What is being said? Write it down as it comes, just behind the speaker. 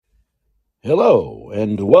Hello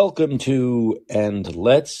and welcome to And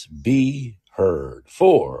Let's Be Heard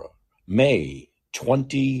for May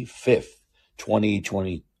 25th,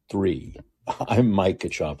 2023. I'm Mike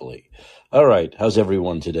Kachopoli. All right, how's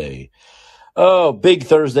everyone today? Oh, big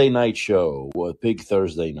Thursday night show. What big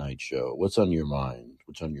Thursday night show? What's on your mind?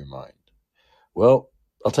 What's on your mind? Well,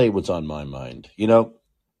 I'll tell you what's on my mind.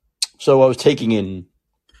 So I was taking in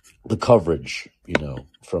the coverage,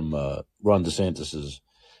 from Ron DeSantis's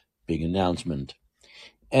big announcement.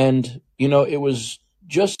 And, it was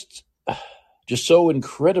just so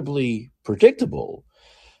incredibly predictable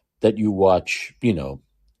that you watch,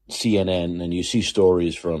 CNN and you see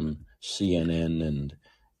stories from CNN and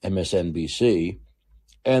MSNBC,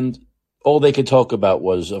 and all they could talk about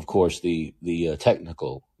was, of course, the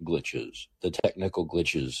technical glitches,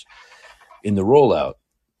 in the rollout,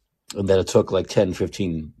 and that it took like 10,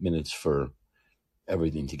 15 minutes for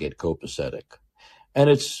everything to get copacetic. And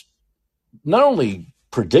it's not only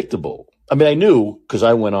predictable. I mean, I knew because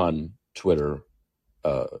I went on Twitter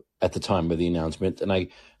at the time of the announcement, and I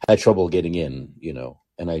had trouble getting in,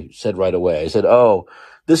 and I said right away, I said, oh,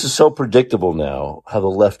 this is so predictable now, how the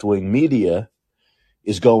left-wing media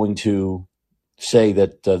is going to say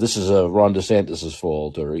that this is Ron DeSantis'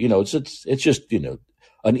 fault, or, it's just,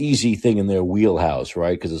 an easy thing in their wheelhouse,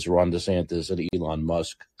 right? Because it's Ron DeSantis and Elon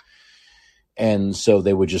Musk. And so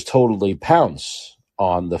they would just totally pounce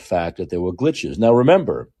on the fact that there were glitches. Now,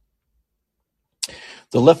 remember,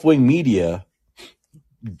 the left-wing media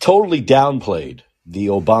totally downplayed the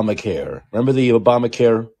Obamacare. Remember the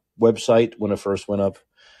Obamacare website when it first went up?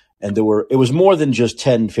 And it was more than just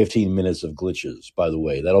 10, 15 minutes of glitches, by the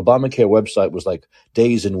way. That Obamacare website was like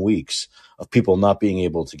days and weeks of people not being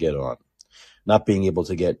able to get on, not being able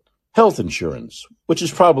to get health insurance, which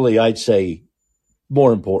is probably, I'd say,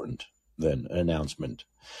 more important than an announcement.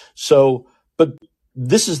 So, but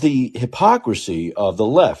this is the hypocrisy of the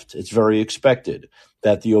left. It's very expected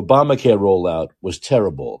that the Obamacare rollout was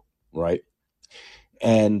terrible, right?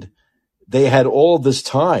 And they had all this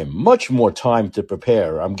time, much more time to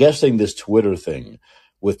prepare. I'm guessing this Twitter thing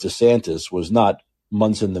with DeSantis was not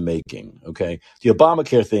months in the making, okay? The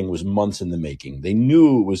Obamacare thing was months in the making. They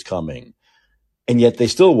knew it was coming, and yet they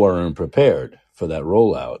still weren't prepared for that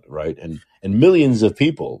rollout, right? And millions of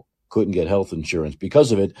people couldn't get health insurance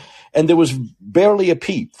because of it. And there was barely a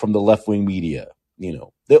peep from the left-wing media,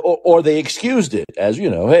 or they excused it as,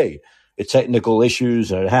 hey, it's technical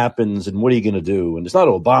issues and it happens, and what are you going to do? And it's not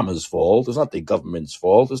Obama's fault. It's not the government's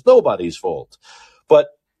fault. It's nobody's fault. But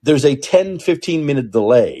there's a 10, 15-minute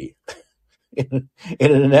delay in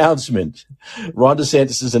an announcement. Ron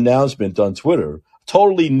DeSantis' announcement on Twitter,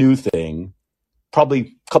 totally new thing, probably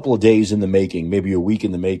a couple of days in the making, maybe a week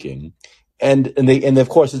in the making. And of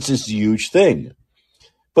course it's this huge thing,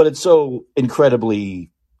 but it's so incredibly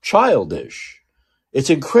childish. It's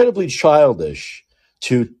incredibly childish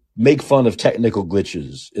to make fun of technical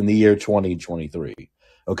glitches in the year 2023.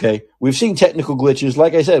 Okay. We've seen technical glitches.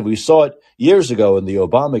 Like I said, we saw it years ago in the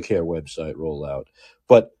Obamacare website rollout,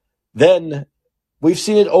 but then we've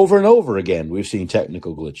seen it over and over again. We've seen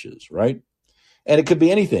technical glitches, right? And it could be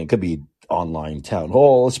anything. It could be online town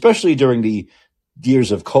hall, especially during the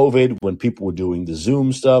years of COVID when people were doing the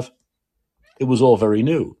Zoom stuff. It was all very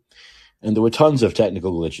new, and there were tons of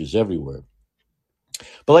technical glitches everywhere.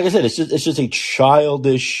 But like I said, it's just a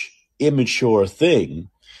childish, immature thing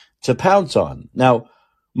to pounce on. Now,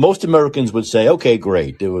 most Americans would say, okay,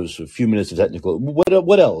 great, there was a few minutes of technical.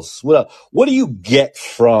 What else? What do you get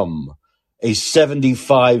from a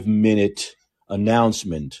 75-minute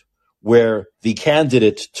announcement where the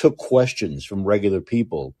candidate took questions from regular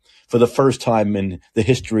people for the first time in the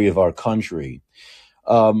history of our country?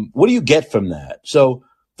 What do you get from that? So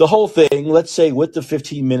the whole thing, let's say with the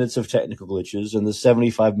 15 minutes of technical glitches and the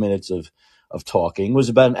 75 minutes of talking, was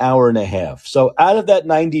about an hour and a half. So out of that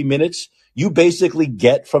 90 minutes, you basically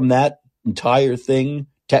get from that entire thing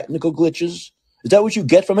technical glitches? Is that what you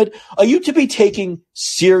get from it? Are you to be taken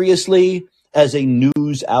seriously as a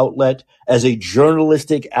news outlet, as a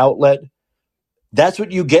journalistic outlet? That's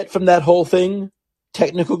what you get from that whole thing?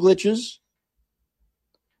 Technical glitches?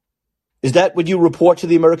 Is that what you report to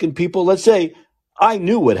the American people? Let's say I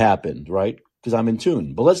knew what happened, right? Because I'm in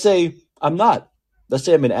tune. But let's say I'm not. Let's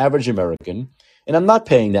say I'm an average American and I'm not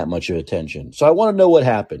paying that much of attention. So I want to know what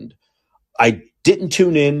happened. I didn't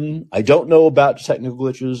tune in. I don't know about technical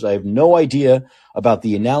glitches. I have no idea about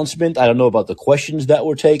the announcement. I don't know about the questions that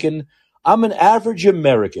were taken. I'm an average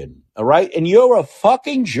American, all right? And you're a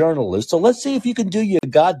fucking journalist. So let's see if you can do your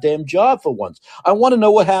goddamn job for once. I want to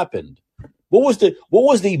know what happened. What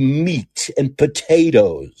was the meat and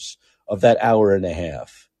potatoes of that hour and a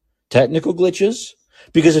half? Technical glitches?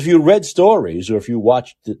 Because if you read stories or if you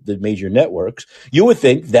watched the major networks, you would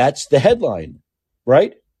think that's the headline,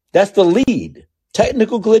 right? That's the lead.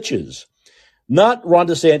 Technical glitches. Not Ron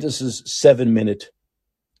DeSantis' 7-minute,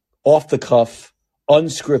 off-the-cuff,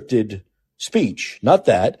 unscripted speech. Not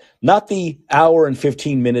that. Not the hour and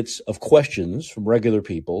 15 minutes of questions from regular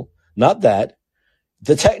people. Not that.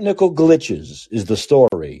 The technical glitches is the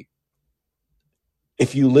story.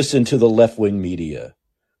 If you listen to the left-wing media,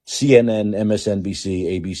 CNN,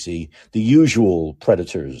 MSNBC, ABC, the usual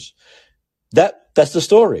predators, that's the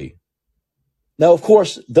story. Now, of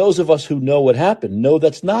course, those of us who know what happened know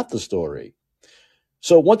that's not the story.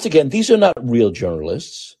 So once again, these are not real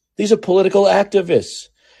journalists. These are political activists.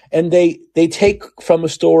 And they take from a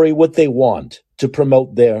story what they want to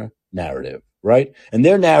promote their narrative, right? And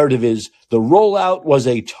their narrative is the rollout was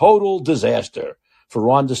a total disaster for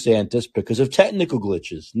Ron DeSantis because of technical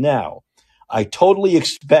glitches. Now, I totally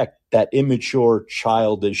expect that immature,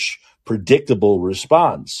 childish, predictable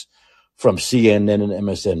response from CNN and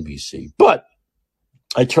MSNBC. But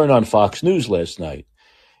I turned on Fox News last night,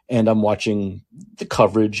 and I'm watching the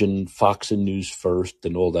coverage and Fox and News First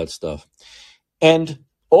and all that stuff. And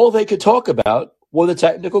all they could talk about were the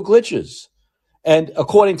technical glitches. And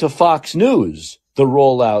according to Fox News, the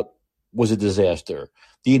rollout was a disaster.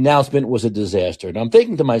 The announcement was a disaster. And I'm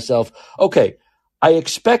thinking to myself, okay, I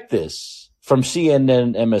expect this from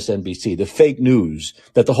CNN and MSNBC, the fake news,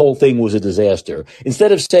 that the whole thing was a disaster,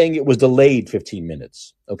 instead of saying it was delayed 15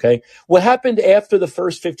 minutes, okay? What happened after the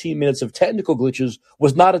first 15 minutes of technical glitches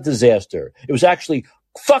was not a disaster. It was actually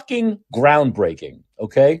fucking groundbreaking,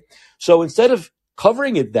 okay? So instead of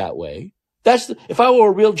covering it that way, if I were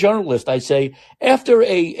a real journalist, I'd say after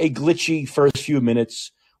a glitchy first few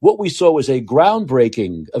minutes, what we saw was a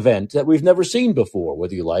groundbreaking event that we've never seen before,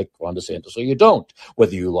 whether you like Ron DeSantis or you don't,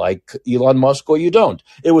 whether you like Elon Musk or you don't.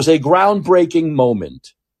 It was a groundbreaking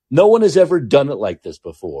moment. No one has ever done it like this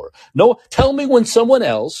before. No, tell me when someone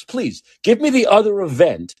else, please, give me the other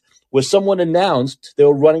event where someone announced they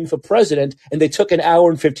were running for president and they took an hour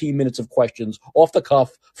and 15 minutes of questions off the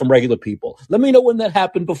cuff from regular people. Let me know when that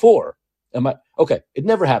happened before. Okay, it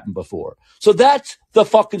never happened before. So that's the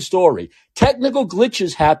fucking story. Technical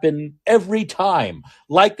glitches happen every time,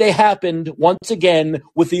 like they happened once again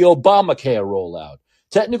with the Obamacare rollout.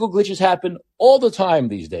 Technical glitches happen all the time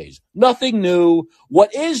these days. Nothing new.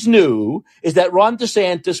 What is new is that Ron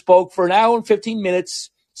DeSantis spoke for an hour and 15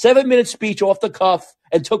 minutes, 7-minute speech off the cuff,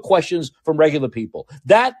 and took questions from regular people.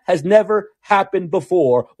 That has never happened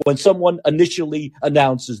before when someone initially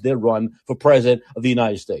announces their run for president of the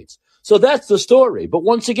United States. So that's the story. But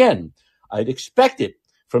once again, I'd expect it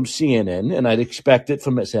from CNN and I'd expect it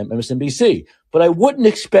from MSNBC, but I wouldn't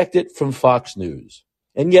expect it from Fox News.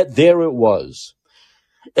 And yet there it was.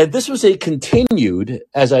 And this was a continued,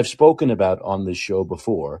 as I've spoken about on this show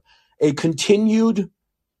before, a continued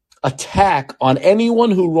attack on anyone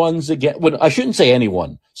who runs against, well, I shouldn't say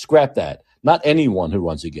anyone, scrap that. Not anyone who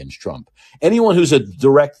runs against Trump. Anyone who's a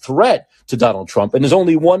direct threat to Donald Trump. And there's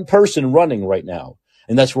only one person running right now.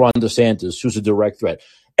 And that's Ron DeSantis, who's a direct threat.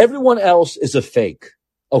 Everyone else is a fake,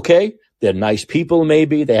 okay? They're nice people,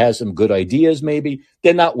 maybe. They have some good ideas, maybe.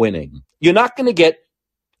 They're not winning. You're not going to get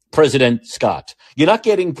President Scott. You're not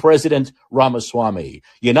getting President Ramaswamy.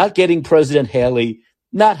 You're not getting President Haley.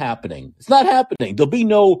 Not happening. It's not happening. There'll be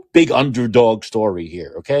no big underdog story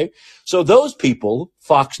here, okay? So those people,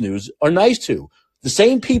 Fox News, are nice to. The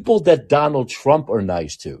same people that Donald Trump are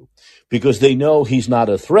nice to because they know he's not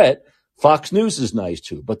a threat. Fox News is nice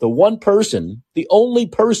too, but the one person, the only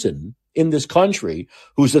person in this country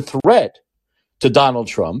who's a threat to Donald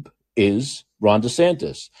Trump is Ron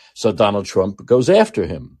DeSantis. So Donald Trump goes after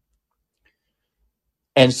him.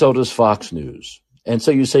 And so does Fox News. And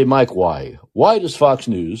so you say, Mike, why? Why does Fox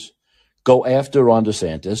News go after Ron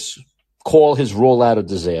DeSantis, call his rollout a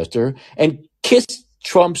disaster, and kiss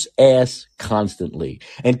Trump's ass constantly,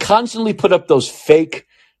 and constantly put up those fake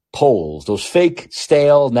polls, those fake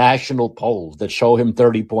stale national polls that show him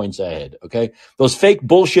 30 points ahead, okay? Those fake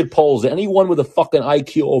bullshit polls that anyone with a fucking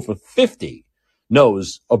IQ over 50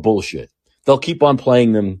 knows are bullshit. They'll keep on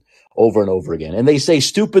playing them over and over again. And they say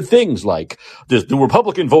stupid things like, do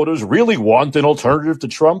Republican voters really want an alternative to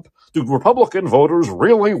Trump? Do Republican voters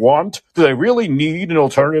really do they really need an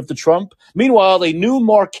alternative to Trump? Meanwhile, a new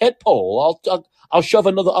Marquette poll, I'll shove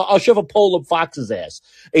a poll of Fox's ass.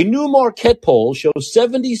 A new Marquette poll shows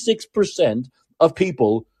 76% of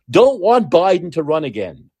people don't want Biden to run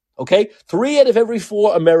again. Okay? 3 out of every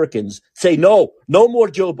 4 Americans say no more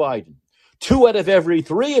Joe Biden. 2 out of every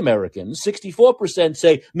 3 Americans, 64%,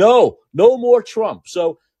 say no more Trump.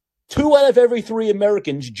 So 2 out of every 3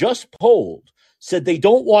 Americans just polled said they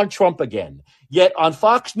don't want Trump again. Yet on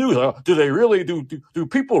Fox News, do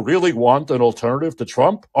people really want an alternative to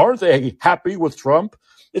Trump? Are they happy with Trump?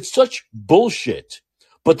 It's such bullshit.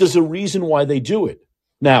 But there's a reason why they do it.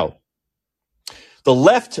 Now, the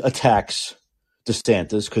left attacks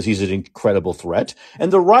DeSantis because he's an incredible threat,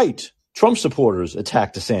 and the right, Trump supporters,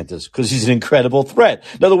 attack DeSantis because he's an incredible threat.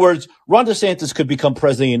 In other words, Ron DeSantis could become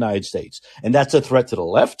president of the United States, and that's a threat to the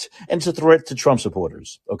left, and it's a threat to Trump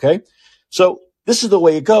supporters, okay? So this is the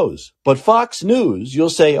way it goes. But Fox News, you'll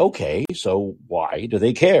say, okay, so why do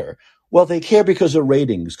they care? Well, they care because of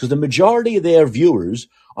ratings, because the majority of their viewers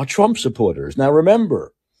are Trump supporters. Now,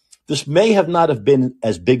 remember, this may have not have been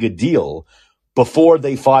as big a deal before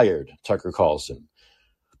they fired Tucker Carlson.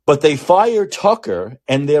 But they fired Tucker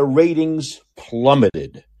and their ratings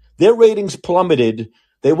plummeted. Their ratings plummeted.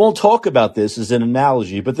 They won't talk about this as an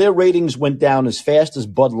analogy, but their ratings went down as fast as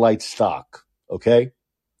Bud Light stock, okay?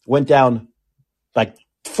 Went down like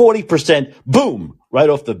 40%, boom, right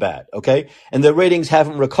off the bat, okay? And their ratings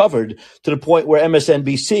haven't recovered to the point where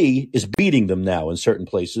MSNBC is beating them now in certain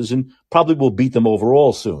places and probably will beat them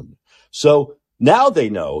overall soon. So now they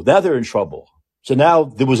know, now they're in trouble. So now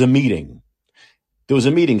there was a meeting. There was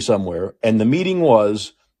a meeting somewhere, and the meeting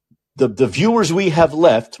was the viewers we have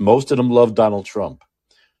left, most of them love Donald Trump.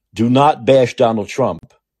 Do not bash Donald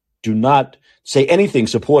Trump. Do not say anything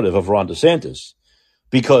supportive of Ron DeSantis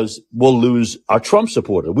because we'll lose our Trump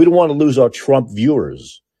supporter. We don't want to lose our Trump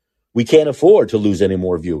viewers. We can't afford to lose any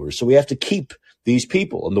more viewers. So we have to keep these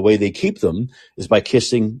people. And the way they keep them is by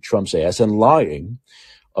kissing Trump's ass and lying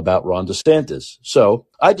about Ron DeSantis. So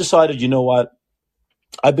I decided, you know what?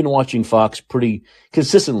 I've been watching Fox pretty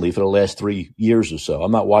consistently for the last 3 years or so.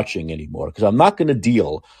 I'm not watching anymore because I'm not going to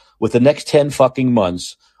deal with the next 10 fucking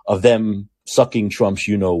months of them sucking Trump's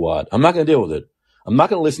you-know-what. I'm not going to deal with it. I'm not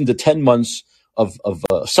going to listen to 10 months of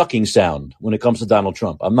sucking sound when it comes to Donald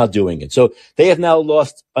Trump. I'm not doing it. So they have now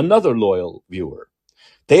lost another loyal viewer.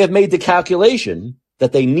 They have made the calculation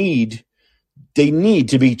that they need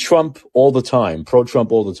to be Trump all the time,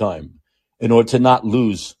 pro-Trump all the time, in order to not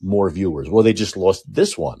lose more viewers. Well, they just lost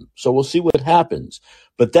this one. So we'll see what happens.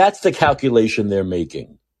 But that's the calculation they're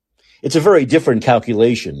making. It's a very different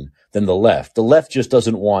calculation than the left. The left just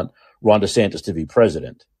doesn't want Ron DeSantis to be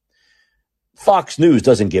president. Fox News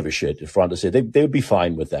doesn't give a shit if Ron DeSantis, they would be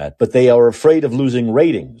fine with that. But they are afraid of losing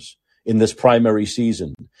ratings in this primary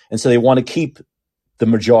season. And so they want to keep the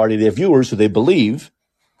majority of their viewers who they believe,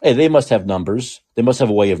 hey, they must have numbers. They must have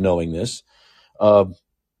a way of knowing this.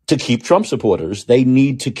 To keep Trump supporters, they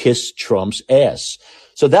need to kiss Trump's ass.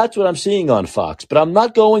 So that's what I'm seeing on Fox. But I'm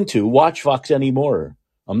not going to watch Fox anymore.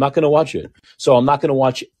 I'm not going to watch it. So I'm not going to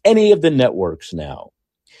watch any of the networks now.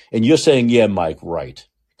 And you're saying, yeah, Mike, right.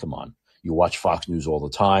 Come on. You watch Fox News all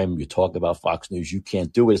the time. You talk about Fox News. You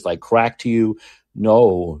can't do it. It's like crack to you.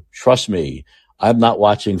 No, trust me. I'm not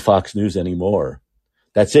watching Fox News anymore.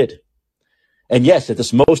 That's it. And yes, at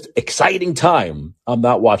this most exciting time, I'm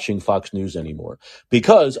not watching Fox News anymore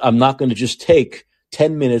because I'm not going to just take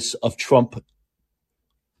 10 minutes of Trump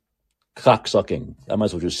cocksucking. I might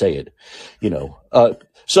as well just say it,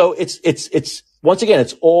 So it's once again,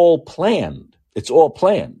 it's all planned. It's all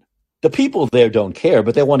planned. The people there don't care,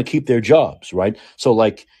 but they want to keep their jobs, right? So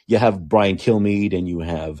like you have Brian Kilmeade and you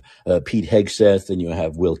have Pete Hegseth and you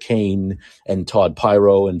have Will Cain and Todd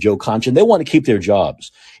Pyro and Joe Manchin. They want to keep their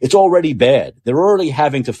jobs. It's already bad. They're already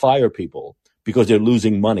having to fire people because they're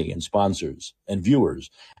losing money and sponsors and viewers.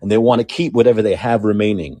 And they want to keep whatever they have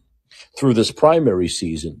remaining through this primary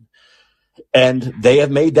season. And they have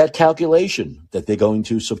made that calculation that they're going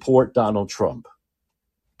to support Donald Trump,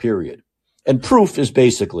 period. And proof is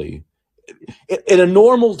basically, in a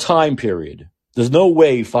normal time period, there's no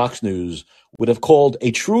way Fox News would have called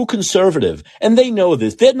a true conservative. And they know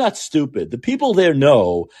this. They're not stupid. The people there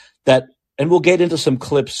know that, and we'll get into some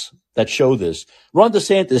clips that show this. Ron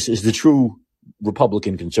DeSantis is the true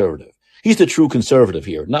Republican conservative. He's the true conservative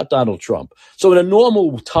here, not Donald Trump. So in a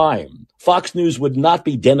normal time, Fox News would not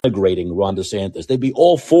be denigrating Ron DeSantis. They'd be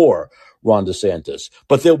all for Ron DeSantis.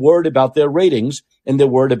 But they're worried about their ratings, and they're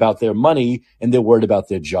worried about their money, and they're worried about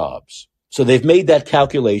their jobs. So they've made that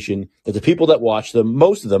calculation that the people that watch them,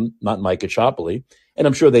 most of them, not Micah Chopley, and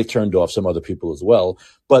I'm sure they've turned off some other people as well,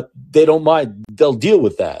 but they don't mind. They'll deal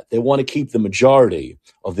with that. They want to keep the majority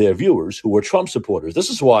of their viewers who are Trump supporters. This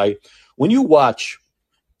is why when you watch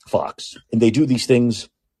Fox and they do these things,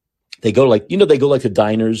 they go like to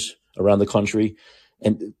diners around the country.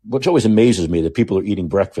 And which always amazes me that people are eating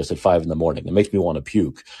breakfast at 5 a.m. It makes me want to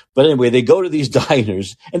puke. But anyway, they go to these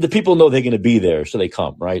diners and the people know they're going to be there. So they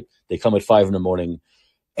come, right? They come at 5 a.m.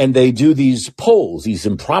 and they do these polls, these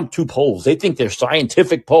impromptu polls. They think they're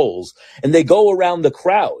scientific polls and they go around the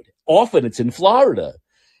crowd often it's in Florida.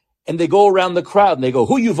 And they go around the crowd and they go,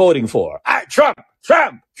 who you voting for? Trump,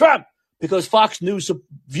 Trump, Trump. Because Fox News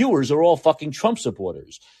viewers are all fucking Trump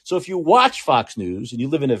supporters. So if you watch Fox News and you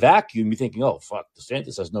live in a vacuum, you're thinking, oh, fuck,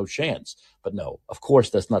 DeSantis has no chance. But no, of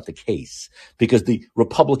course, that's not the case, because the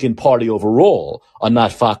Republican Party overall are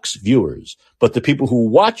not Fox viewers. But the people who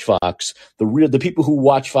watch Fox, the people who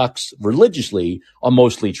watch Fox religiously, are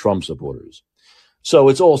mostly Trump supporters. So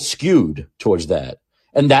it's all skewed towards that.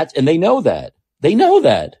 And they know that. They know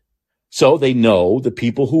that. So they know the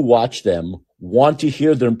people who watch them want to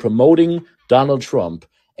hear them promoting Donald Trump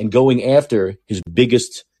and going after his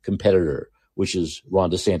biggest competitor, which is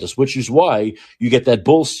Ron DeSantis, which is why you get that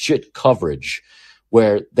bullshit coverage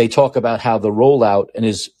where they talk about how the rollout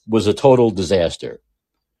was a total disaster.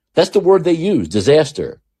 That's the word they use,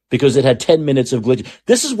 disaster, because it had 10 minutes of glitch.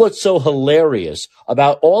 This is what's so hilarious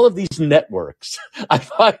about all of these networks. I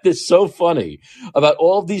find this so funny about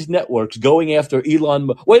all of these networks going after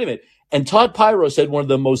Elon. Wait a minute. And Todd Pyro said one of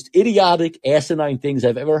the most idiotic, asinine things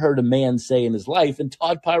I've ever heard a man say in his life. And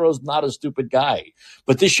Todd Pyro's not a stupid guy,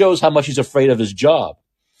 but this shows how much he's afraid of his job.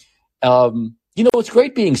 It's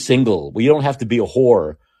great being single. You don't have to be a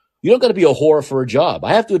whore. You don't got to be a whore for a job.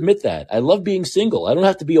 I have to admit that. I love being single. I don't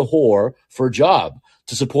have to be a whore for a job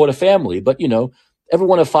to support a family. But,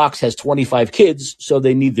 everyone at Fox has 25 kids, so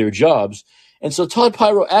they need their jobs. And so Todd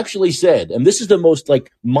Pyro actually said, and this is the most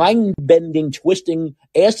mind-bending, twisting,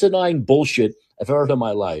 asinine bullshit I've ever heard in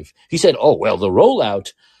my life. He said, oh, well,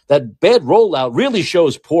 that bad rollout really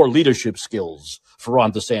shows poor leadership skills for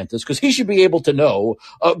Ron DeSantis, because he should be able to know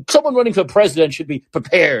someone running for president should be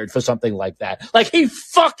prepared for something like that. Like, he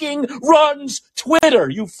fucking runs Twitter,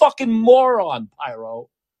 you fucking moron,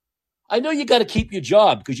 Pyro. I know you got to keep your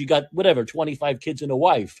job because you got, 25 kids and a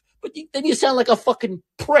wife, but then you sound like a fucking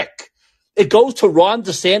prick. It goes to Ron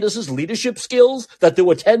DeSantis' leadership skills that there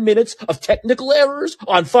were 10 minutes of technical errors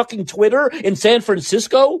on fucking Twitter in San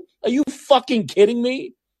Francisco? Are you fucking kidding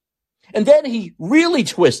me? And then he really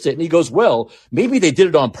twists it and he goes, well, maybe they did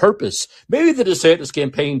it on purpose. Maybe the DeSantis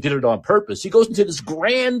campaign did it on purpose. He goes into this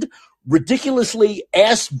grand, ridiculously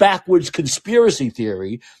ass-backwards conspiracy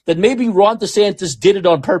theory that maybe Ron DeSantis did it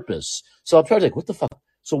on purpose. So I'm trying to think, what the fuck?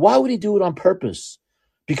 So why would he do it on purpose?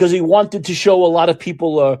 Because he wanted to show a lot of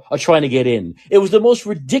people are trying to get in. It was the most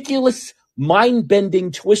ridiculous,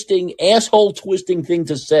 mind-bending, twisting, asshole-twisting thing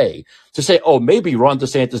to say. To say, oh, maybe Ron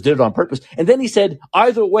DeSantis did it on purpose. And then he said,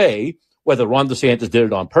 either way, whether Ron DeSantis did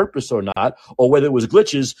it on purpose or not, or whether it was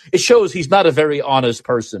glitches, it shows he's not a very honest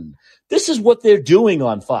person. This is what they're doing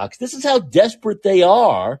on Fox. This is how desperate they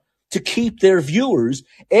are to keep their viewers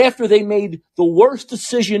after they made the worst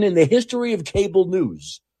decision in the history of cable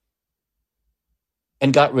news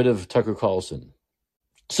and got rid of Tucker Carlson.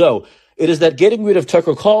 So it is that getting rid of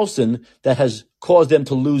Tucker Carlson that has caused them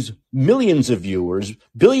to lose millions of viewers,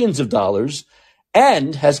 billions of dollars,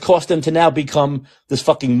 and has caused them to now become this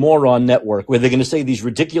fucking moron network where they're going to say these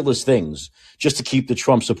ridiculous things just to keep the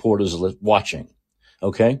Trump supporters watching.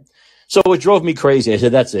 Okay? So it drove me crazy. I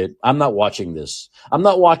said, that's it. I'm not watching this. I'm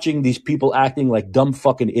not watching these people acting like dumb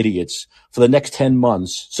fucking idiots for the next 10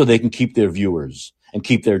 months so they can keep their viewers and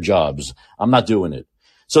keep their jobs. I'm not doing it.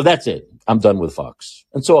 So that's it. I'm done with Fox.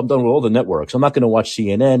 And so I'm done with all the networks. I'm not going to watch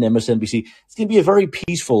CNN, MSNBC. It's going to be a very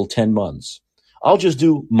peaceful 10 months. I'll just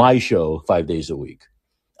do my show 5 days a week.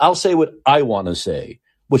 I'll say what I want to say,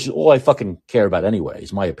 which is all I fucking care about anyway,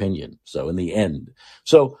 is my opinion. So in the end.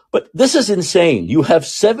 But this is insane. You have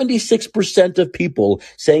 76% of people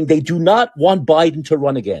saying they do not want Biden to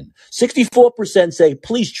run again. 64% say,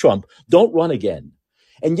 please, Trump, don't run again.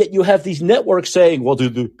 And yet you have these networks saying, well, do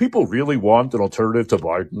the people really want an alternative to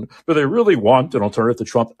Biden? Do they really want an alternative to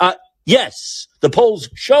Trump? Yes, the polls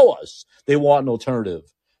show us they want an alternative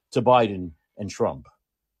to Biden and Trump.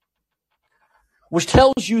 Which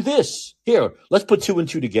tells you this. Here, let's put 2 and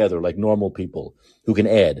 2 together like normal people who can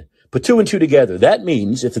add. Put 2 and 2 together. That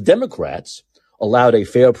means if the Democrats allowed a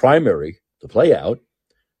fair primary to play out,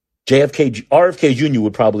 RFK Jr.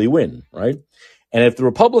 would probably win, right? And if the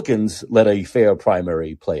Republicans let a fair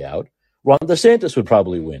primary play out, Ron DeSantis would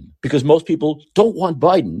probably win because most people don't want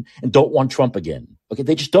Biden and don't want Trump again. Okay,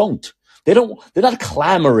 they just don't. They're not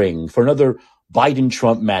clamoring for another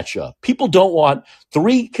Biden-Trump matchup. People don't want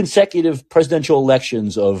 3 consecutive presidential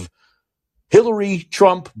elections of Hillary,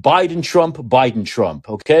 Trump, Biden, Trump,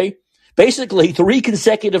 okay? Basically, 3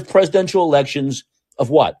 consecutive presidential elections of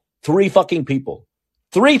what? 3 fucking people.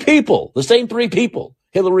 3 people, the same 3 people.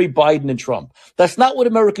 Hillary, Biden, and Trump. That's not what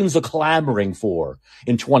Americans are clamoring for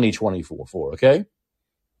in 2024, okay?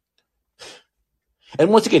 And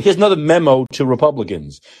once again, here's another memo to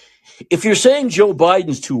Republicans. If you're saying Joe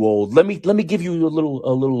Biden's too old, let me give you a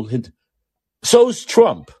little hint. So's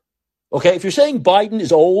Trump. Okay, if you're saying Biden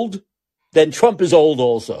is old, then Trump is old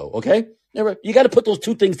also. Okay, you got to put those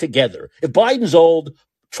two things together. If Biden's old,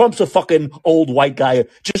 Trump's a fucking old white guy,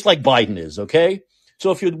 just like Biden is. Okay,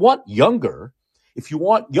 so if you want younger,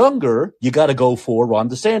 you got to go for Ron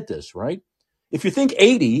DeSantis, right? If you think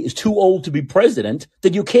 80 is too old to be president,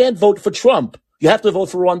 then you can't vote for Trump. You have to vote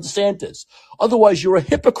for Ron DeSantis. Otherwise, you're a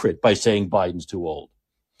hypocrite by saying Biden's too old.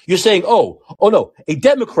 You're saying, oh no, a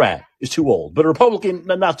Democrat is too old, but a Republican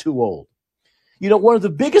not too old. You know, one of the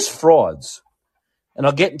biggest frauds, and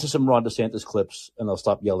I'll get into some Ron DeSantis clips and I'll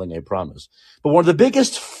stop yelling, I promise. But one of the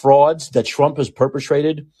biggest frauds that Trump has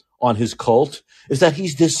perpetrated on his cult is that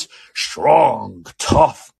he's this strong,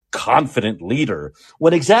 tough, confident leader,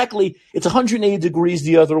 when exactly it's 180 degrees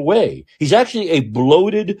the other way. He's actually a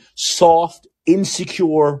bloated, soft,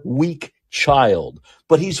 insecure, weak child.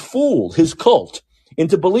 But he's fooled his cult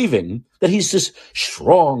into believing that he's this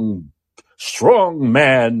strong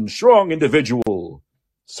man, strong individual.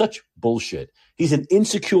 Such bullshit. He's an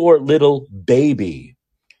insecure little baby.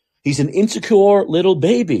 He's an insecure little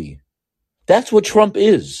baby. That's what Trump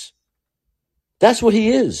is. That's what he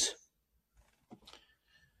is.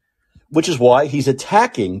 Which is why he's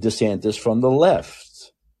attacking DeSantis from the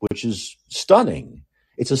left, which is stunning.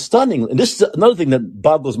 It's a stunning, and this is another thing that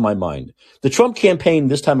boggles my mind. The Trump campaign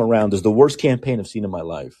this time around is the worst campaign I've seen in my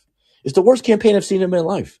life. It's the worst campaign I've seen in my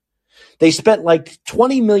life. They spent like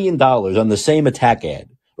 $20 million on the same attack ad,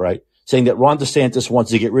 right? Saying that Ron DeSantis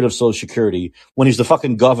wants to get rid of Social Security when he's the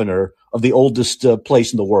fucking governor of the oldest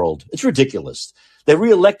place in the world. It's ridiculous. They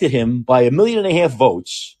reelected him by 1.5 million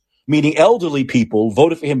votes, meaning elderly people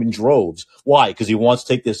voted for him in droves. Why? Because he wants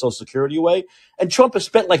to take their Social Security away? And Trump has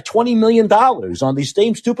spent like $20 million on the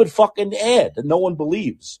same stupid fucking ad that no one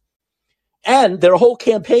believes. And their whole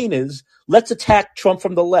campaign is, let's attack Trump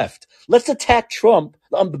from the left. Let's attack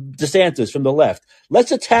DeSantis from the left.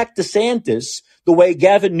 Let's attack DeSantis the way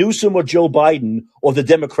Gavin Newsom or Joe Biden or the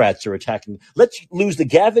Democrats are attacking. Let's use the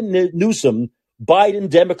Gavin Newsom, Biden,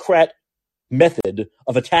 Democrat method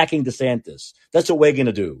of attacking DeSantis. That's what we're going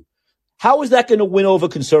to do. How is that going to win over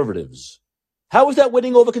conservatives? How is that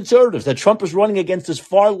winning over conservatives? That Trump is running against this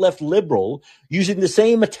far left liberal using the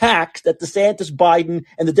same attacks that DeSantis, Biden,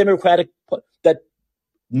 and that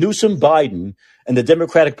Newsom, Biden, and the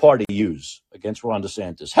Democratic Party use against Ron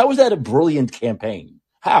DeSantis. How is that a brilliant campaign?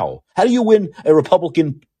 How? How do you win a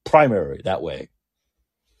Republican primary that way?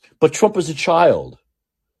 But Trump is a child.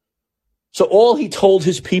 So all he told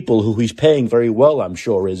his people, who he's paying very well, I'm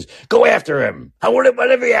sure, is go after him.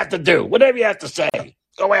 Whatever you have to do, whatever you have to say,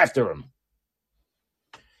 go after him.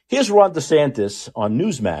 Here's Ron DeSantis on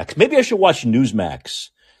Newsmax. Maybe I should watch Newsmax.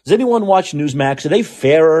 Does anyone watch Newsmax? Are they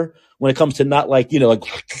fairer when it comes to not like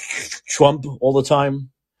Trump all the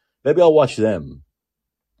time? Maybe I'll watch them.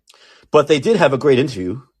 But they did have a great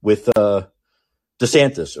interview with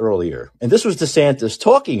DeSantis earlier. And this was DeSantis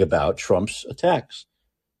talking about Trump's attacks.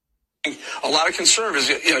 A lot of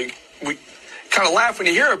conservatives, we kind of laugh when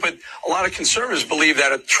you hear it, but a lot of conservatives believe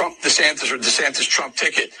that a Trump-DeSantis or DeSantis-Trump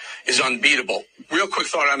ticket is unbeatable. Real quick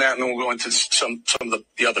thought on that, and then we'll go into some of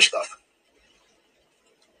the other stuff.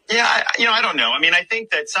 Yeah, I don't know. I mean, I think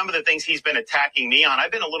that some of the things he's been attacking me on,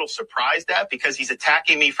 I've been a little surprised at because he's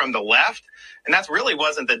attacking me from the left. And that really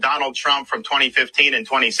wasn't the Donald Trump from 2015 and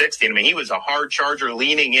 2016. I mean, he was a hard charger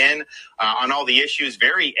leaning in on all the issues,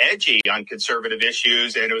 very edgy on conservative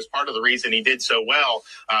issues. And it was part of the reason he did so well.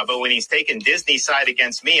 But when he's taken Disney's side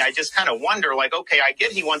against me, I just kind of wonder, like, okay, I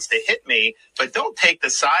get he wants to hit me, but don't take the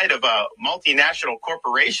side of a multinational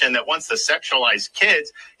corporation that wants to sexualize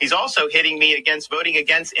kids. He's also hitting me against voting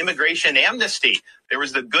against immigration amnesty. There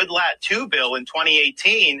was the Goodlatte 2 bill in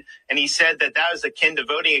 2018, and he said that was akin to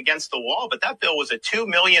voting against the wall. But that bill was a 2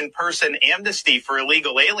 million person amnesty for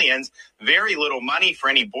illegal aliens, very little money for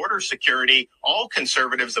any border security. All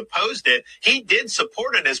conservatives opposed it. He did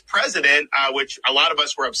support it as president, which a lot of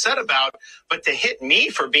us were upset about. But to hit me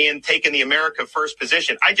for taking the America First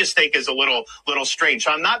position, I just think is a little strange.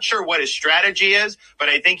 So I'm not sure what his strategy is, but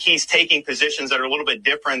I think he's taking positions that are a little bit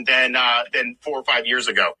different than 4 or 5 years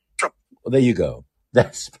ago. Well, there you go.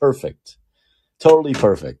 That's perfect. Totally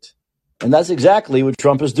perfect. And that's exactly what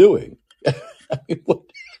Trump is doing. I mean,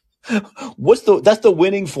 that's the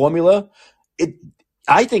winning formula.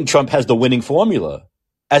 I think Trump has the winning formula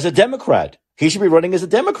as a Democrat. He should be running as a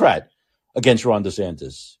Democrat against Ron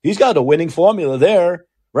DeSantis. He's got a winning formula there,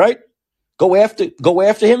 right? Go after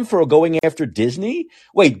him for going after Disney.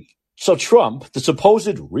 Wait, so Trump, the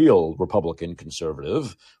supposed real Republican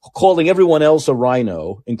conservative, calling everyone else a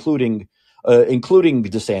rhino, including including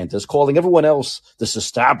DeSantis, calling everyone else this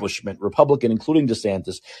establishment Republican, including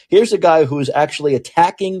DeSantis. Here's a guy who is actually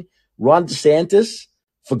attacking Ron DeSantis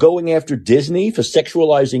for going after Disney, for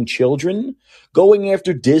sexualizing children, going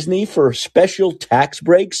after Disney for special tax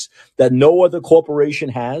breaks that no other corporation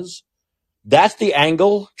has. That's the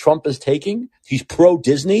angle Trump is taking. He's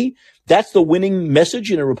pro-Disney. That's the winning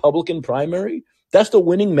message in a Republican primary. That's the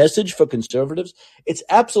winning message for conservatives. It's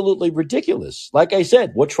absolutely ridiculous. Like I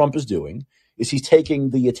said, what Trump is doing is he's taking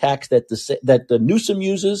the attacks that the Newsom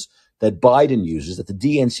uses, that Biden uses, that the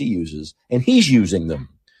DNC uses, and he's using them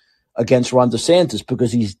against Ron DeSantis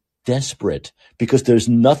because he's desperate, because there's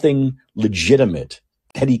nothing legitimate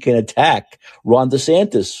that he can attack Ron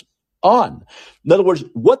DeSantis on. In other words,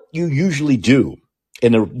 what you usually do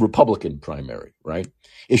in a Republican primary, right,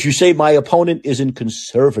 is you say my opponent isn't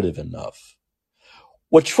conservative enough.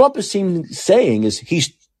 What Trump is saying is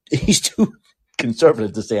he's too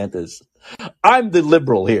conservative, DeSantis. I'm the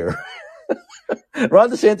liberal here.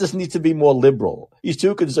 Ron DeSantis needs to be more liberal. He's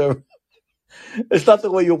too conservative. It's not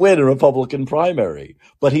the way you win a Republican primary,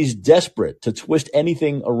 but he's desperate to twist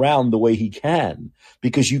anything around the way he can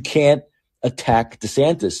because you can't attack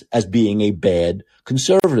DeSantis as being a bad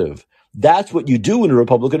conservative. That's what you do in a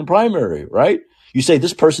Republican primary, right? You say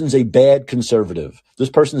this person's a bad conservative. This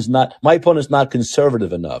person's not, my opponent's not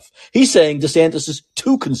conservative enough. He's saying DeSantis is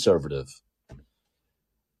too conservative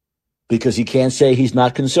because he can't say he's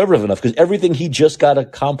not conservative enough because everything he just got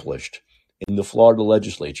accomplished in the Florida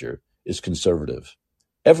legislature is conservative.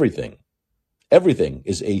 Everything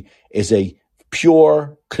is a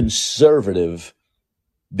pure conservative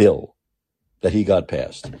bill that he got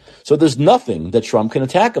passed. So there's nothing that Trump can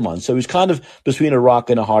attack him on. So he's kind of between a rock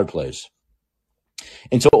and a hard place.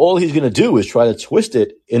 And so all he's going to do is try to twist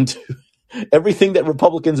it into everything that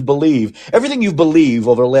Republicans believe. Everything you believe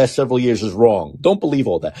over the last several years is wrong. Don't believe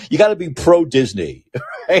all that. You got to be pro-Disney,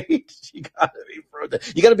 right? You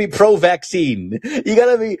got to be pro-vaccine. You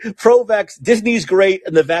got to be pro-vax. Disney's great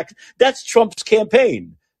and that's Trump's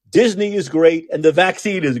campaign. Disney is great and the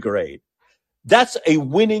vaccine is great. That's a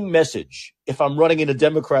winning message if I'm running in a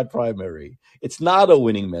Democrat primary. It's not a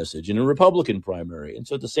winning message in a Republican primary. And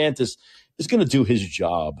so DeSantis is going to do his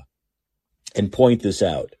job and point this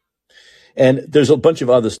out. And there's a bunch of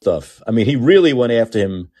other stuff. I mean, he really went after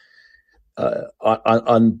him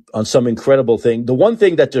on some incredible thing. The one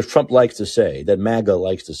thing that Trump likes to say, that MAGA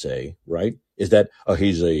likes to say, right, is that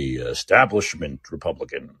he's a establishment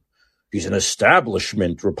Republican. He's an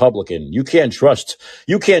establishment Republican. You can't trust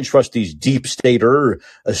these deep stater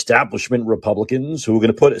establishment Republicans who are going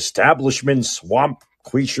to put establishment swamp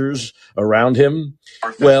creatures around him.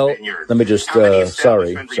 Well, let me just,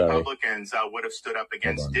 sorry. Republicans would have stood up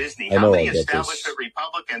against Disney. How many establishment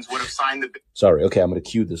Republicans would have signed the... Sorry, okay, I'm going to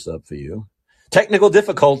cue this up for you. Technical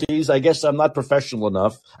difficulties. I guess I'm not professional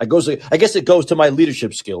enough. I guess it goes to my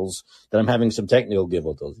leadership skills that I'm having some technical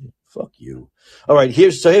difficulties. Fuck you. All right,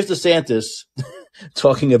 here's DeSantis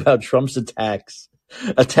talking about Trump's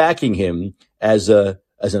attacking him as an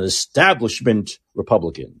establishment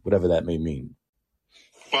Republican, whatever that may mean.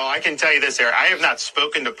 Well, I can tell you this, Eric. I have not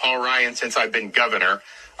spoken to Paul Ryan since I've been governor.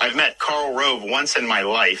 I've met Karl Rove once in my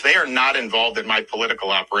life. They are not involved in my political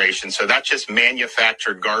operation. So that's just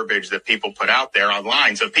manufactured garbage that people put out there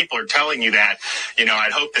online. So if people are telling you that,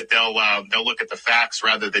 I'd hope that they'll look at the facts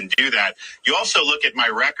rather than do that. You also look at my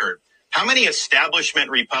record. How many establishment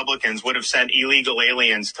Republicans would have sent illegal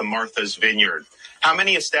aliens to Martha's Vineyard? How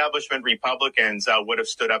many establishment Republicans would have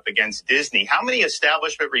stood up against Disney? How many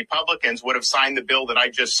establishment Republicans would have signed the bill that I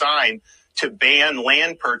just signed to ban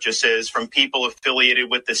land purchases from people affiliated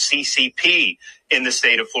with the CCP in the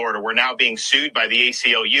state of Florida? We're now being sued by the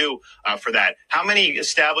ACLU for that. How many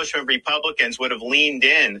establishment Republicans would have leaned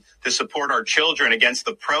in to support our children against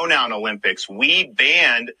the pronoun Olympics? We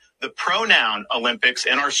banned the pronoun Olympics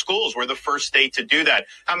in our schools. We're the first state to do that.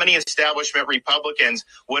 How many establishment Republicans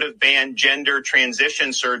would have banned gender transition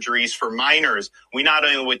surgeries for minors? We not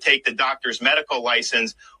only would take the doctor's medical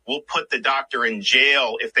license, we'll put the doctor in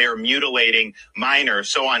jail if they are mutilating minors.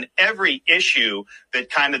 So on every issue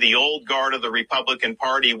that kind of the old guard of the Republican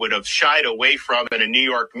Party would have shied away from in a New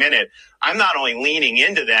York Minute, I'm not only leaning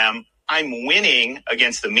into them, I'm winning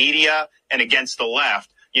against the media and against the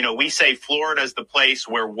left. We say Florida is the place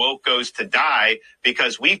where woke goes to die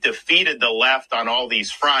because we've defeated the left on all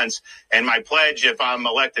these fronts. And my pledge, if I'm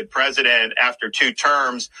elected president after 2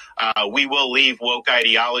 terms, we will leave woke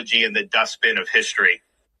ideology in the dustbin of history.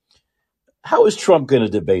 How is Trump going to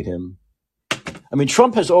debate him? I mean,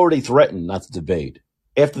 Trump has already threatened not to debate.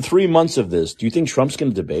 After 3 months of this, do you think Trump's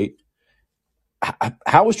going to debate?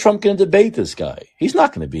 How is Trump going to debate this guy? He's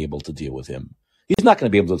not going to be able to deal with him. He's not going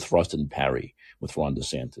to be able to thrust and parry with Ron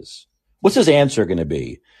DeSantis. What's his answer going to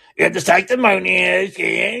be? Yeah, the sanctimonious,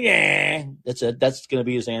 yeah. That's it. That's going to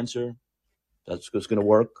be his answer. That's what's going to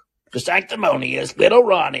work. The sanctimonious, little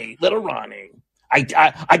Ronnie.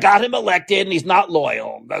 I got him elected, and he's not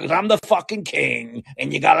loyal because I'm the fucking king,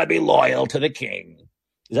 and you got to be loyal to the king.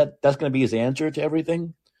 That's going to be his answer to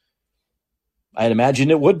everything? I'd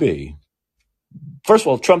imagine it would be. First of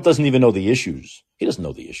all, Trump doesn't even know the issues. He doesn't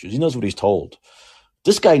know the issues. He knows what he's told.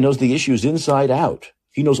 This guy knows the issues inside out.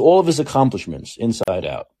 He knows all of his accomplishments inside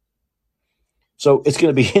out. So it's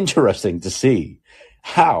going to be interesting to see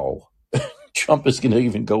how Trump is going to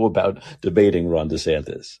even go about debating Ron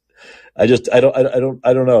DeSantis. I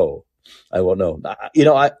don't know. I won't know. You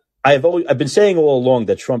know, I've been saying all along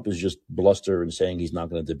that Trump is just bluster and saying he's not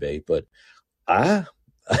going to debate, but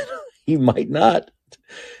he might not.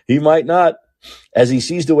 He might not. As he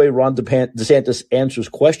sees the way Ron DeSantis answers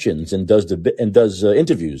questions and does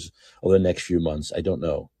interviews over the next few months, I don't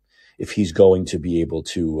know if he's going to be able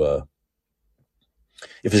to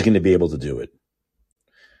do it.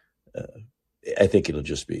 I think it'll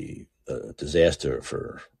just be a disaster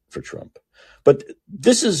for Trump. But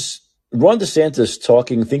this is Ron DeSantis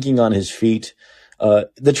talking, thinking on his feet.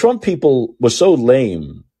 The Trump people were so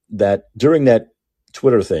lame that during that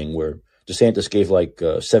Twitter thing where DeSantis gave like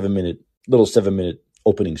a 7-minute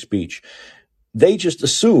opening speech, they just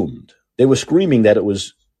assumed, they were screaming that it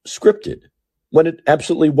was scripted when it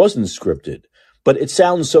absolutely wasn't scripted. But it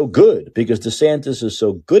sounds so good because DeSantis is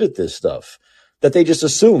so good at this stuff that they just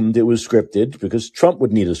assumed it was scripted because Trump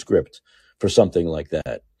would need a script for something like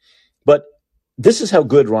that. But this is how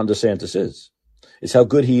good Ron DeSantis is. It's how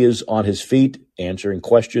good he is on his feet, answering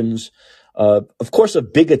questions. Of course, a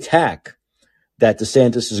big attack that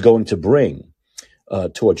DeSantis is going to bring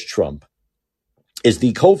towards Trump is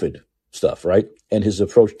the COVID stuff, right? And his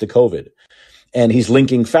approach to COVID. And he's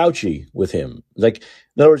linking Fauci with him. Like,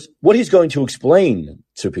 in other words, what he's going to explain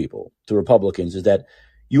to people, to Republicans, is that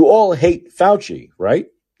you all hate Fauci, right?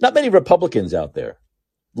 Not many Republicans out there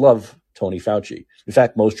love Tony Fauci. In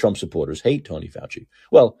fact, most Trump supporters hate Tony Fauci.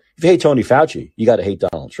 Well, if you hate Tony Fauci, you got to hate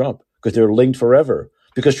Donald Trump because they're linked forever.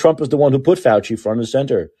 Because Trump is the one who put Fauci front and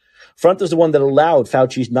center. Trump is the one that allowed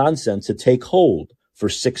Fauci's nonsense to take hold for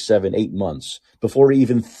 6, 7, 8 months before he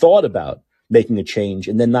even thought about making a change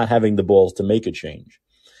and then not having the balls to make a change.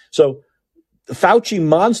 So the Fauci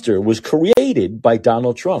monster was created by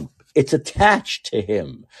Donald Trump. It's attached to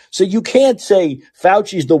him. So you can't say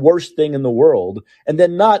Fauci's the worst thing in the world and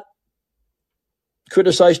then not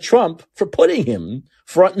criticize Trump for putting him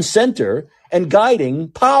front and center and guiding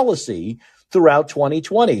policy throughout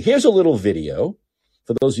 2020. Here's a little video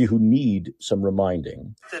for those of you who need some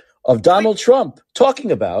reminding of Donald Trump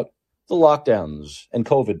talking about the lockdowns and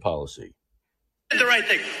COVID policy. The right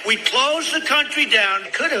thing. We closed the country down. I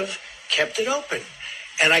could have kept it open.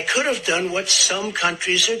 And I could have done what some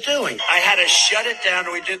countries are doing. I had to shut it down,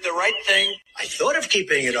 and we did the right thing. I thought of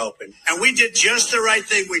keeping it open. And we did just the right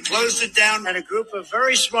thing. We closed it down. And a group of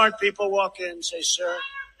very smart people walk in and say, sir,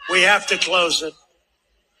 we have to close it.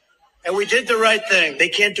 And we did the right thing. They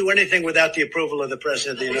can't do anything without the approval of the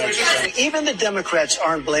President of the United States. Even the Democrats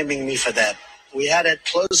aren't blaming me for that. We had to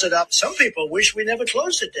close it up. Some people wish we never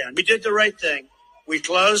closed it down. We did the right thing. We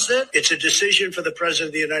closed it. It's a decision for the President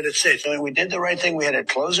of the United States. And we did the right thing. We had to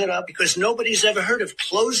close it up because nobody's ever heard of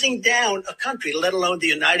closing down a country, let alone the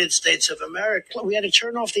United States of America. We had to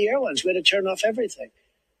turn off the airlines. We had to turn off everything.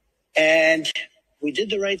 And we did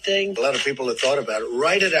the right thing. A lot of people have thought about it.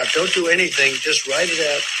 Write it out. Don't do anything. Just write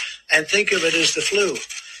it out and think of it as the flu.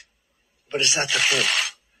 But it's not the flu.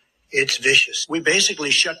 It's vicious. We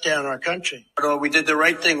basically shut down our country. We did the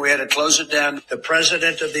right thing. We had to close it down. The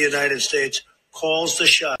President of the United States calls the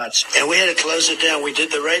shots. And we had to close it down. We did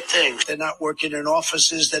the right thing. They're not working in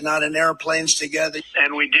offices. They're not in airplanes together.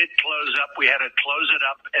 And we did close up. We had to close it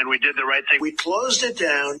up, and we did the right thing. We closed it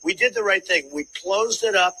down. We did the right thing. We closed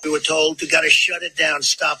it up. We were told we got to shut it down,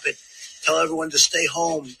 stop it, tell everyone to stay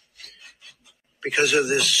home because of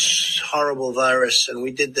this horrible virus, and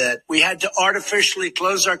we did that. We had to artificially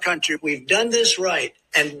close our country. We've done this right,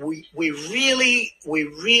 and we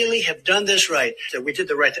really have done this right. So we did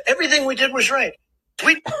the right thing. Everything we did was right.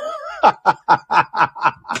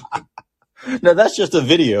 Now, that's just a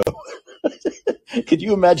video. Could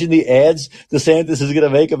you imagine the ads DeSantis is going to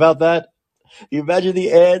make about that? You imagine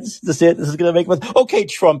the ads DeSantis is going to make about, okay,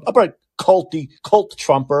 Trump, all right, cult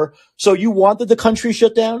Trumper. So you wanted the country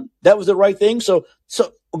shut down? That was the right thing? So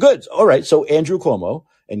good. All right. So Andrew Cuomo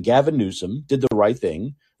and Gavin Newsom did the right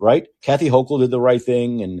thing, right? Kathy Hochul did the right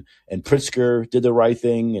thing, and Pritzker did the right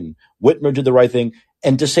thing, and Whitmer did the right thing,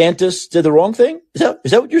 and DeSantis did the wrong thing? Is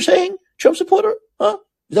that what you're saying? Trump supporter? Huh?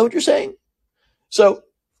 Is that what you're saying? So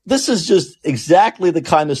this is just exactly the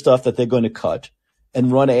kind of stuff that they're going to cut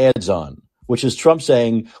and run ads on, which is Trump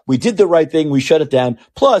saying, we did the right thing, we shut it down,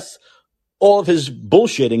 plus all of his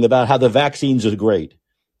bullshitting about how the vaccines are great.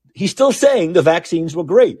 He's still saying the vaccines were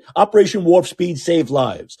great. Operation Warp Speed saved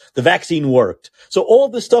lives. The vaccine worked. So all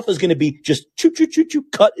this stuff is going to be just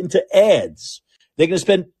cut into ads. They're going to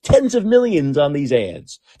spend tens of millions on these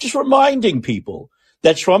ads, just reminding people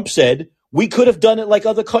that Trump said, we could have done it like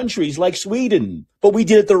other countries, like Sweden, but we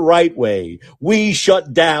did it the right way. We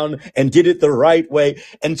shut down and did it the right way.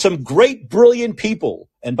 And some great, brilliant people.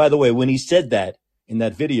 And by the way, when he said that in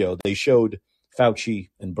that video, they showed Fauci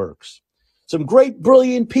and Birx. Some great,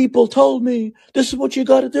 brilliant people told me this is what you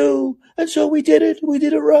got to do. And so we did it. We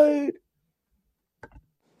did it right.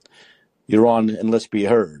 You're on and let's be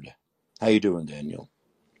heard. How you doing, Daniel?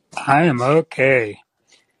 I am okay.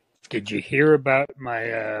 Did you hear about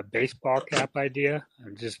my baseball cap idea?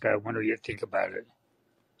 I'm just wondering what you think about it.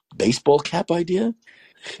 Baseball cap idea?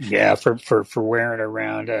 Yeah, for wearing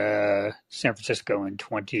around San Francisco in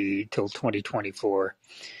 2024.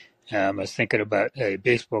 I was thinking about a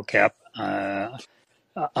baseball cap.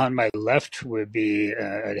 On my left would be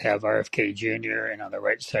I'd have RFK Jr. and on the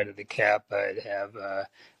right side of the cap I'd have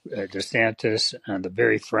DeSantis. On the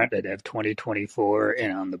very front I'd have 2024,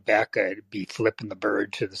 and on the back I'd be flipping the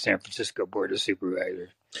bird to the San Francisco Board of Supervisors.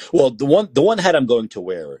 Well, the one hat I'm going to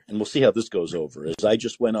wear, and we'll see how this goes over, is I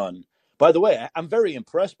just went on. By the way, I'm very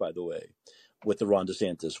impressed, by the way, with the Ron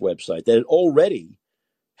DeSantis website, that it already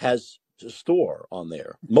has a store on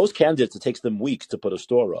there. Most candidates, it takes them weeks to put a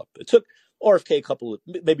store up. It took RFK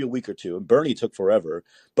maybe a week or two, and Bernie took forever.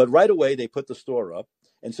 But right away, they put the store up,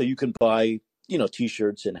 and so you can buy,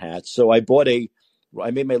 T-shirts and hats. So I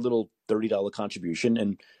made my little $30 contribution,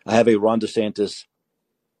 and I have a Ron DeSantis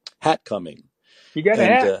hat coming. You got a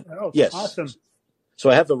hat? Yes. Awesome. So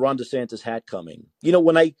I have the Ron DeSantis hat coming.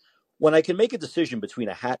 When I can make a decision between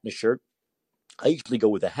a hat and a shirt, I usually go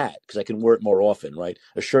with a hat because I can wear it more often, right?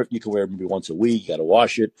 A shirt you can wear maybe once a week, you got to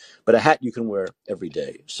wash it, but a hat you can wear every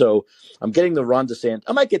day. So I'm getting the Ron DeSantis.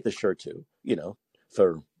 I might get the shirt too,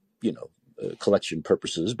 for collection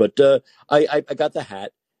purposes. But I got the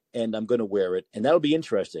hat, and I'm going to wear it, and that'll be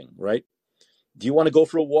interesting, right? Do you want to go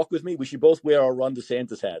for a walk with me? We should both wear our Ron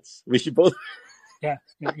DeSantis hats. We should both. Yeah.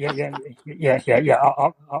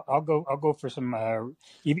 I'll go for some.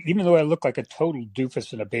 Even though I look like a total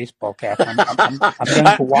doofus in a baseball cap, I'm going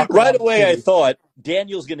to walk right away. I thought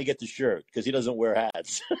Daniel's going to get the shirt because he doesn't wear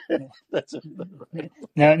hats.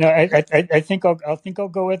 No. I think I'll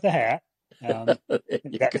go with the hat.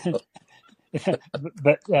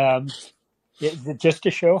 But just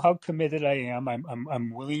to show how committed I am,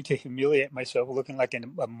 I'm willing to humiliate myself looking like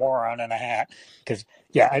a moron in a hat, because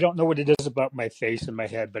I don't know what it is about my face and my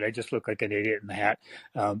head, but I just look like an idiot in the hat.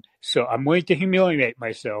 So I'm willing to humiliate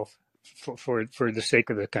myself for the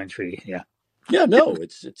sake of the country. No,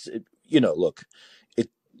 look,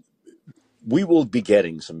 we will be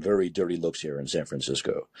getting some very dirty looks here in San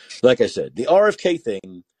Francisco. Like I said, the RFK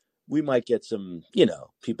thing, we might get some,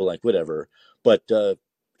 people like whatever, but the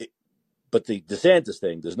DeSantis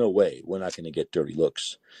thing, there's no way we're not going to get dirty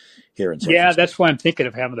looks here in San Francisco. That's why I'm thinking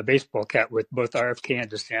of having the baseball cap with both RFK and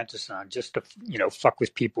DeSantis on, just to, fuck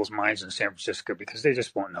with people's minds in San Francisco, because they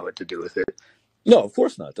just won't know what to do with it. No, of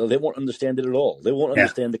course not. They won't understand it at all. They won't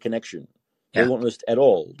understand the connection. They won't understand at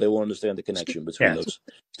all. They won't understand the connection between those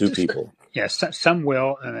two people. Yeah, some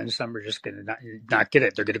will, and then some are just going to not get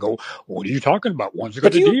it. They're going to go, what are you talking about? One's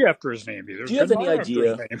got a D after his name. Do you have any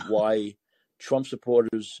idea why Trump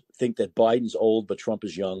supporters think that Biden's old but Trump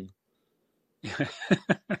is young?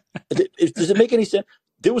 Does it make any sense?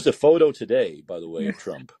 There was a photo today, by the way, of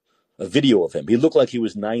Trump, a video of him. He looked like he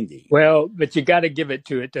was 90. Well, but you got to give it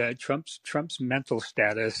to it. Trump's mental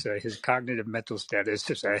status, his cognitive mental status,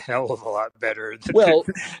 is a hell of a lot better. Well,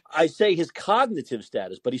 I say his cognitive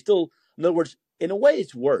status, but he's still, in other words, in a way,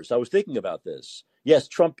 it's worse. I was thinking about this. Yes,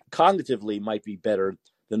 Trump cognitively might be better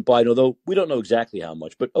than Biden, although we don't know exactly how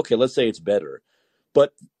much. But okay, let's say it's better.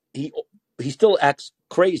 But he still acts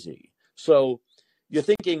crazy. So you're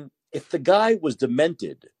thinking, if the guy was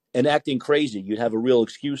demented and acting crazy, you'd have a real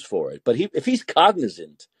excuse for it. But if he's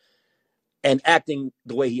cognizant and acting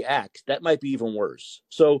the way he acts, that might be even worse.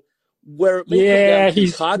 So where it may come down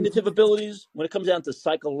to cognitive abilities, when it comes down to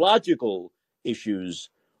psychological issues,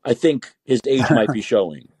 I think his age might be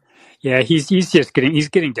showing. Yeah, he's just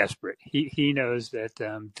getting desperate. He knows that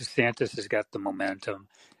DeSantis has got the momentum,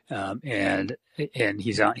 and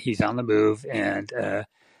he's on the move, and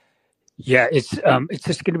Yeah, it's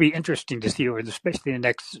just going to be interesting to see over, especially the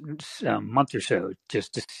next month or so,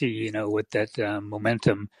 just to see what that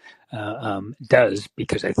momentum does,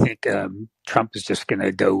 because I think Trump is just going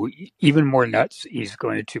to go even more nuts. He's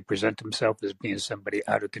going to present himself as being somebody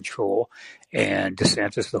out of control, and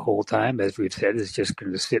DeSantis the whole time, as we've said, is just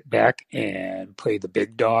going to sit back and play the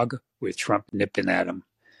big dog with Trump nipping at him.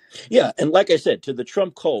 Yeah, and like I said, to the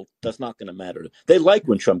Trump cult, that's not going to matter. They like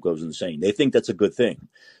when Trump goes insane. They think that's a good thing.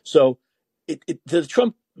 So, the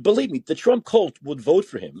Trump, believe me, the Trump cult would vote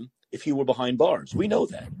for him if he were behind bars. We know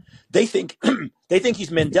that. They think they think he's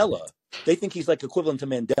Mandela. They think he's like equivalent to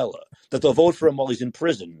Mandela. That they'll vote for him while he's in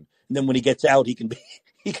prison, and then when he gets out, he can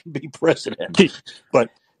be president. But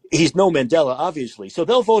he's no Mandela, obviously. So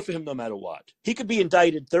they'll vote for him no matter what. He could be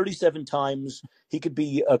indicted 37 times. He could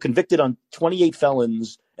be convicted on 28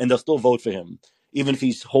 felons, and they'll still vote for him. Even if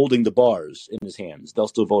he's holding the bars in his hands, they'll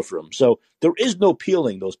still vote for him. So there is no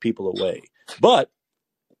peeling those people away. But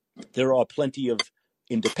there are plenty of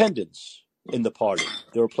independents in the party.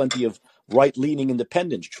 There are plenty of right-leaning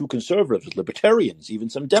independents, true conservatives, libertarians, even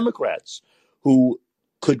some Democrats who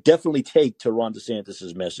could definitely take to Ron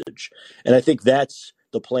DeSantis' message. And I think that's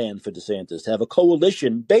the plan for DeSantis, to have a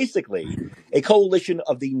coalition, basically a coalition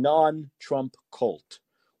of the non-Trump cult,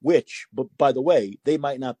 which, but by the way, they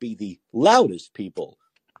might not be the loudest people,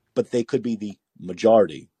 but they could be the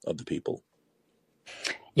majority of the people.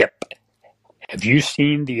 Yep. Have you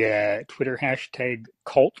seen the Twitter hashtag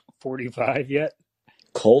Cult45 yet?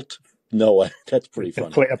 Cult? No, that's pretty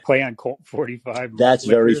funny. A play on Colt45. That's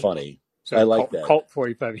very funny. So I like that.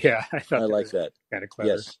 Cult45, yeah. I like that. Kind of clever.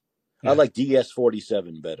 Yes. Yeah. I like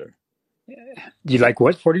DS47 better. You like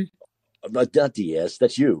what, 40? Not DS,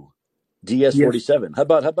 that's you. DS47. Yes. How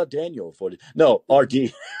about Daniel 40? No,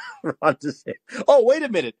 RD. Oh, wait a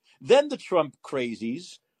minute. Then the Trump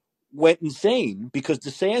crazies went insane because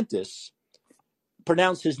DeSantis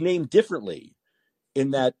pronounced his name differently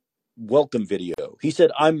in that welcome video. He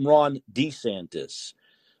said, "I'm Ron DeSantis."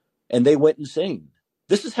 And they went insane.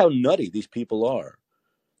 This is how nutty these people are,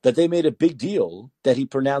 that they made a big deal that he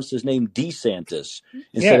pronounced his name DeSantis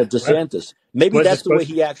instead of DeSantis. Maybe that's the way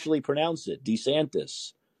he actually pronounced it,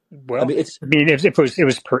 DeSantis. Well, if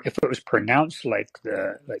it was pronounced like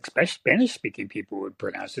Spanish speaking people would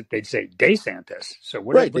pronounce it, they'd say DeSantis. So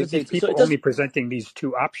what are these people only presenting these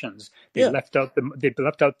two options? They left out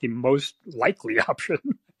the most likely option.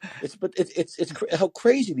 It's how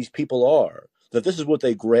crazy these people are, that this is what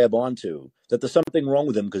they grab onto, that there's something wrong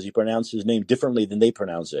with him because he pronounced his name differently than they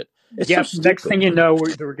pronounce it. It's so next thing you know,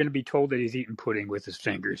 we're going to be told that he's eating pudding with his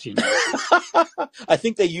fingers. I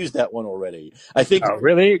think they used that one already. I think. Oh,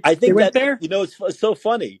 really? I think went there. It's so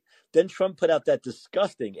funny. Then Trump put out that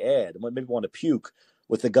disgusting ad, and made me want to puke,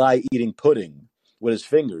 with the guy eating pudding with his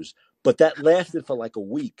fingers. But that lasted for like a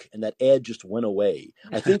week, and that ad just went away.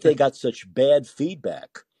 I think they got such bad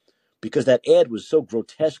feedback because that ad was so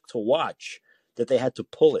grotesque to watch that they had to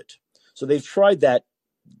pull it. So they've tried that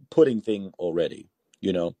pudding thing already.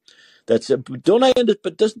 That's don't I end it?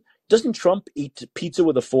 But doesn't Trump eat pizza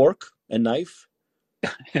with a fork and knife?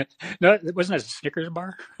 No, wasn't that a Snickers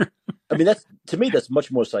bar? I mean, to me that's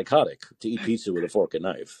much more psychotic to eat pizza with a fork and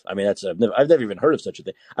knife. I mean, I've never even heard of such a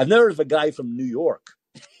thing. I've never heard of a guy from New York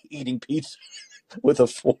eating pizza with a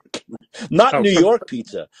fork. Not New York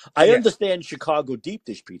pizza. I understand Chicago deep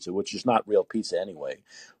dish pizza, which is not real pizza anyway.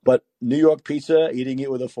 But New York pizza, eating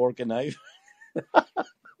it with a fork and knife.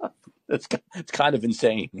 It's kind of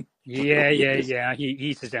insane. Yeah. He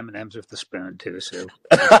eats his M&Ms with the spoon too. So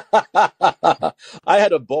I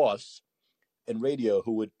had a boss in radio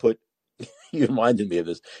who would put. You reminded me of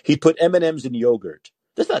this. He'd put M&Ms in yogurt.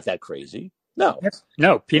 That's not that crazy. No.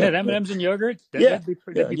 Peanut M&Ms in yogurt. That'd be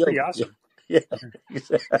pretty awesome. Yeah.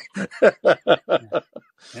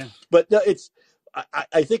 But no,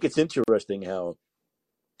 I think it's interesting how.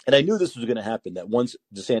 And I knew this was going to happen, that once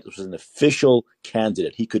DeSantis was an official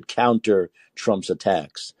candidate, he could counter Trump's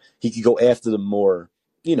attacks. He could go after them more,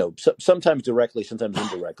 sometimes directly, sometimes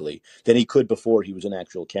indirectly, than he could before he was an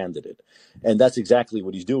actual candidate. And that's exactly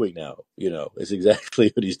what he's doing now. It's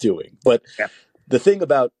exactly what he's doing. But the thing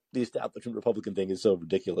about the establishment Republican thing is so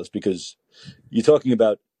ridiculous because you're talking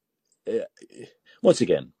about, once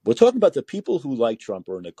again, we're talking about the people who like Trump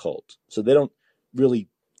are in a cult. So they don't really...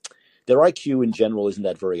 Their IQ in general isn't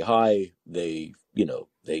that very high. They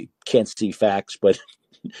can't see facts, but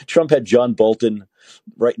Trump had John Bolton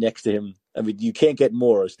right next to him. I mean, you can't get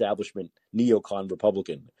more establishment neocon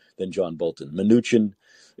Republican than John Bolton. Mnuchin,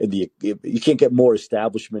 you can't get more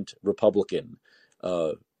establishment Republican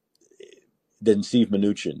than Steve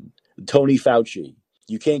Mnuchin. Tony Fauci,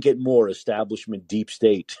 You can't get more establishment deep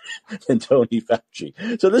state than Tony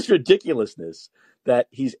Fauci. So this ridiculousness that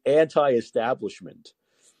he's anti-establishment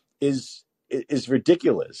is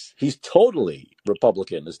ridiculous. He's totally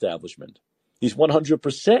Republican establishment. He's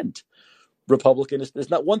 100% Republican. There's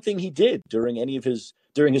not one thing he did during his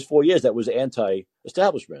 4 years that was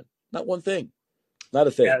anti-establishment. Not one thing. Not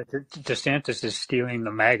a thing. Yeah, DeSantis is stealing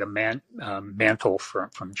the MAGA mantle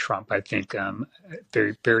from Trump. I think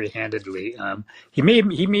very, very handedly. He may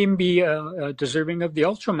even be deserving of the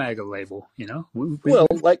ultra MAGA label. Well,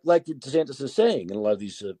 like DeSantis is saying in a lot of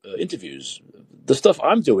these interviews, the stuff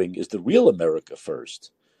I'm doing is the real America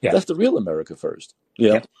first. Yeah. That's the real America first.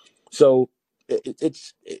 Yeah. So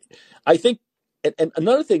I think, and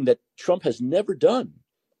another thing that Trump has never done,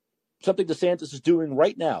 something DeSantis is doing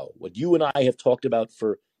right now, what you and I have talked about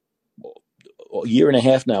for a year and a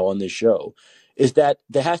half now on this show, is that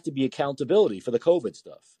there has to be accountability for the COVID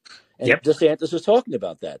stuff. And DeSantis is talking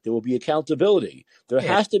about that. There will be accountability. There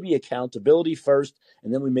has to be accountability first,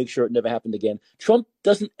 and then we make sure it never happened again. Trump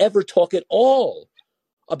doesn't ever talk at all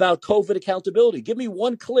about COVID accountability. Give me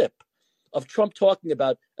one clip of Trump talking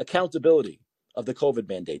about accountability of the COVID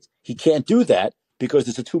mandates. He can't do that because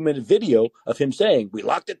it's a 2-minute video of him saying, we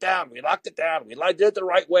locked it down, we did it the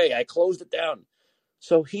right way, I closed it down.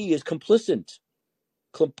 So he is complicit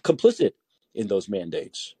in those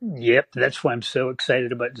mandates. Yep, that's why I'm so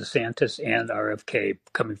excited about DeSantis and RFK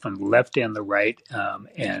coming from the left and the right.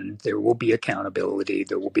 And there will be accountability.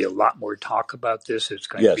 There will be a lot more talk about this. It's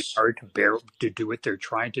going to be hard to do what they're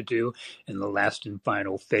trying to do in the last and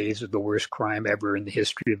final phase of the worst crime ever in the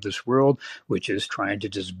history of this world, which is trying to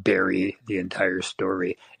just bury the entire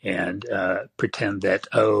story and pretend that,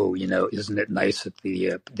 isn't it nice that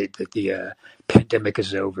the pandemic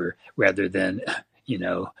is over, rather than,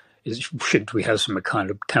 should we have some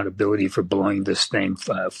accountability for blowing this thing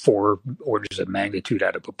 4 orders of magnitude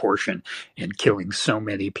out of proportion and killing so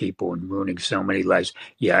many people and ruining so many lives?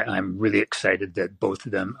 Yeah, I'm really excited that both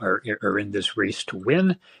of them are in this race to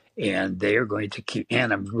win, and they are going to keep.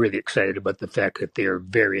 And I'm really excited about the fact that they are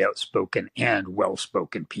very outspoken and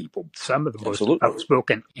well-spoken people. Some of the most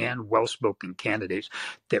outspoken and well-spoken candidates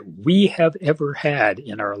that we have ever had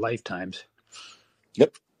in our lifetimes.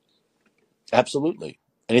 Yep, absolutely.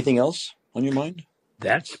 Anything else on your mind?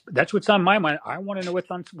 That's what's on my mind. I want to know what's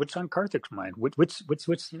on Karthik's mind.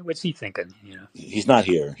 What's he thinking? He's not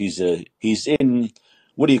here. He's in,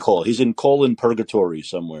 what do you call it? He's in colon purgatory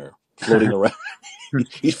somewhere, floating around.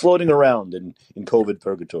 He's floating around in COVID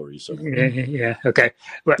purgatory somewhere. Yeah. Okay.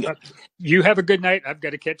 Well, you have a good night. I've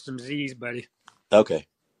got to catch some Z's, buddy. Okay.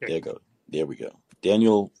 There we go.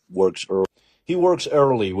 Daniel works early. He works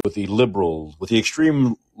early with the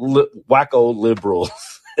extreme wacko liberals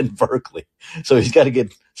in Berkeley. So he's got to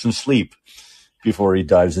get some sleep before he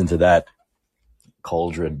dives into that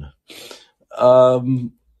cauldron.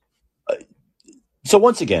 So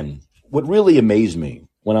once again, what really amazed me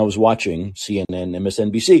when I was watching CNN,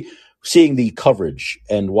 MSNBC, seeing the coverage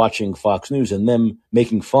and watching Fox News and them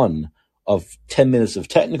making fun of 10 minutes of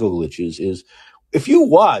technical glitches is, if you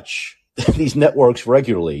watch these networks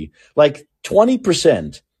regularly, like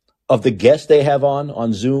 20% of the guests they have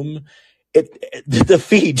on Zoom, the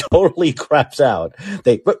feed totally craps out.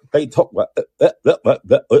 They talk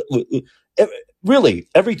really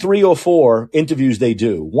every 3 or 4 interviews they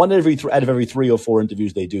do. One out of every 3 or 4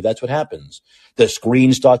 interviews they do. That's what happens. The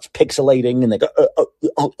screen starts pixelating, and they go.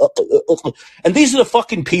 And these are the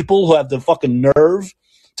fucking people who have the fucking nerve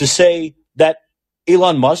to say that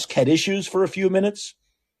Elon Musk had issues for a few minutes.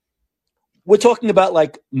 We're talking about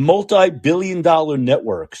like multi-billion-dollar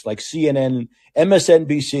networks like CNN,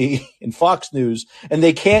 MSNBC, and Fox News, and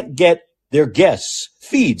they can't get their guests'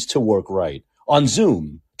 feeds to work right on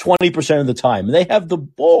Zoom 20% of the time. And they have the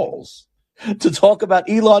balls to talk about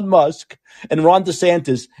Elon Musk and Ron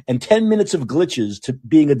DeSantis and 10 minutes of glitches to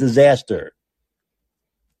being a disaster.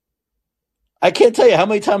 I can't tell you how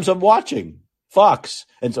many times I'm watching Fox.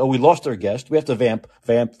 And so we lost our guest. We have to vamp.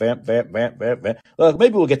 Maybe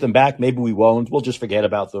we'll get them back. Maybe we won't. We'll just forget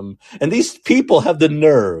about them. And these people have the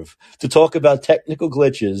nerve to talk about technical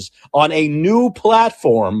glitches on a new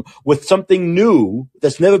platform with something new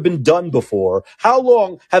that's never been done before. How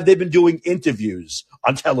long have they been doing interviews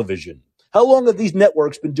on television? How long have these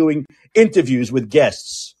networks been doing interviews with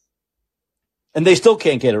guests? And they still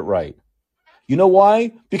can't get it right. You know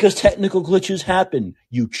why? Because technical glitches happen.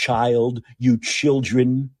 You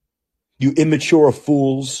children, you immature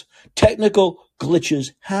fools. Technical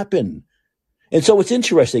glitches happen. And so it's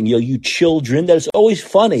interesting, you children, that it's always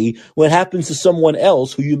funny when it happens to someone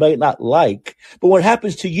else who you might not like. But when it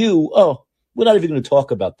happens to you, we're not even going to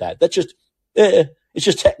talk about that. That's just, it's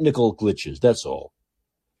just technical glitches. That's all.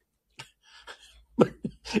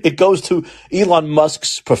 It goes to Elon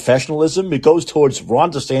Musk's professionalism. It goes towards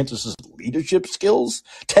Ron DeSantis' leadership skills.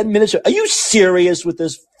 10 minutes. Are you serious with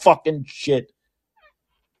this fucking shit?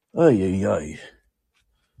 Ay, ay, ay.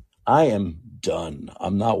 I am done.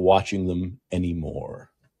 I'm not watching them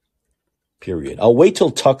anymore. Period. I'll wait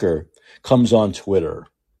till Tucker comes on Twitter.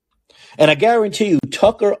 And I guarantee you,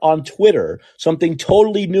 Tucker on Twitter, something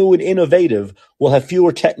totally new and innovative, will have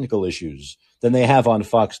fewer technical issues than they have on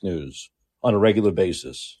Fox News on a regular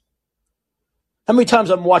basis. How many times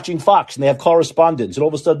I'm watching Fox and they have correspondence and all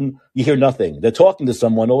of a sudden you hear nothing. They're talking to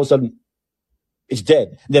someone, all of a sudden it's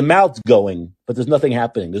dead. Their mouth's going, but there's nothing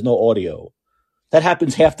happening. There's no audio. That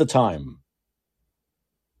happens half the time.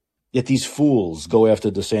 Yet these fools go after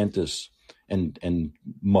DeSantis and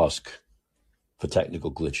Musk for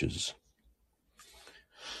technical glitches.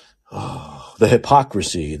 Oh, the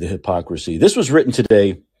hypocrisy. This was written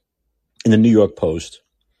today in the New York Post.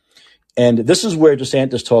 And this is where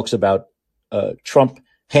DeSantis talks about Trump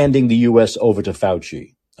handing the U.S. over to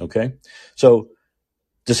Fauci. Okay? So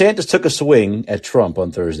DeSantis took a swing at Trump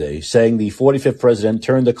on Thursday, saying the 45th president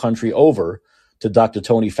turned the country over to Dr.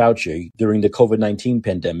 Tony Fauci during the COVID-19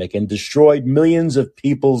 pandemic and destroyed millions of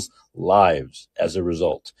people's lives as a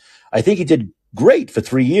result. I think he did great for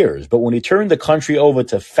 3 years, but when he turned the country over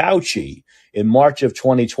to Fauci in March of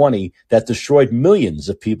 2020, that destroyed millions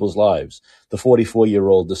of people's lives. The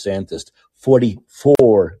 44-year-old DeSantis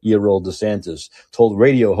told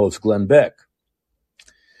radio host Glenn Beck.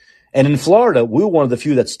 And in Florida, we were one of the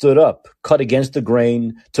few that stood up, cut against the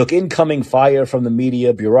grain, took incoming fire from the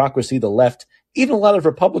media, bureaucracy, the left, even a lot of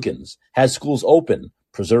Republicans had schools open,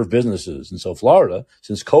 preserve businesses. And so Florida,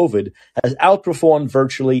 since COVID, has outperformed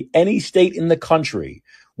virtually any state in the country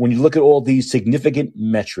when you look at all these significant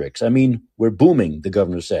metrics. I mean, we're booming, the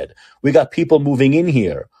governor said. We got people moving in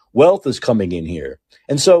here. Wealth is coming in here.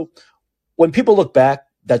 And so when people look back,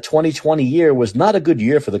 that 2020 year was not a good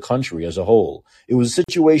year for the country as a whole. It was a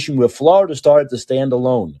situation where Florida started to stand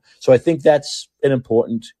alone. So I think that's an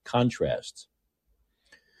important contrast.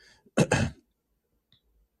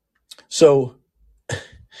 So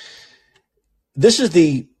this is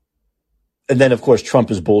and then of course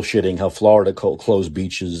Trump is bullshitting how Florida closed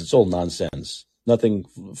beaches. It's all nonsense. Nothing.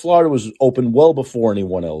 Florida was open well before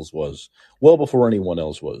anyone else was.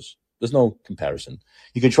 There's no comparison.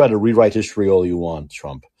 You can try to rewrite history all you want,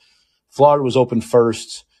 Trump. Florida was open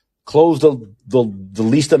first, closed the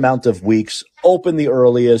least amount of weeks, opened the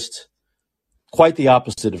earliest. Quite the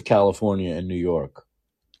opposite of California and New York.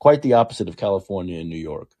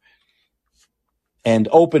 And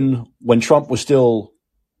open when Trump was still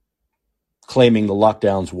claiming the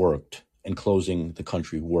lockdowns worked and closing the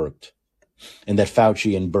country worked. And that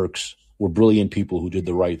Fauci and Birx were brilliant people who did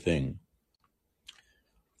the right thing.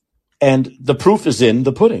 And the proof is in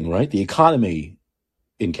the pudding, right? The economy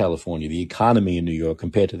in California, the economy in New York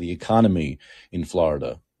compared to the economy in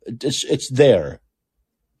Florida. It's there.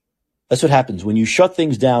 That's what happens. When you shut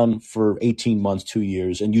things down for 18 months, 2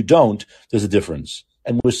 years, and you don't, there's a difference.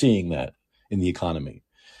 And we're seeing that in the economy.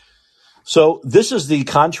 So this is the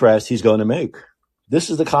contrast he's going to make. This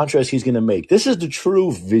is the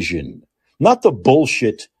true vision, not the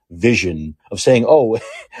bullshit vision of saying, oh,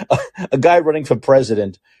 a guy running for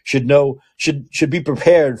president should be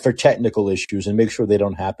prepared for technical issues and make sure they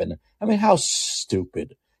don't happen. I mean, how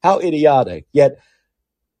stupid, how idiotic. Yet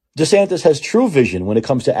DeSantis has true vision when it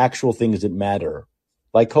comes to actual things that matter,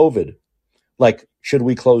 like COVID. Like, should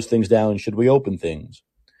we close things down? Should we open things?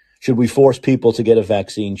 Should we force people to get a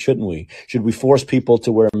vaccine? Shouldn't we? Should we force people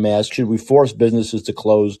to wear masks? Should we force businesses to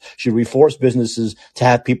close? Should we force businesses to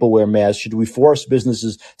have people wear masks? Should we force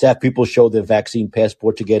businesses to have people show their vaccine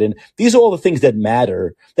passport to get in? These are all the things that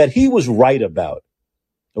matter that he was right about.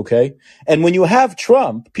 Okay? And when you have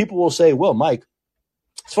Trump, people will say, well, Mike,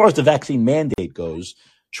 as far as the vaccine mandate goes,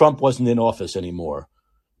 Trump wasn't in office anymore.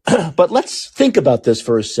 But let's think about this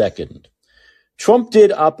for a second. Trump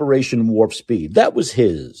did Operation Warp Speed. That was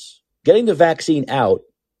his. Getting the vaccine out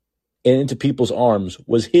and into people's arms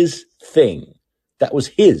was his thing. That was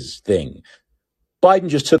his thing. Biden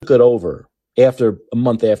just took it over a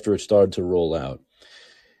month after it started to roll out.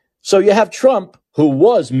 So you have Trump, who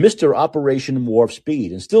was Mr. Operation Warp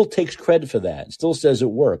Speed and still takes credit for that and still says it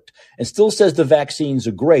worked and still says the vaccines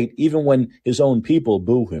are great even when his own people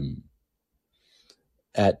boo him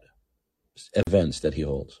at events that he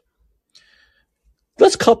holds.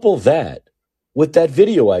 Let's couple that with that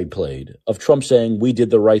video I played of Trump saying we did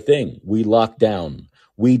the right thing. We locked down.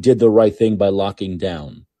 We did the right thing by locking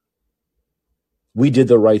down. We did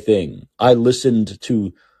the right thing. I listened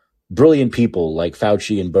to brilliant people like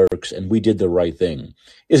Fauci and Birx, and we did the right thing.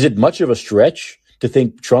 Is it much of a stretch to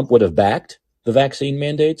think Trump would have backed the vaccine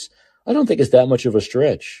mandates? I don't think it's that much of a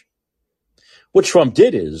stretch. What Trump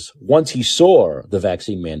did is, once he saw the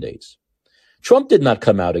vaccine mandates, Trump did not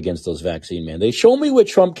come out against those vaccine mandates. Show me where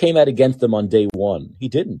Trump came out against them on day one. He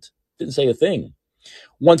didn't say a thing.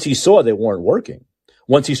 Once he saw they weren't working,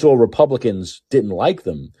 once he saw Republicans didn't like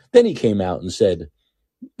them, then he came out and said,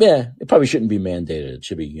 it probably shouldn't be mandated. It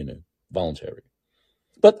should be, voluntary.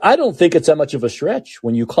 But I don't think it's that much of a stretch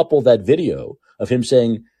when you couple that video of him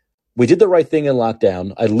saying, we did the right thing in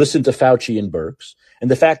lockdown. I listened to Fauci and Birx,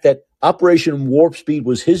 and the fact that Operation Warp Speed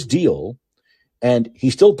was his deal, and he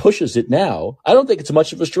still pushes it now. I don't think it's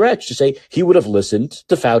much of a stretch to say he would have listened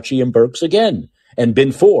to Fauci and Birx again and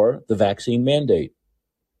been for the vaccine mandate.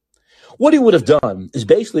 What he would have done is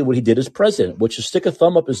basically what he did as president, which is stick a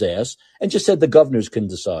thumb up his ass and just said the governors can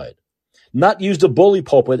decide. Not use the bully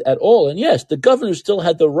pulpit at all. And yes, the governors still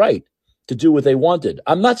had the right to do what they wanted.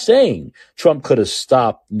 I'm not saying Trump could have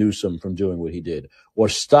stopped Newsom from doing what he did or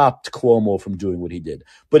stopped Cuomo from doing what he did.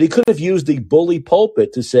 But he could have used the bully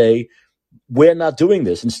pulpit to say, we're not doing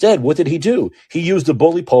this. Instead, what did he do? He used the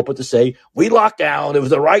bully pulpit to say, we locked down. It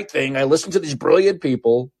was the right thing. I listened to these brilliant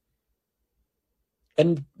people.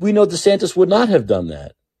 And we know DeSantis would not have done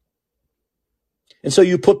that. And so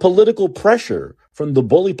you put political pressure from the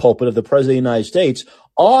bully pulpit of the president of the United States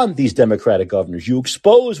on these Democratic governors. You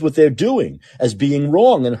expose what they're doing as being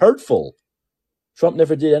wrong and hurtful. Trump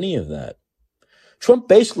never did any of that. Trump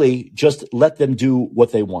basically just let them do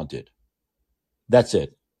what they wanted. That's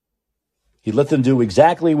it. He let them do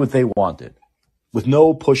exactly what they wanted with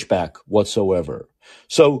no pushback whatsoever.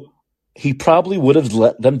 So he probably would have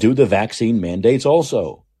let them do the vaccine mandates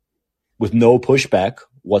also with no pushback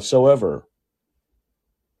whatsoever.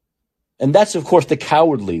 And that's, of course, the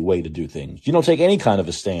cowardly way to do things. You don't take any kind of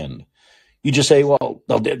a stand. You just say, well,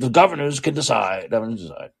 the governors can decide.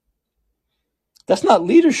 That's not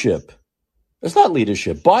leadership. That's not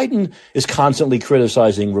leadership. Biden is constantly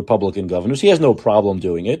criticizing Republican governors. He has no problem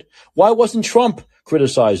doing it. Why wasn't Trump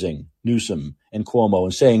criticizing Newsom and Cuomo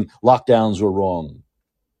and saying lockdowns were wrong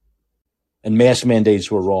and mask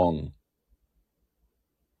mandates were wrong?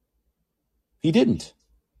 He didn't.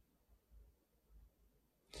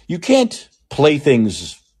 You can't play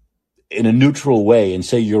things in a neutral way and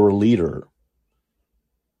say you're a leader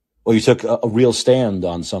or you took a real stand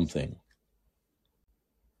on something.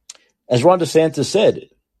 As Ron DeSantis said,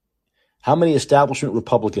 how many establishment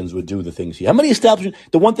Republicans would do the things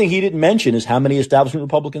the one thing he didn't mention is how many establishment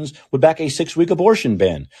Republicans would back a 6-week abortion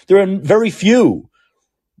ban. There are very few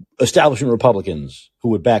establishment Republicans who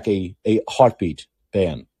would back a heartbeat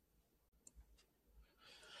ban.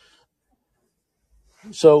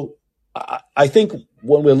 So I think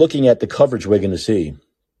when we're looking at the coverage we're going to see,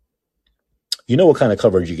 you know what kind of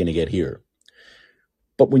coverage you're going to get here.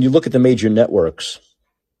 But when you look at the major networks,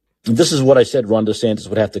 this is what I said Ron DeSantis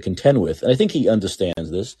would have to contend with. And I think he understands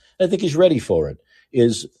this. I think he's ready for it.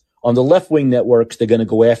 Is on the left-wing networks, they're going to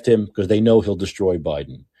go after him because they know he'll destroy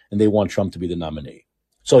Biden. And they want Trump to be the nominee.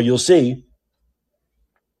 So you'll see,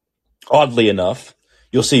 oddly enough,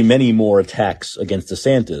 you'll see many more attacks against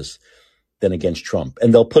DeSantis than against Trump.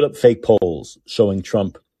 And they'll put up fake polls showing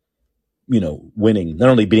Trump, winning, not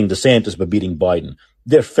only beating DeSantis, but beating Biden.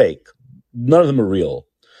 They're fake. None of them are real.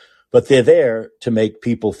 But they're there to make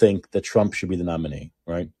people think that Trump should be the nominee,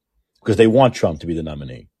 right? Because they want Trump to be the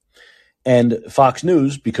nominee. And Fox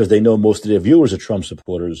News, because they know most of their viewers are Trump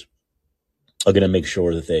supporters, are going to make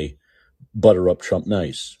sure that they butter up Trump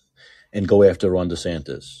nice and go after Ron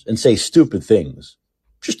DeSantis and say stupid things,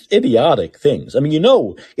 just idiotic things. I mean,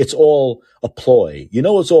 it's all a ploy.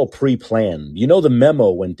 It's all pre-planned. The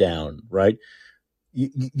memo went down, right?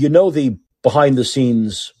 The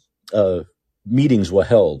behind-the-scenes meetings were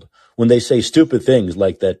held when they say stupid things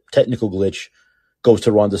like that technical glitch goes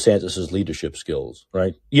to Ron DeSantis' leadership skills,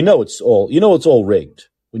 right? It's all rigged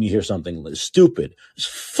when you hear something stupid. As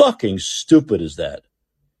fucking stupid as that.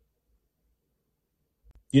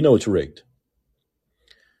 It's rigged.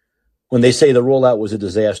 When they say the rollout was a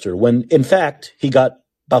disaster, when in fact he got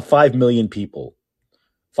about 5 million people.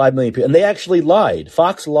 5 million people. And they actually lied.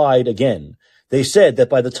 Fox lied again. They said that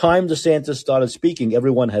by the time DeSantis started speaking,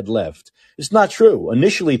 everyone had left. It's not true.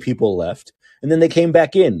 Initially, people left, and then they came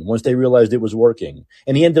back in once they realized it was working.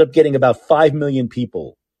 And he ended up getting about 5 million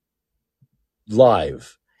people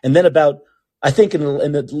live. And then I think in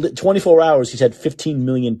the 24 hours, he's had 15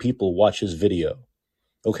 million people watch his video.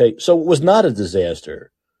 Okay, so it was not a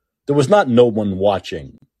disaster. There was not no one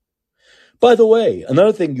watching. By the way,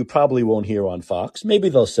 another thing you probably won't hear on Fox, maybe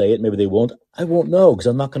they'll say it, maybe they won't, I won't know because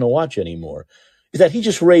I'm not going to watch anymore, is that he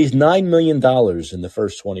just raised $9 million in the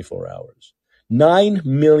first 24 hours. $9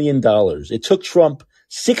 million. It took Trump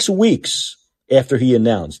 6 weeks after he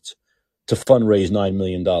announced to fundraise $9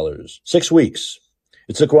 million. 6 weeks.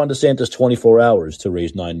 It took Ron DeSantis 24 hours to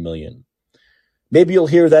raise $9 million. Maybe you'll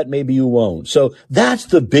hear that, maybe you won't. So that's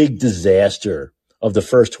the big disaster of the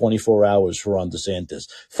first 24 hours for Ron DeSantis.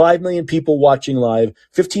 5 million people watching live.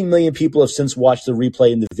 15 million people have since watched the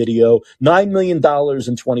replay and the video. $9 million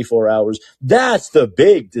in 24 hours. That's the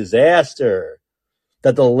big disaster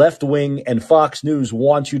that the left wing and Fox News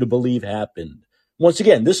want you to believe happened. Once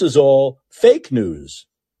again, this is all fake news.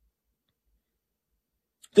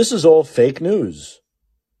 This is all fake news.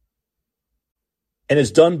 And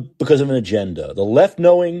it's done because of an agenda. The left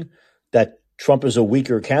knowing that Trump is a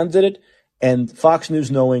weaker candidate, and Fox News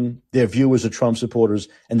knowing their viewers are Trump supporters,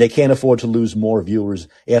 and they can't afford to lose more viewers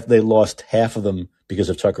after they lost half of them because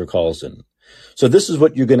of Tucker Carlson. So this is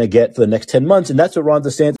what you're going to get for the next 10 months, and that's what Ron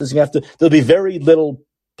DeSantis is going to have to. There'll be very little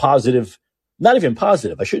positive, not even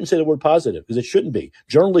positive. I shouldn't say the word positive because it shouldn't be.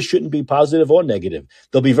 Journalists shouldn't be positive or negative.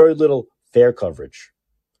 There'll be very little fair coverage.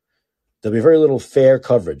 There'll be very little fair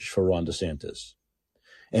coverage for Ron DeSantis.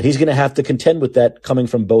 And he's going to have to contend with that coming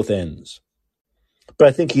from both ends. But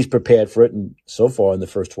I think he's prepared for it. And so far in the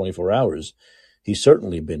first 24 hours, he's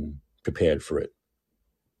certainly been prepared for it.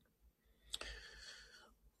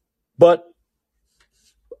 But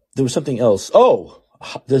there was something else. Oh,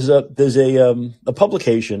 there's a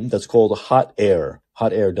publication that's called Hot Air,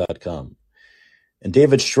 hotair.com. And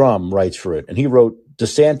David Strom writes for it. And he wrote,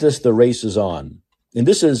 DeSantis, the race is on. And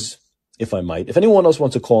this is, if I might, if anyone else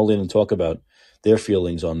wants to call in and talk about their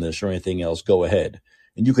feelings on this or anything else, go ahead.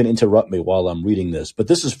 And you can interrupt me while I'm reading this. But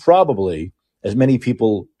this is probably, as many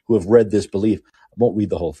people who have read this believe, I won't read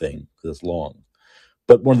the whole thing because it's long,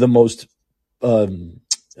 but one of the most,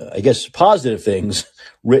 positive things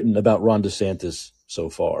written about Ron DeSantis so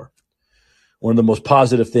far. One of the most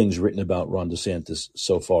positive things written about Ron DeSantis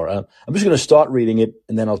so far. I'm just going to start reading it,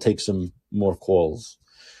 and then I'll take some more calls.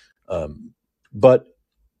 But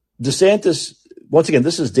DeSantis, once again,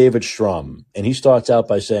 this is David Strom, and he starts out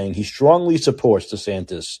by saying he strongly supports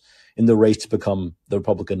DeSantis in the race to become the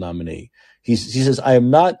Republican nominee. He says, I am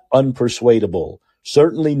not unpersuadable,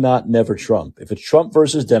 certainly not never Trump. If it's Trump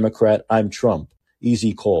versus Democrat, I'm Trump.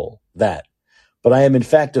 Easy call, that. But I am, in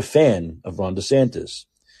fact, a fan of Ron DeSantis.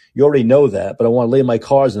 You already know that, but I want to lay my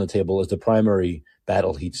cards on the table as the primary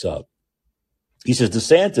battle heats up. He says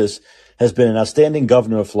DeSantis has been an outstanding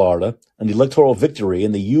governor of Florida, an electoral victory,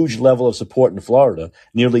 and the huge level of support in Florida,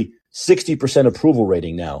 nearly 60% approval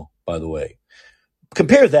rating now, by the way.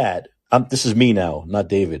 Compare that. This is me now, not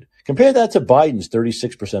David. Compare that to Biden's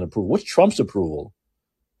 36% approval. What's Trump's approval?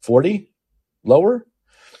 40? Lower?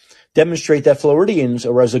 Demonstrate that Floridians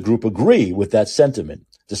or as a group agree with that sentiment.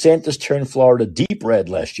 DeSantis turned Florida deep red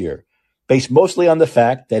last year, based mostly on the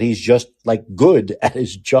fact that he's just good at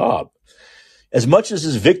his job. As much as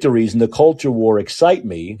his victories in the culture war excite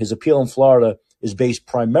me, his appeal in Florida is based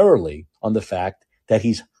primarily on the fact that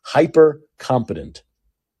he's hyper competent.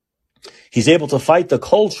 He's able to fight the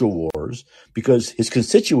culture wars because his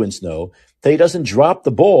constituents know that he doesn't drop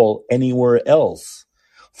the ball anywhere else.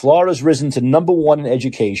 Florida's risen to number one in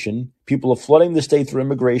education. People are flooding the state through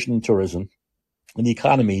immigration and tourism, and the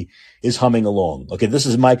economy is humming along. Okay, this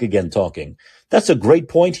is Mike again talking. That's a great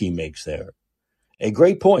point he makes there. A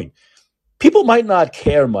great point. People might not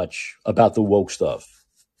care much about the woke stuff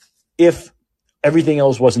if everything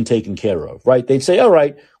else wasn't taken care of, right? They'd say, all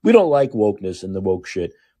right, we don't like wokeness and the woke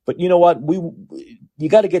shit, but you know what? You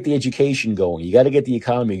got to get the education going. You got to get the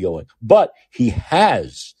economy going. But he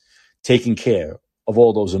has taken care of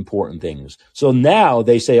all those important things. So now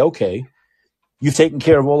they say, okay, you've taken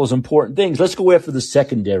care of all those important things. Let's go after the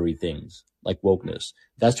secondary things like wokeness.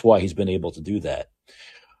 That's why he's been able to do that.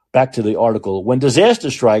 Back to the article. When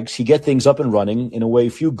disaster strikes, he gets things up and running in a way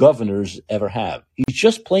few governors ever have. He's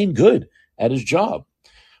just plain good at his job.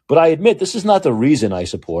 But I admit this is not the reason I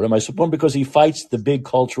support him. I support him because he fights the big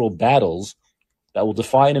cultural battles that will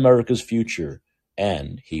define America's future,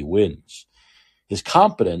 and he wins. His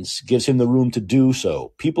competence gives him the room to do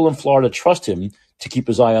so. People in Florida trust him to keep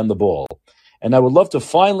his eye on the ball. And I would love to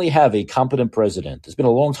finally have a competent president. It's been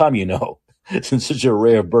a long time, since such a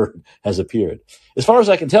rare bird has appeared. As far as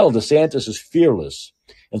I can tell, DeSantis is fearless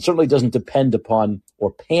and certainly doesn't depend upon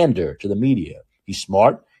or pander to the media. He's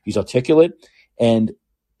smart, he's articulate, and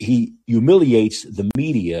he humiliates the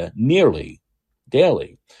media nearly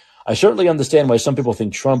daily. I certainly understand why some people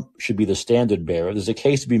think Trump should be the standard bearer. There's a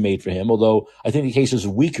case to be made for him, although I think the case is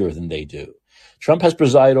weaker than they do. Trump has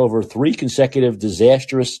presided over 3 consecutive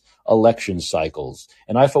disastrous election cycles,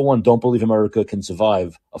 and I, for one, don't believe America can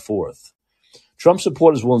survive a 4th. Trump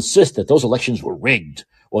supporters will insist that those elections were rigged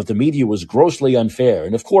or that the media was grossly unfair.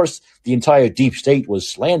 And of course, the entire deep state was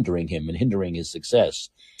slandering him and hindering his success.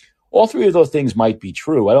 All three of those things might be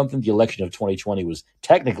true. I don't think the election of 2020 was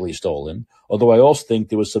technically stolen, although I also think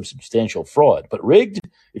there was some substantial fraud. But rigged,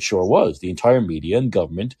 it sure was. The entire media and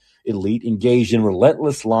government elite engaged in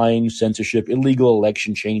relentless lying, censorship, illegal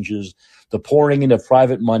election changes, the pouring in of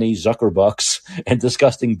private money, Zuckerbucks, and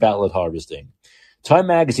disgusting ballot harvesting. Time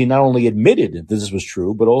magazine not only admitted that this was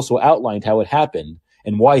true, but also outlined how it happened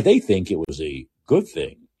and why they think it was a good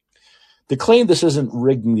thing. The claim this isn't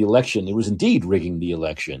rigging the election, it was indeed rigging the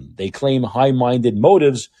election. They claim high-minded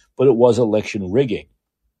motives, but it was election rigging.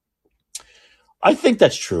 I think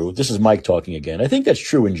that's true. This is Mike talking again. I think that's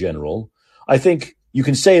true in general. I think you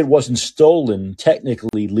can say it wasn't stolen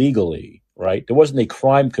technically, legally, right? There wasn't a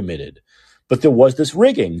crime committed, but there was this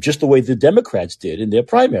rigging, just the way the Democrats did in their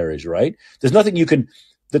primaries, right? There's nothing you can,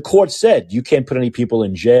 the court said you can't put any people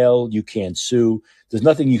in jail, you can't sue. There's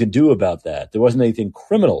nothing you can do about that. There wasn't anything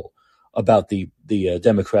criminal about the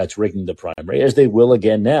Democrats rigging the primary, as they will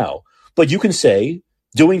again now. But you can say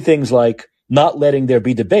doing things like not letting there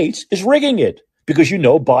be debates is rigging it, because you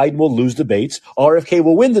know Biden will lose debates, RFK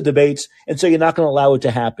will win the debates, and so you're not going to allow it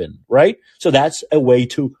to happen, right? So that's a way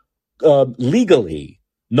to legally,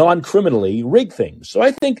 non-criminally rig things. So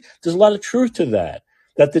I think there's a lot of truth to that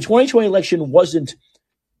the 2020 election wasn't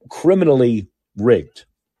criminally rigged,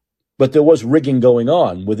 but there was rigging going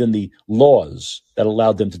on within the laws that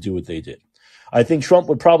allowed them to do what they did. I think Trump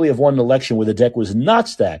would probably have won an election where the deck was not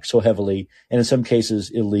stacked so heavily and in some cases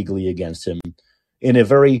illegally against him. In a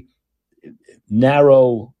very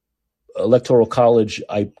narrow electoral college,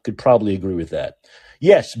 I could probably agree with that.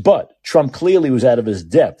 Yes, but Trump clearly was out of his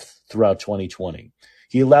depth throughout 2020.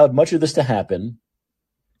 He allowed much of this to happen,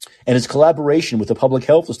 and his collaboration with the public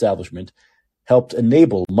health establishment helped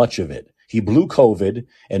enable much of it. He blew COVID,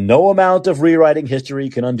 and no amount of rewriting history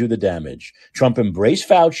can undo the damage. Trump embraced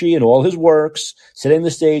Fauci and all his works, setting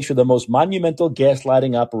the stage for the most monumental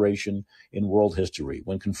gaslighting operation in world history.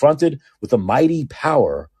 When confronted with the mighty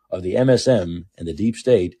power of the MSM and the deep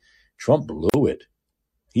state, Trump blew it.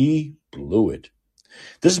 He blew it.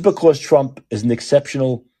 This is because Trump is an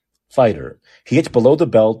exceptional fighter. He hits below the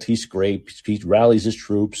belt, he scrapes, he rallies his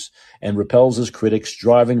troops, and repels his critics,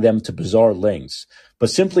 driving them to bizarre lengths, but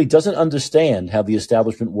simply doesn't understand how the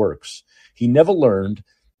establishment works. He never learned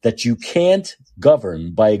that you can't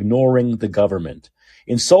govern by ignoring the government.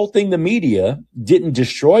 Insulting the media didn't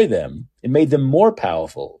destroy them, it made them more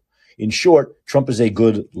powerful. In short, Trump is a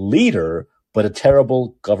good leader, but a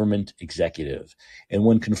terrible government executive. And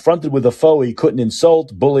when confronted with a foe he couldn't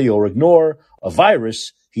insult, bully, or ignore, a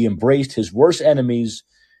virus, he embraced his worst enemies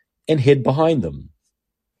and hid behind them.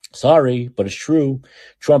 Sorry, but it's true.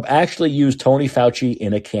 Trump actually used Tony Fauci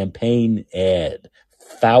in a campaign ad.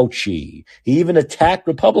 Fauci. He even attacked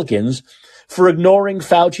Republicans for ignoring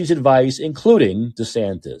Fauci's advice, including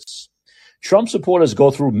DeSantis. Trump supporters go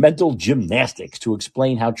through mental gymnastics to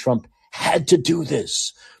explain how Trump had to do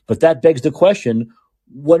this. But that begs the question,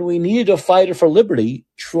 when we needed a fighter for liberty,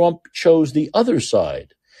 Trump chose the other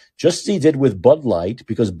side, just as he did with Bud Light,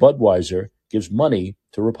 because Budweiser gives money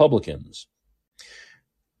to Republicans.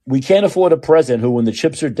 We can't afford a president who, when the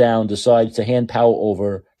chips are down, decides to hand power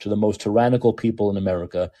over to the most tyrannical people in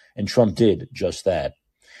America, and Trump did just that.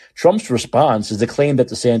 Trump's response is the claim that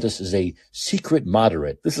DeSantis is a secret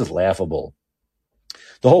moderate. This is laughable.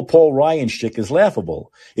 The whole Paul Ryan shtick is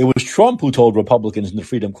laughable. It was Trump who told Republicans in the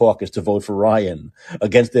Freedom Caucus to vote for Ryan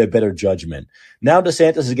against their better judgment. Now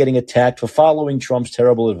DeSantis is getting attacked for following Trump's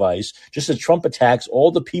terrible advice, just as Trump attacks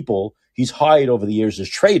all the people he's hired over the years as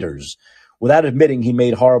traitors without admitting he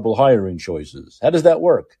made horrible hiring choices. How does that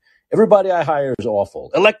work? Everybody I hire is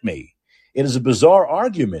awful. Elect me. It is a bizarre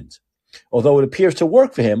argument, although it appears to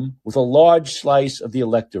work for him with a large slice of the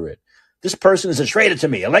electorate. This person is a traitor to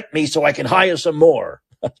me. Elect me so I can hire some more.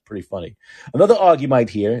 That's pretty funny. Another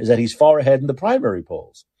argument here is that he's far ahead in the primary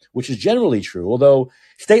polls, which is generally true, although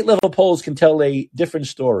state-level polls can tell a different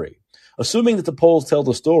story. Assuming that the polls tell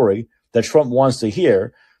the story that Trump wants to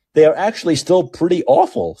hear, they are actually still pretty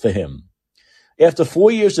awful for him. After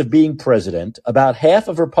 4 years of being president, about half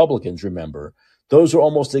of Republicans, remember, those are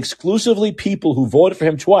almost exclusively people who voted for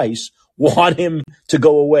him twice, want him to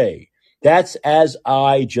go away. That's as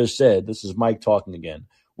I just said. This is Mike talking again,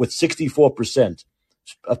 with 64%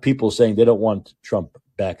 of people saying they don't want Trump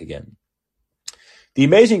back again. The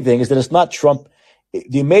amazing thing is that it's not Trump.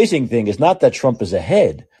 The amazing thing is not that Trump is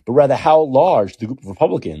ahead, but rather how large the group of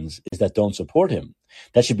Republicans is that don't support him.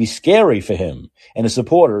 That should be scary for him and his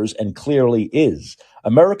supporters, and clearly is.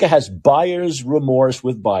 America has buyer's remorse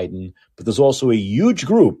with Biden, but there's also a huge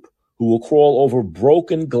group who will crawl over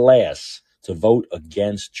broken glass to vote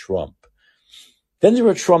against Trump. Then there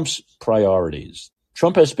are Trump's priorities.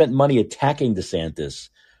 Trump has spent money attacking DeSantis,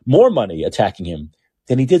 more money attacking him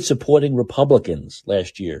than he did supporting Republicans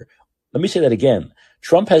last year. Let me say that again.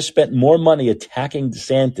 Trump has spent more money attacking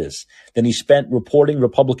DeSantis than he spent reporting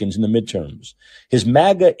Republicans in the midterms. His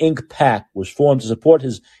MAGA Inc. PAC was formed to support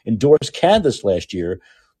his endorsed candidates last year,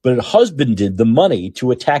 but it husbanded the money to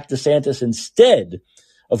attack DeSantis instead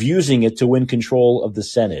of using it to win control of the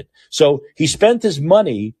Senate. So he spent his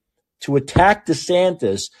money to attack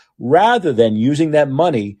DeSantis rather than using that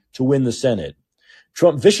money to win the Senate.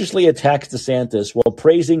 Trump viciously attacks DeSantis while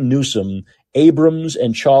praising Newsom, Abrams,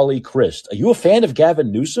 and Charlie Crist. Are you a fan of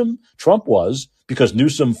Gavin Newsom? Trump was, because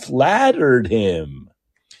Newsom flattered him.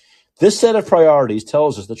 This set of priorities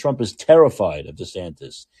tells us that Trump is terrified of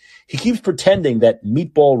DeSantis. He keeps pretending that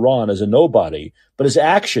Meatball Ron is a nobody, but his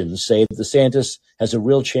actions say that DeSantis has a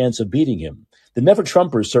real chance of beating him. The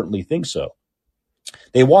Never-Trumpers certainly think so.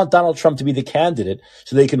 They want Donald Trump to be the candidate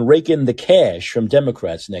so they can rake in the cash from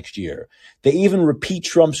Democrats next year. They even repeat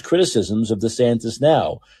Trump's criticisms of DeSantis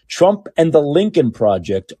now. Trump and the Lincoln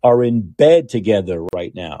Project are in bed together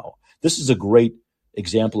right now. This is a great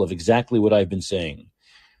example of exactly what I've been saying.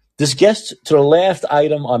 This gets to the last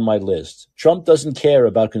item on my list. Trump doesn't care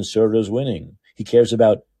about conservatives winning. He cares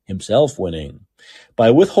about himself winning.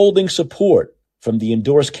 By withholding support from the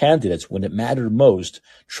endorsed candidates when it mattered most,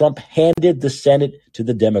 Trump handed the Senate to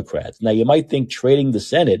the Democrats. Now, you might think trading the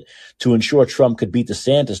Senate to ensure Trump could beat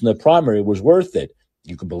DeSantis in the primary was worth it.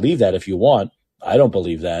 You can believe that if you want. I don't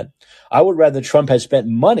believe that. I would rather Trump had spent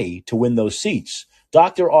money to win those seats.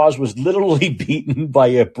 Dr. Oz was literally beaten by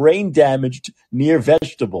a brain-damaged near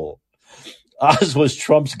vegetable. Oz was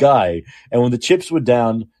Trump's guy, and when the chips were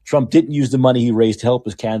down, Trump didn't use the money he raised to help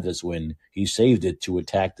his candidates win. He saved it to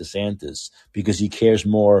attack DeSantis because he cares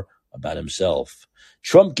more about himself.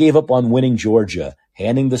 Trump gave up on winning Georgia,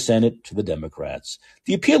 handing the Senate to the Democrats.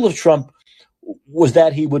 The appeal of Trump was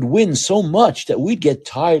that he would win so much that we'd get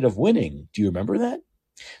tired of winning. Do you remember that?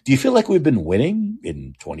 Do you feel like we've been winning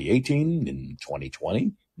in 2018, in 2020,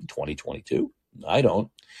 in 2022? I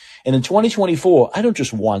don't. And in 2024, I don't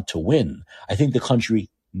just want to win. I think the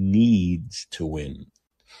country needs to win.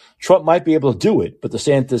 Trump might be able to do it, but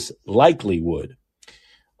DeSantis likely would.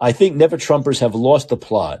 I think Never-Trumpers have lost the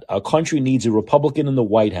plot. Our country needs a Republican in the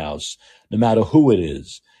White House, no matter who it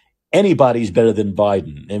is. Anybody's better than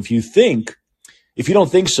Biden. And if you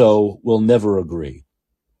don't think so, we'll never agree.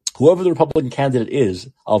 Whoever the Republican candidate is,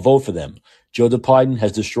 I'll vote for them. Joe Biden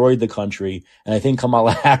has destroyed the country, and I think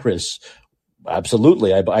Kamala Harris,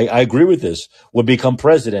 absolutely, I agree with this, would become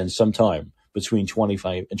president sometime between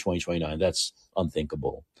 25 and 2029. That's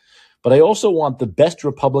unthinkable. But I also want the best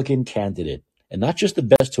Republican candidate, and not just the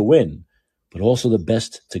best to win, but also the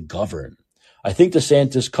best to govern. I think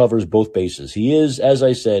DeSantis covers both bases. He is, as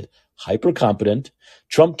I said, hyper competent.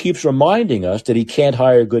 Trump keeps reminding us that he can't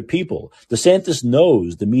hire good people. DeSantis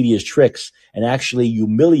knows the media's tricks and actually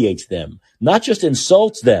humiliates them, not just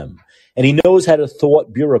insults them. And he knows how to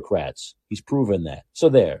thwart bureaucrats. He's proven that. So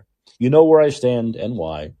there. You know where I stand and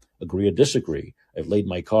why. Agree or disagree. I've laid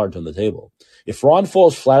my cards on the table. If Ron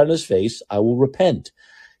falls flat on his face, I will repent.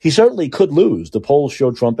 He certainly could lose. The polls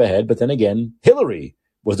showed Trump ahead, but then again, Hillary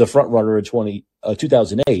was the front runner in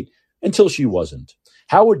 2008 until she wasn't.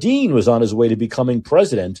 Howard Dean was on his way to becoming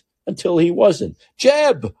president until he wasn't.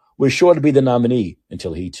 Jeb was sure to be the nominee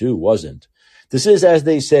until he too wasn't. This is, as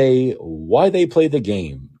they say, why they play the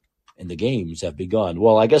game. And the games have begun.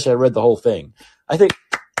 Well, I guess I read the whole thing. I think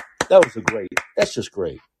that's just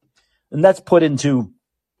great. And that's put into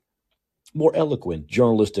more eloquent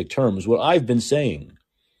journalistic terms what I've been saying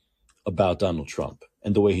about Donald Trump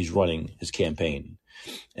and the way he's running his campaign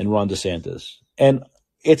and Ron DeSantis. And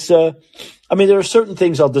there are certain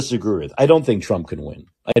things I'll disagree with. I don't think Trump can win.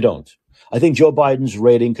 I don't. I think Joe Biden's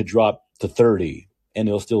rating could drop to 30 and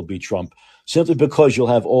he'll still beat Trump simply because you'll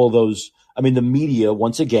have all those. The media,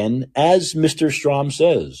 once again, as Mr. Strom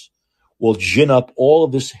says, will gin up all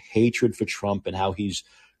of this hatred for Trump and how he's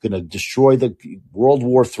going to destroy the World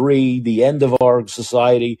War III, the end of our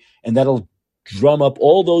society, and that'll drum up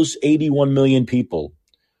all those 81 million people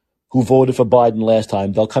who voted for Biden last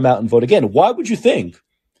time. They'll come out and vote again. Why would you think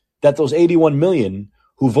that those 81 million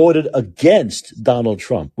who voted against Donald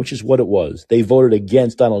Trump, which is what it was, they voted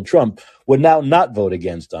against Donald Trump, would now not vote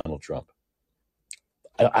against Donald Trump?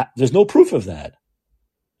 There's no proof of that.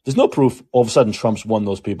 There's no proof all of a sudden Trump's won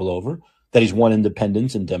those people over, that he's won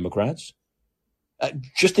independents and Democrats.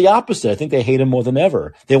 Just the opposite. I think they hate him more than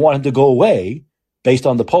ever. They want him to go away based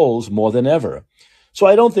on the polls more than ever. So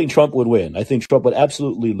I don't think Trump would win. I think Trump would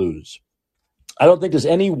absolutely lose. I don't think there's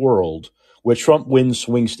any world where Trump wins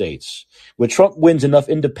swing states, where Trump wins enough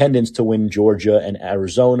independents to win Georgia and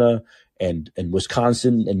Arizona and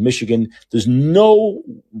Wisconsin and Michigan. There's no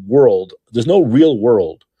real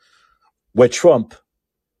world where Trump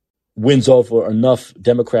wins over enough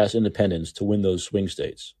Democrats, independents to win those swing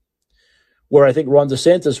states. Where I think Ron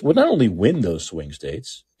DeSantis would not only win those swing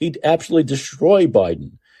states, he'd absolutely destroy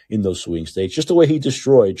Biden in those swing states, just the way he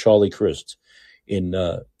destroyed Charlie Crist in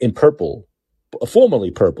purple,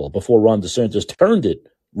 formerly purple, before Ron DeSantis turned it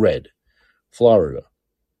red, Florida.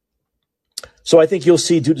 So I think you'll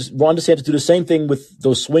see Ron DeSantis do the same thing with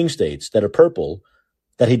those swing states that are purple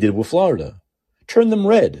that he did with Florida. Turn them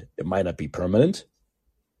red. It might not be permanent,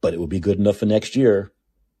 but it will be good enough for next year.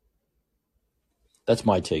 That's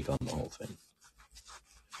my take on the whole thing.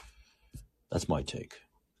 That's my take.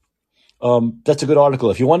 That's a good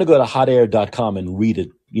article. If you want to go to hotair.com and read it,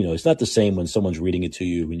 it's not the same when someone's reading it to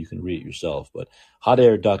you when you can read it yourself, but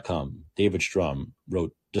hotair.com, David Strom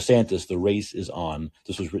wrote, DeSantis, the race is on.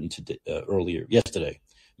 This was written yesterday,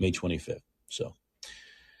 May 25th. So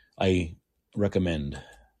I recommend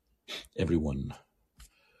everyone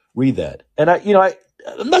read that. And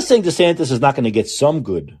I'm not saying DeSantis is not going to get some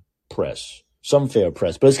good press, some fair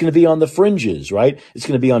press, but it's going to be on the fringes, right? It's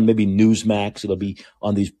going to be on maybe Newsmax. It'll be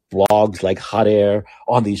on these blogs like Hot Air,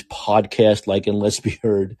 on these podcasts like And Let's Be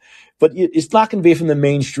Heard. But it's not going to be from the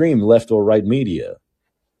mainstream left or right media.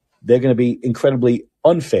 They're going to be incredibly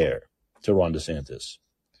unfair to Ron DeSantis.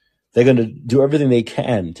 They're going to do everything they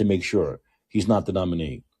can to make sure he's not the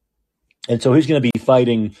nominee. And so he's going to be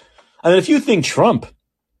fighting. I mean, if you think Trump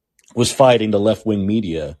was fighting the left-wing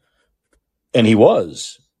media, and he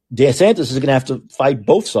was, DeSantis is going to have to fight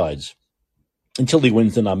both sides until he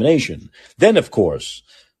wins the nomination. Then, of course,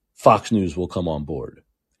 Fox News will come on board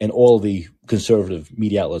and all the conservative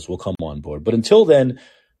media outlets will come on board. But until then,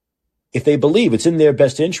 if they believe it's in their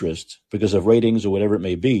best interest because of ratings or whatever it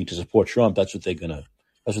may be to support Trump, that's what they're gonna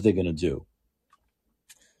do.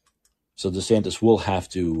 So DeSantis will have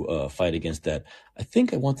to fight against that. I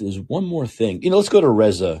think there's one more thing. Let's go to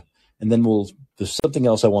Reza, and then there's something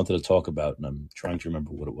else I wanted to talk about, and I'm trying to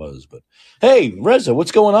remember what it was. But hey, Reza,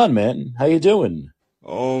 what's going on, man? How you doing?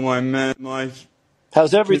 Oh, my man, Mike.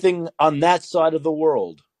 How's everything on that side of the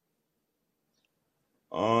world?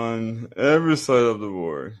 On every side of the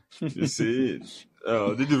world. You see it.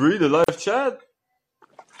 Did you read the live chat?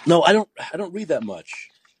 No, I don't read that much.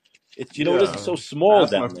 It's it isn't so small down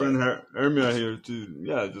there. Ask my friend Hermia here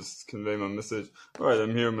to just convey my message. All right,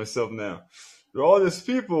 I'm here myself now. There are all these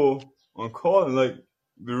people on call, and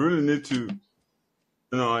we really need to,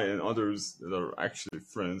 and others that are actually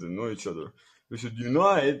friends and know each other. We should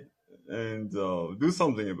unite and do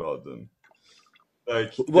something about them.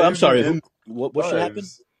 Well, I'm sorry. What should happen?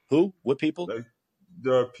 Who? What people?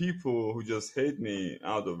 There are people who just hate me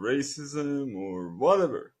out of racism or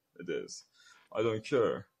whatever it is. I don't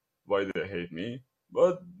care why they hate me,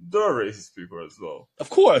 but there are racist people as well. Of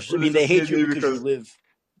course. I mean, they hate you because you live.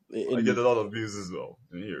 I get a lot of views as well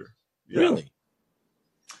in here. Yeah. Really?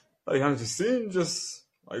 Have you seen?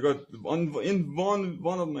 I got in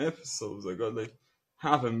one of my episodes. I got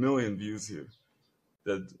 500,000 views here.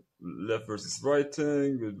 That left versus right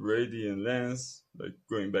thing with Brady and Lance,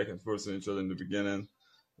 going back and forth on each other in the beginning.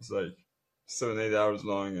 It's 7-8 hours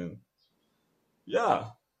long, and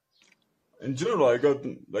in general, I got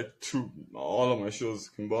all of my shows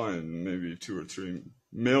combined, maybe 2 or 3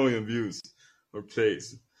 million views or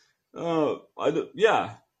plays.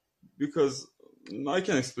 Because I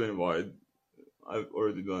can explain why. I've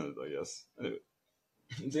already done it, I guess. Anyway,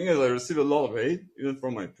 the thing is, I receive a lot of hate, even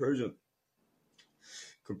from my Persian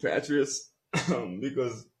compatriots,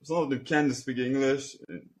 because some of them can't speak English,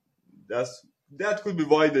 and that could be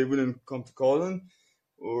why they wouldn't come to Colin,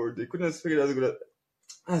 or they couldn't speak it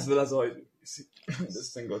as well as I do. You see,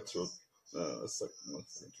 this thing got through. A second, not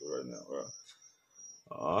through right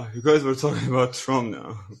now. You guys were talking about Trump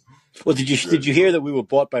now. Well, did you hear that we were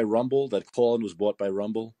bought by Rumble? That Colin was bought by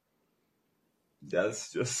Rumble?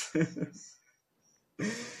 That's just.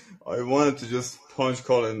 I wanted to just punch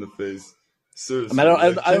Colin in the face. Seriously. I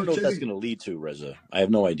mean, I don't know what that's going to lead to, Reza. I have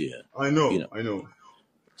no idea. I know.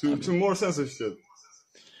 To more censorship.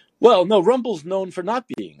 Well, no, Rumble's known for not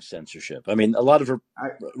being censorship. I mean, a lot of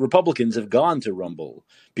Republicans have gone to Rumble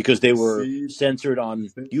because they were censored on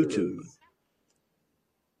YouTube.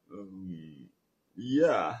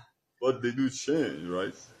 But they do change,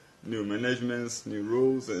 right? New managements, new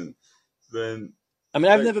rules, and then... I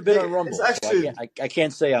mean, I've never been on Rumble. It's actually, so I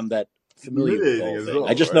can't say I'm that familiar with the whole thing. Well,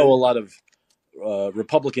 I just know a lot of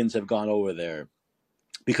Republicans have gone over there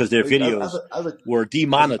because their videos were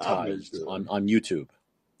demonetized on YouTube.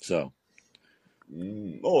 So,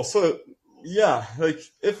 Oh, so yeah, like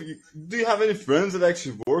do you have any friends that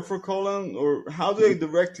actually work for Colin, or how do they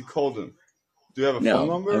directly call them? Do you have a phone No, I mean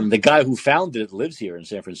number? the guy who founded it lives here in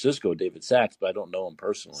San Francisco, David Sachs, but I don't know him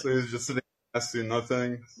personally. So he's just sitting next to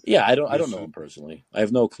nothing. Yeah, I don't know Literally. him personally. I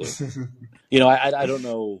have no clue. I don't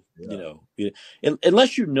know.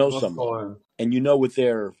 Unless you know Must someone call him. and you know what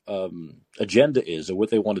their agenda is or what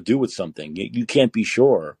they want to do with something, you can't be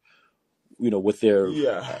sure. What their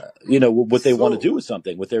Yeah. what they want to So do with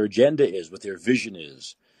something, what their agenda is, what their vision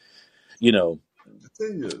is. the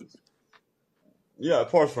thing is, yeah.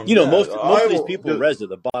 Apart from that, Most I of these will people, just Reza,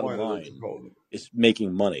 the bottom find a way to line call them. is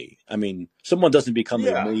making money. I mean, someone doesn't become a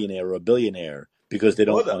Yeah, millionaire or a billionaire because they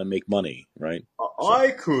don't but want to make money, right?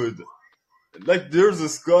 I could. Like, there's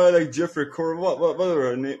this guy like Jeffrey Cor,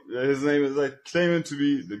 whatever his name is, like claiming to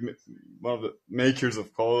be one of the makers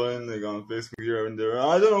of Colin. Like on Facebook here and there.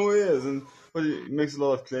 I don't know who he is, but he makes a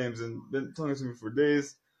lot of claims and been talking to me for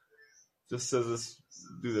days. Just says this,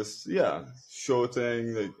 do this, show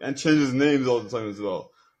thing, like, and changes names all the time as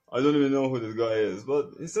well. I don't even know who this guy is,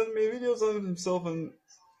 but he sent me videos on himself, and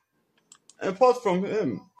apart from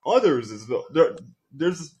him, others as well.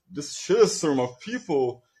 There's this shitstorm of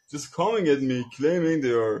people just coming at me claiming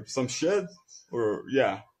they are some shit or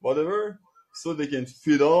whatever, so they can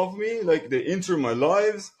feed off me. Like, they enter my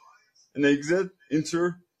lives and enter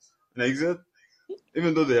and exit,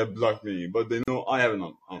 even though they have blocked me, but they know I haven't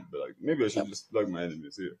unblocked. Maybe I should just block my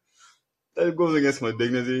enemies here. That goes against my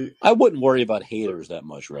dignity. I wouldn't worry about haters that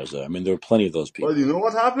much, Reza. I mean, there are plenty of those people. But you know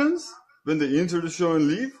what happens when they enter the show and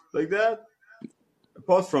leave like that?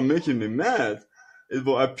 Apart from making me mad, it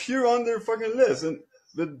will appear on their fucking list and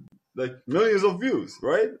with like millions of views,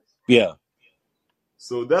 right? Yeah.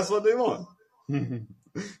 So that's what they want.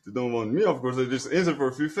 They don't want me, of course. They just enter for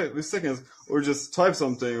a few seconds, or just type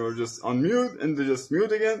something, or just unmute, and they just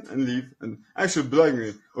mute again and leave, and actually block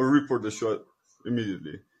me or report the show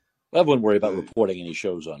immediately. I wouldn't worry about reporting any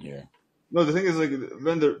shows on here. No, the thing is, like,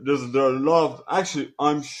 when there are a lot of, actually,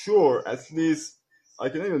 I'm sure at least I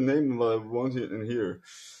can even name them what I want in here.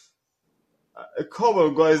 A couple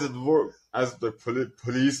of guys that work as the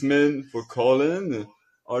policemen for Colin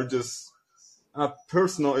are just have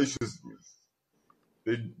personal issues with me.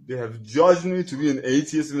 They have judged me to be an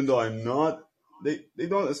atheist even though I'm not. They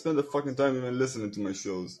don't spend the fucking time even listening to my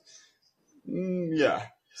shows.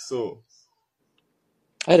 So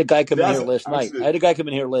I had a guy come in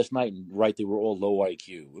here last night. And write they were all low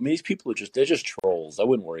IQ. I mean, these people they're just trolls. I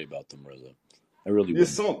wouldn't worry about them, Reza. I really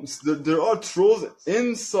wouldn't. There are trolls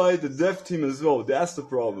inside the dev team as well. That's the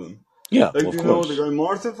problem. Yeah, like, of you course. know, the guy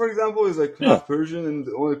Martin, for example, is like half Persian and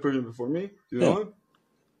the only Persian before me. Do you know him?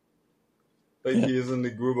 Like, he is in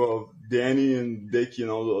the group of Danny and Deki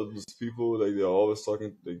and all those people. Like, they're always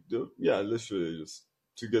talking. Like, literally just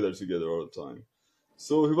together all the time.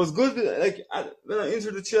 So he was good. Like, when I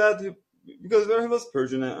entered the chat, because when he was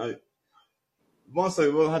Persian, once I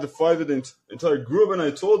had to fight with the entire group, and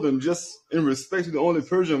I told them, just in respect to the only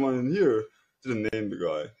Persian one in here, didn't name the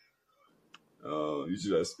guy.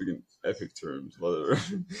 Usually I speak in epic terms, whatever.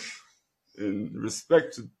 In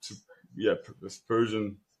respect to this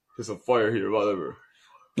Persian piece of fire here, whatever.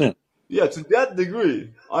 Yeah, to that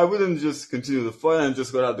degree, I wouldn't just continue the fight and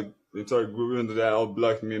just got out the entire group, even though they all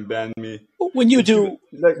blocked me and banned me. When you do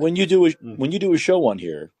a show on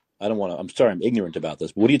here, I don't want to. I'm sorry, I'm ignorant about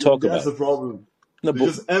this. But what do you talk about? That's the problem. No, they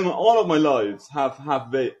just end all of my lives have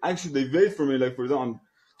wait. Actually, they wait for me. Like, for example,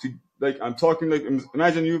 I'm talking, like,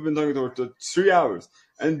 imagine you've been talking for 3 hours,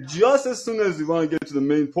 and just as soon as you want to get to the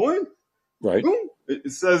main point, right? Boom,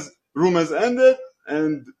 it says room has ended,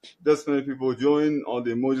 and that's many people join, all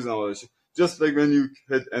the emojis and all that shit. Just like when you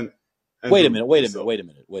hit and wait a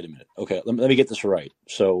minute. Okay, let me get this right.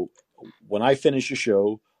 So when I finish a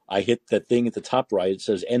show, I hit that thing at the top right. It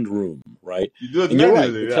says end room, right? You do it and you're right.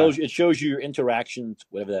 It shows you your interactions,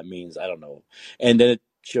 whatever that means. I don't know. And then it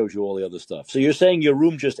shows you all the other stuff. So you're saying your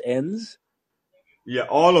room just ends? Yeah,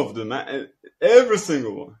 all of them, every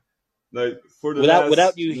single one. Like, for the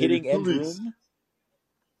without you hitting end room.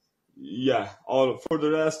 Yeah, for the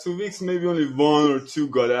last 2 weeks, maybe only 1 or 2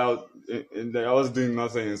 got out, and I was doing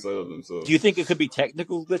nothing inside of them. So, do you think it could be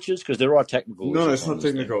technical glitches? Because there are technical glitches. No, it's not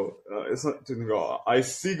technical. It's not technical. I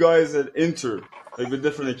see guys that enter, like, with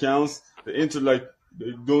different accounts. They enter, like,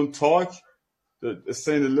 they don't talk. They're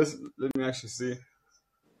saying, listen. Let me actually see.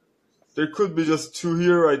 There could be just 2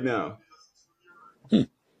 here right now.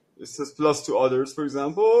 It says plus 2 others, for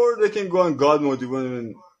example, or they can go on God mode. You won't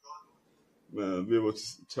even be able to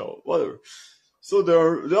tell, whatever. So they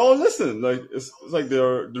all listen. Like, it's like they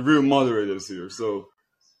are the real moderators here. So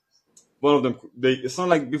one of them, it's not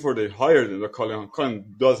like before they hired them. Like,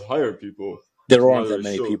 Colin does hire people. There from aren't other that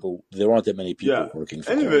many shows. people. There aren't that many people Yeah. working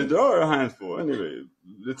for Anyway, Colin. there are a handful. Anyway,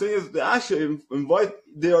 the thing is, they actually invite.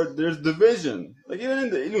 There's division. Like even in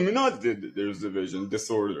the Illuminati, there's division,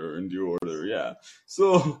 disorder, and the order. Yeah.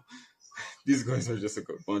 So these guys are just a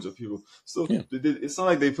bunch of people. So Yeah. it's not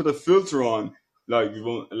like they put a filter on, like we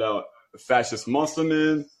won't allow a fascist Muslim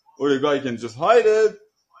in, or the guy can just hide it.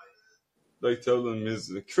 Like tell them he's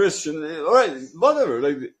a Christian. All right, whatever.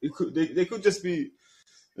 Like they could just be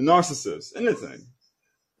a narcissist, anything.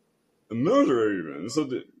 A murderer even. So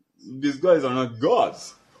these guys are not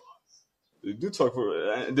gods. They do talk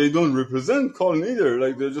for. They don't represent Colin either.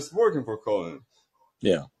 Like they're just working for Colin.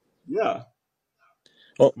 Yeah. Yeah.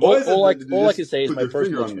 Well, Why is it all I that they can just say is put my their finger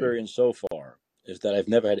personal on me? experience so far is that I've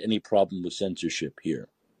never had any problem with censorship here.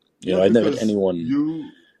 You Yeah, know, I've never had because anyone. you.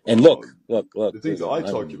 And look. The things that listen,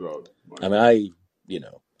 I talk about. I mean,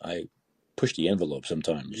 I push the envelope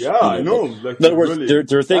sometimes. Yeah, I know. Like In other words, really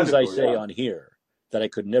there are things I radical, say yeah. on here that I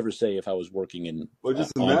could never say if I was working in But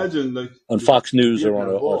just imagine, like on Fox News or on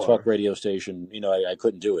a a talk radio station. You know, I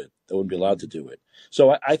couldn't do it. I wouldn't be allowed to do it.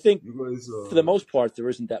 So I think for the most part, there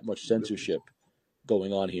isn't that much censorship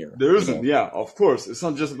going on here. There isn't, yeah, of course. It's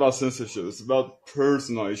not just about censorship. It's about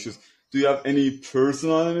personal issues. Do you have any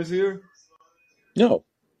personal enemies here? No.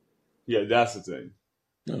 Yeah, that's the thing.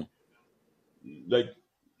 No. Like,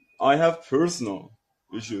 I have personal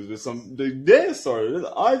issues with some. They started it.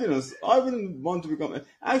 I wouldn't want to become.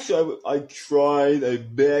 Actually, I tried. I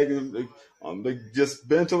begged. Like just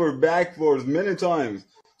bent over backwards many times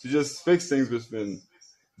to just fix things between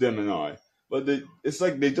them and I. But it's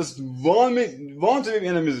like they just want to be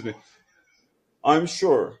enemies with me. I'm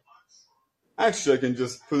sure. Actually, I can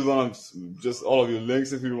just put one of just all of your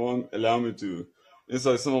links if you want. Allow me to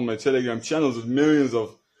inside some of my Telegram channels with millions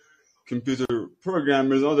of computer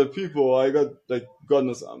programmers and other people. I got like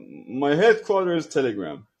goodness. My headquarters is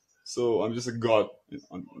Telegram, so I'm just a god.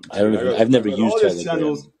 I've never used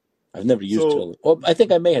Telegram. I've never used Telegram. Well, I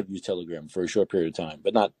think I may have used Telegram for a short period of time,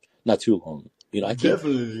 but not too long. You know, I can't.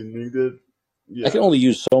 Definitely need it. Yeah. I can only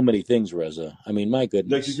use so many things, Reza. I mean, my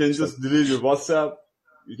goodness. Like you can just delete your WhatsApp.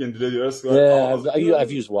 You can delete your Skype. Yeah,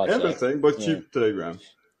 I've used WhatsApp. Everything, but keep Telegram.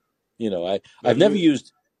 You know, I've never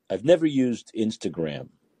used Instagram.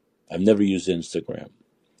 I've never used Instagram.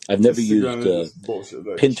 I've never used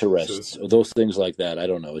Pinterest or those things like that. I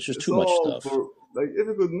don't know. It's just too much stuff. Like if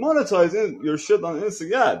you could monetize your shit on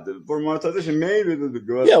Instagram, for monetization, maybe it would be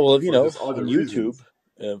good. Yeah, well, you know, on YouTube,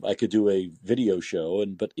 I could do a video show,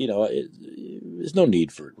 but you know, there's no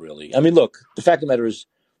need for it really. I mean, look, the fact of the matter is,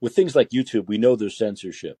 with things like YouTube, we know there's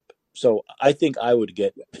censorship. So I think I would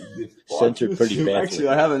get censored pretty badly. Actually,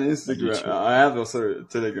 I have an Instagram. I have a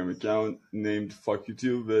Telegram account named Fuck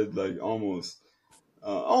YouTube with like almost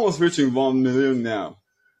reaching 1 million now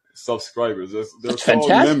subscribers. That's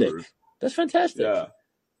fantastic. Members. That's fantastic. Yeah,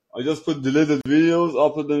 I just put deleted videos.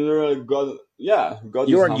 I'll put them there. God,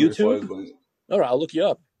 you're on YouTube. All right, I'll look you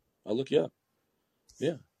up.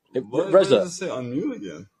 Yeah. What does it say on mute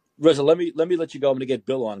again? Reza, let me let you go. I'm going to get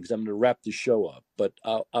Bill on because I'm going to wrap the show up. But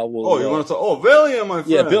I will. Oh, you want to talk? Oh, William, my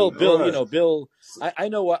friend. Yeah, Bill. Right. You know, Bill. I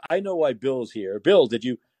know why Bill's here. Bill,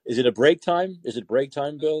 is it a break time? Is it break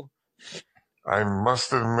time, Bill? I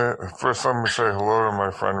must admit, first let me say hello to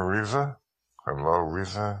my friend Reza. Hello,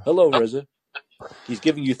 Reza. Hello, Reza. He's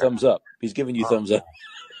giving you thumbs up. He's giving you thumbs up.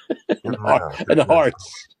 and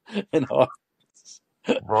hearts.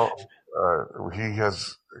 Well, he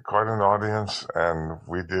has quite an audience, and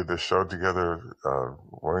we did a show together,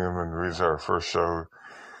 William and Reza, our first show.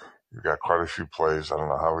 We got quite a few plays. I don't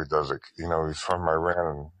know how he does it. You know, he's from Iran,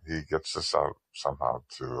 and he gets this out somehow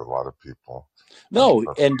to a lot of people. No,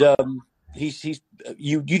 and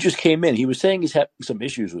you just came in. He was saying he's having some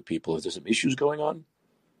issues with people. Is there some issues going on?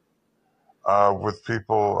 With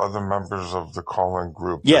people, other members of the call-in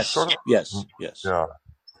group. Yes. Yeah.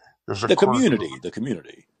 There's the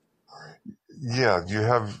community. Yeah, you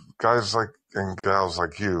have guys like and gals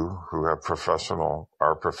like you who have professional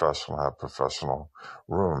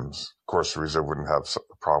rooms. Of course, Reza wouldn't have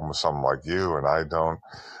a problem with someone like you, and I don't.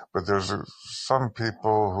 But there's some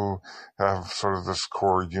people who have sort of this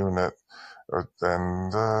core unit,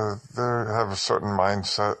 and they have a certain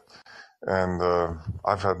mindset. And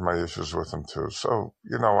I've had my issues with them too. So,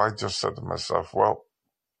 you know, I just said to myself, well,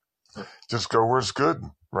 just go where it's good,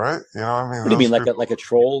 right? You know what I mean? What do you mean, like a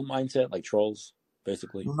troll mindset, like trolls,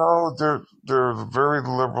 basically? No, they're very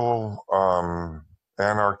liberal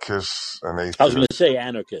anarchists and atheists. I was going to say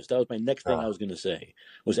anarchists. That was my next thing I was going to say,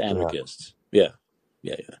 was anarchists. Yeah.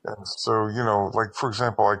 And so, you know, like, for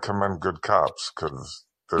example, I commend good cops because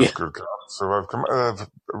There's Yeah. good cops who have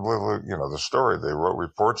the story. They wrote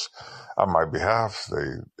reports on my behalf.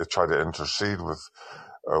 They try to intercede with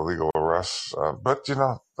legal arrests. But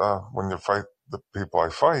when you fight the people I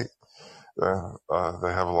fight,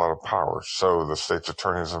 they have a lot of power. So the state's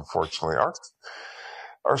attorneys, unfortunately,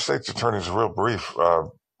 our state's attorneys are real brief.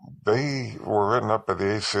 They were written up by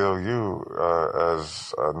the ACLU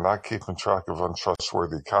as not keeping track of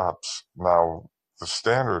untrustworthy cops. Now, the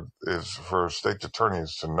standard is for state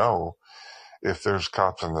attorneys to know if there's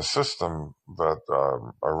cops in the system that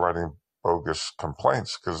are writing bogus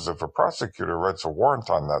complaints. Because if a prosecutor writes a warrant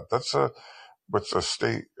on that, that's a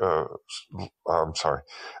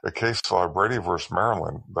case law, Brady versus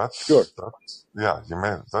Maryland. Sure.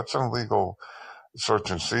 That's an illegal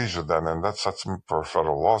search and seizure then, and that sets them for a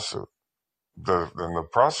federal lawsuit. The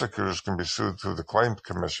prosecutors can be sued through the claims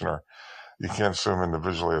commissioner. You can't sue them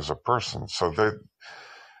individually as a person. So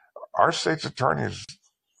our state's attorneys,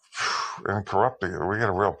 in corrupting it, we get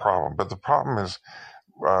a real problem. But the problem is,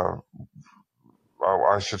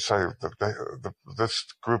 I should say that this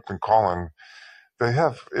group in Colin, they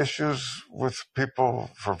have issues with people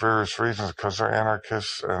for various reasons because they're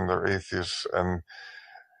anarchists and they're atheists, and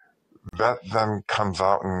that then comes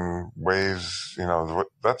out in ways,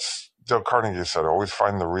 that's Dale Carnegie said, always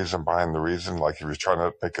find the reason behind the reason. Like if you're trying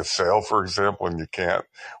to make a sale, for example, and you can't,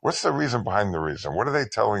 what's the reason behind the reason? What are they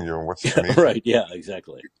telling you and what's the need? Right. Yeah,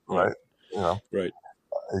 exactly. Right. Right.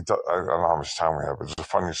 I don't know how much time we have, but it's a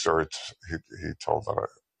funny story he told that.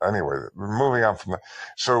 Anyway, moving on from that.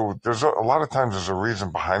 So there's a lot of times there's a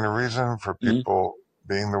reason behind the reason for people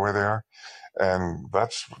being the way they are. And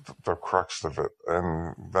that's the crux of it.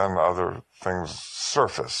 And then other things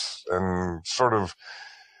surface and sort of,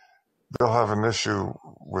 they'll have an issue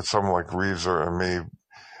with someone like Reza and me.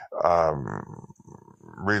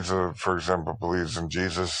 Reza, for example, believes in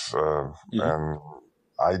Jesus, and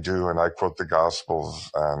I do, and I quote the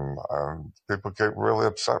Gospels, and people get really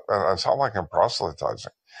upset. And it's not like I'm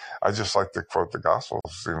proselytizing. I just like to quote the Gospels,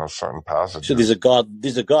 certain passages. So these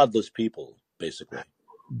are godless people, basically.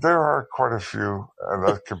 There are quite a few, and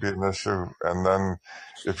that could be an issue. And then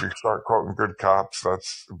if you start quoting good cops,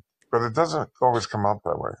 but it doesn't always come out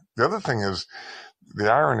that way. The other thing is, the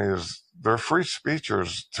irony is, they're free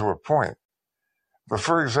speechers to a point. But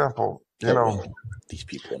for example, these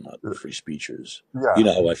people are not free speechers. Yeah. You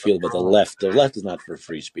know how I feel about the left. The left is not for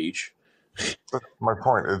free speech. That's my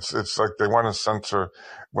point. It's like they want to censor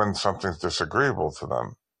when something's disagreeable to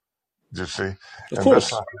them. Do you see? Of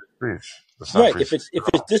course. That's not free speech. It's not free speech. If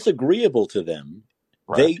it's disagreeable to them,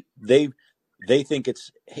 right, they think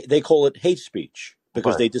they call it hate speech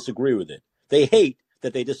because they disagree with it. They hate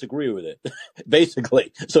that they disagree with it,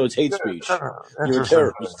 basically. So it's hate speech. You're a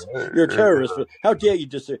terrorist. You're a terrorist. How dare you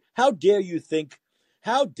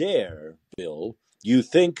How dare, Bill, you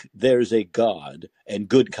think there's a God and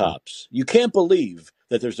good cops? You can't believe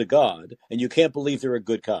that there's a God, and you can't believe there are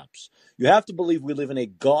good cops. You have to believe we live in a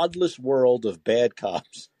godless world of bad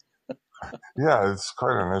cops. Yeah, it's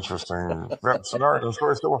quite an interesting scenario. So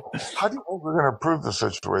how do you think we're going to improve the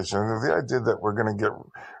situation? And the idea that we're going to get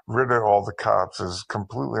rid of all the cops is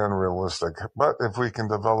completely unrealistic. But if we can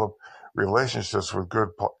develop relationships with good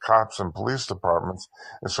cops and police departments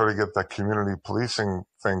and sort of get that community policing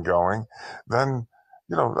thing going, then,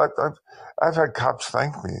 I've had cops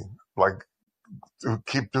thank me, like,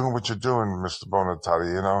 keep doing what you're doing, Mr.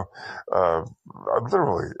 Bonatati,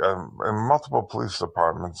 literally, in multiple police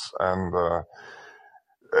departments.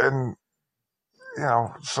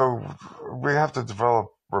 So we have to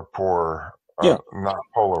develop rapport, not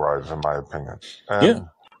polarize, in my opinion. And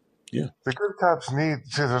the good cops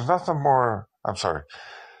there's nothing more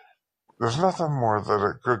that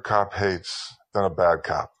a good cop hates than a bad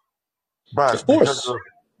cop. But of course.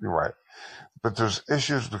 You're right. But there's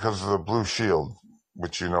issues because of the blue shield,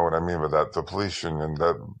 which you know what I mean by that, the police union,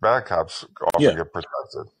 that bad cops often get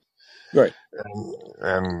protected. Right.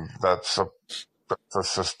 And that's a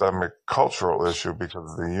systemic cultural issue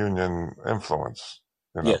because of the union influence.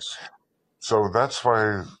 Yes. So that's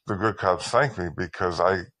why the good cops thank me, because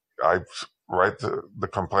I write the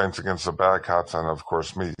complaints against the bad cops, and of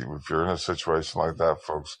course me. If you're in a situation like that,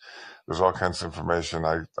 folks, there's all kinds of information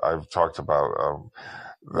I've talked about.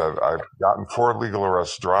 That I've gotten 4 legal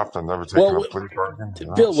arrests dropped and never taken a plea bargain.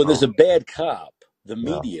 Bill, when there's a bad cop, the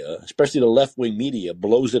media, especially the left-wing media,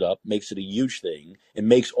 blows it up, makes it a huge thing, and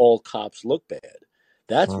makes all cops look bad.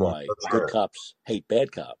 That's why good cops hate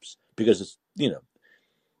bad cops, because it's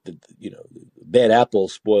bad apple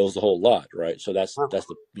spoils the whole lot, right? So that's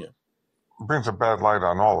the. brings a bad light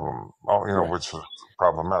on all of them, Right. which is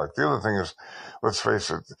problematic. The other thing is, let's face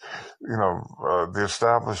it, the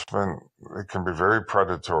establishment, it can be very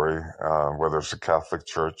predatory, whether it's a Catholic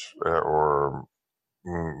church or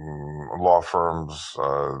law firms.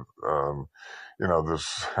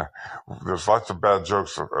 There's lots of bad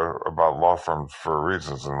jokes about law firms for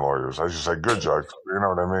reasons and lawyers. I should say good jokes. You know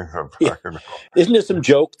what I mean? Yeah. Isn't there some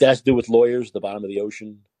joke that has to do with lawyers, the bottom of the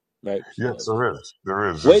ocean, right? Yes, there is. There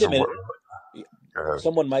is. Wait a minute.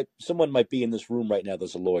 Someone might be in this room right now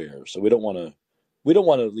that's a lawyer, so we don't want to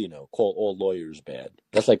call all lawyers bad.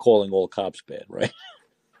 That's like calling all cops bad, right?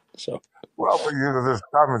 So well, but there's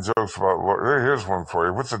common jokes about. Here's one for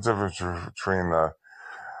you. What's the difference between a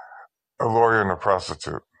lawyer and a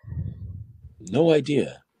prostitute? No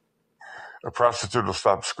idea. A prostitute will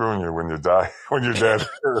stop screwing you when you die, when you're dead.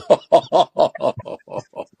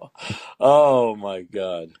 Oh my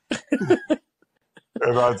God.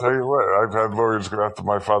 And I'll tell you what, I've had lawyers go after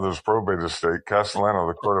my father's probate estate. Castellano,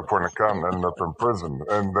 the court appointed accountant, ended up in prison.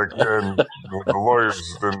 And the lawyers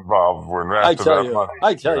involved were after that money.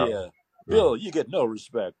 I tell you, Bill, you get no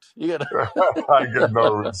respect. I get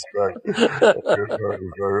no respect.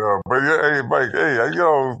 But hey, Mike,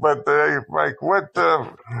 Mike, what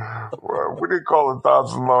do you call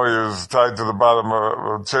 1,000 lawyers tied to the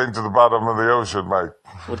bottom chained to the bottom of the ocean, Mike?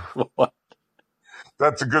 What?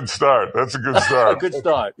 That's a good start. That's a good start. Good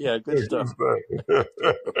start. Yeah, good start.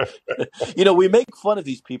 We make fun of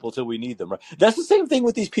these people till we need them, right? That's the same thing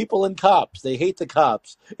with these people and cops. They hate the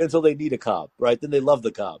cops until they need a cop, right? Then they love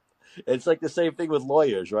the cop. It's like the same thing with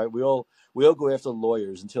lawyers, right? We all go after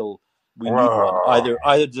lawyers until we need one.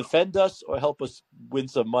 Either defend us or help us win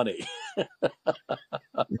some money. Yeah,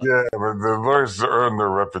 but the lawyers earn their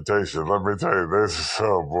reputation. Let me tell you, there's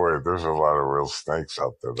a lot of real snakes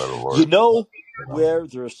out there that are lawyers. Where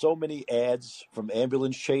there are so many ads from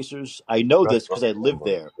ambulance chasers? I know this because I live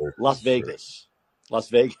there. Las Vegas.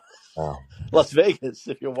 Oh. Las Vegas,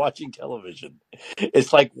 if you're watching television.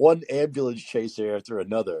 It's like one ambulance chaser after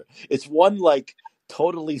another. It's one like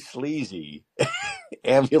totally sleazy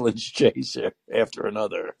ambulance chaser after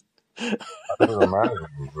another. I can imagine,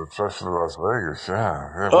 especially Las Vegas,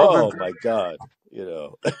 yeah. Oh my God,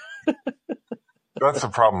 That's the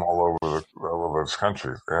problem all over this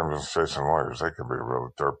country. Ambulance chasing lawyers, they can be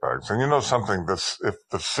real dirtbags. And something, if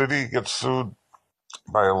the city gets sued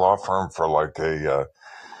by a law firm for like a,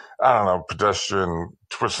 pedestrian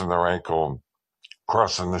twisting their ankle,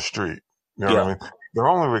 crossing the street, you know what I mean? They're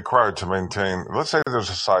only required to maintain, let's say there's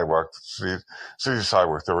a sidewalk, city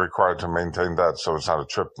sidewalk, they're required to maintain that so it's not a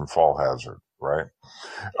trip and fall hazard, right?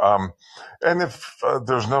 And if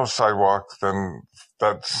there's no sidewalk, then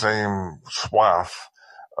that same swath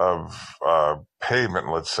of pavement,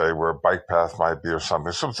 let's say, where a bike path might be or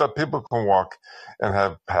something, so that people can walk and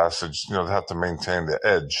have passage, they have to maintain the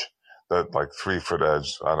edge, that like 3-foot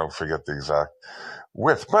edge. I don't forget the exact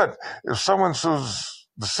width. But if someone sues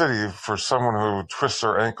the city for someone who twists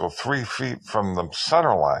their ankle 3 feet from the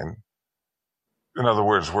center line, in other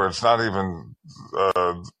words, where it's not even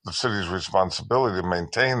the city's responsibility to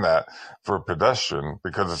maintain that for a pedestrian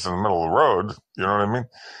because it's in the middle of the road, you know what I mean?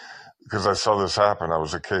 Because I saw this happen. That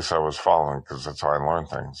was a case I was following because that's how I learn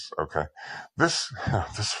things. Okay. This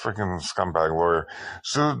freaking scumbag lawyer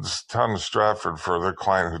sued the town of Stratford for their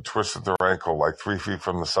client who twisted their ankle like 3 feet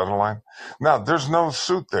from the center line. Now, there's no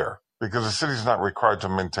suit there because the city's not required to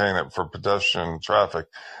maintain it for pedestrian traffic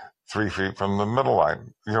 3 feet from the middle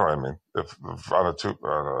line. You know what I mean? If on a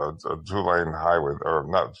two-lane highway, or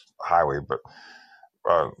not highway, but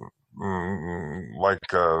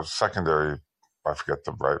like a secondary, I forget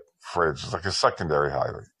the right phrase, it's like a secondary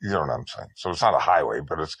highway. You know what I'm saying? So it's not a highway,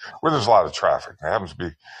 but it's where there's a lot of traffic. It happens to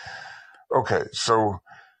be. Okay, so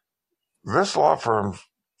this law firm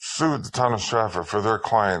sued the town of Stratford for their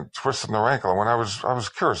client twisting their ankle. And when I was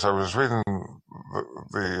curious, I was reading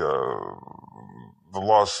the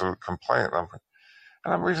lawsuit complaint, and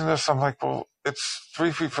I'm reading this. I'm like, well, it's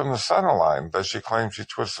 3 feet from the center line that she claims she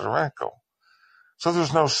twisted her ankle. So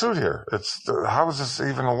there's no suit here. How is this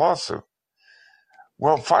even a lawsuit?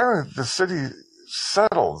 Well, finally, the city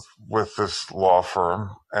settled with this law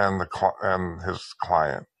firm and his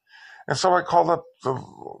client. And so I called up the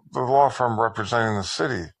law firm representing the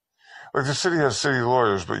city. Like, the city has city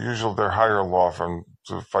lawyers, but usually they hire a law firm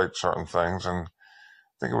to fight certain things. And I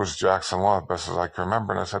think it was Jackson Law, best as I can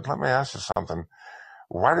remember. And I said, let me ask you something.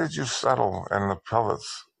 Why did you settle in the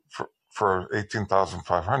appellates for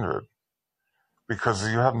 $18,500?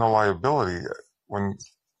 Because you have no liability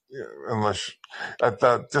unless at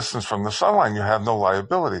that distance from the sun line, you have no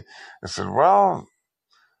liability. I said, well,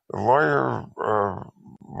 the lawyer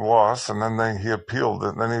lost, and then he appealed it,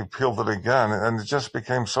 and then he appealed it again, and it just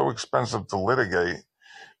became so expensive to litigate.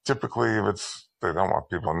 Typically, they don't want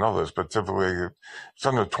people to know this, but typically it's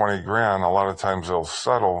under 20 grand. A lot of times they'll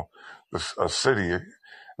settle a city,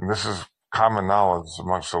 and this is common knowledge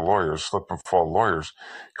amongst the lawyers, slip and fall lawyers,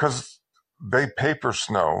 because they paper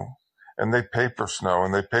snow, and they paper snow,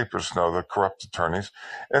 and they paper snow the corrupt attorneys.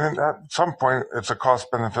 And at some point, it's a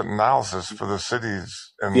cost-benefit analysis for the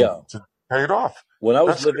cities and to pay it off. When I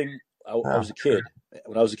was I was a kid.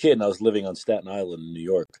 When I was a kid, and I was living on Staten Island in New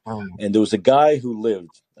York, and there was a guy who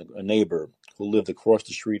lived, a neighbor who lived across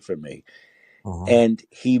the street from me, and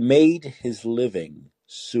he made his living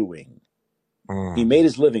suing. He made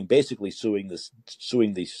his living basically suing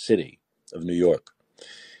the city of New York,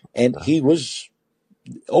 and he was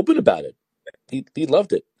open about it. He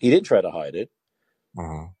loved it. He didn't try to hide it.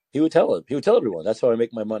 He would tell it. He would tell everyone, "That's how I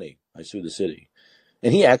make my money. I sue the city,"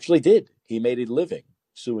 and he actually did. He made a living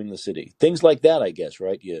suing the city. Things like that, I guess,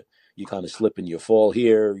 right? You kind of slip and you fall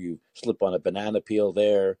here. You slip on a banana peel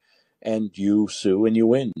there, and you sue and you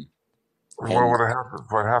win. Well,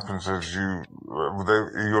 what happens is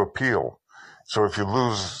you appeal. So if you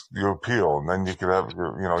lose, you appeal, and then you could have,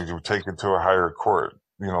 you take it to a higher court.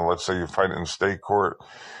 Let's say you fight in state court,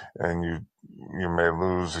 and you may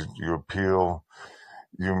lose. You appeal.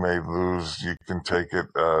 You may lose. You can take it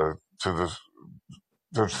to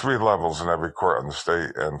there's 3 levels in every court on the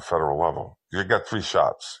state and federal level. You got 3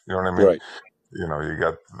 shots. You know what I mean? Right. You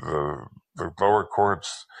got the lower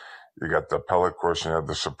courts, you got the appellate courts, and you have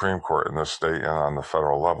the Supreme Court in the state and on the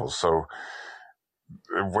federal level. So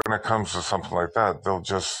when it comes to something like that, they'll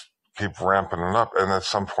just keep ramping it up. And at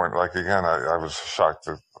some point, like again, I was shocked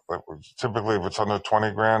that typically if it's under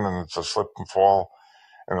 20 grand and it's a slip and fall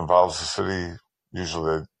and involves the city,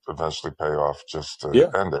 usually they eventually pay off just to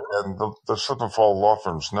end it. And the slip and fall law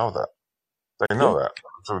firms know that. They know that.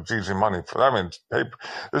 So it's easy money for them. I mean,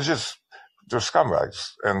 they're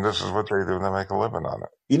scumbags, and this is what they do, and they make a living on it.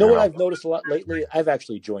 You know what I've noticed a lot lately? I've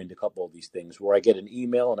actually joined a couple of these things where I get an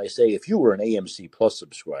email and I say, if you were an AMC Plus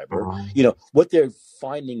subscriber, what they're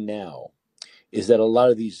finding now is that a lot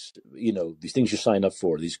of these, these things you sign up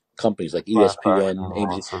for, these companies like ESPN,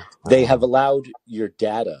 AMC, they have allowed your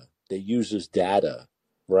data, the users' data,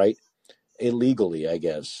 right, illegally, I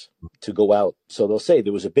guess, to go out. So they'll say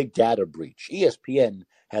there was a big data breach. ESPN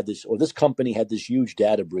had this, or this company had this huge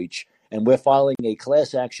data breach, and we're filing a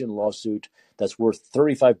class action lawsuit that's worth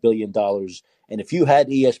 $35 billion. And if you had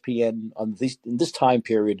ESPN in this time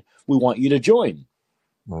period, we want you to join.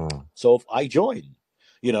 So if I join,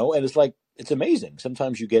 and it's like, it's amazing.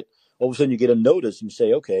 Sometimes all of a sudden you get a notice and you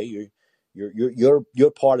say, okay,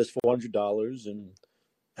 your part is $400, and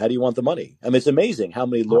how do you want the money? I mean, it's amazing how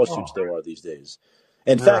many lawsuits there are these days.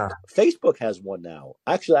 In fact, Facebook has one now.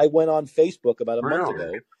 Actually, I went on Facebook about a month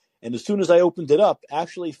ago, and as soon as I opened it up,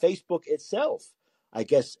 actually Facebook itself, I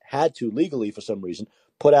guess, had to legally for some reason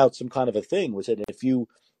put out some kind of a thing which said if you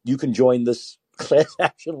can join this class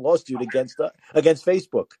action lawsuit against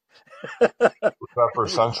Facebook. Was that for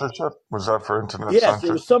censorship? Was that for internet censorship? Yes,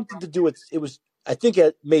 it was something to do with I think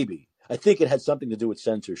it had something to do with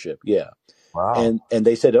censorship. Yeah. Wow. And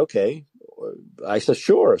they said, okay. I said,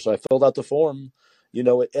 sure. So I filled out the form,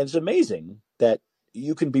 and it's amazing that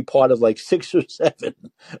you can be part of like 6 or 7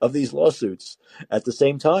 of these lawsuits at the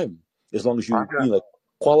same time, as long as you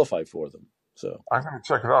qualify for them. So I'm going to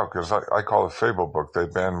check it out because I call it Fable Book. They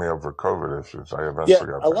banned me over COVID issues. I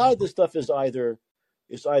eventually got a lot of this stuff is either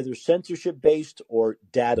censorship based or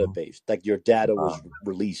data based, like your data was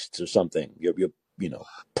released or something. Your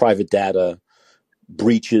private data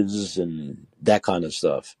breaches and that kind of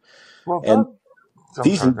stuff. Well, and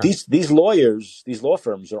these lawyers, these law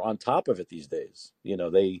firms are on top of it these days.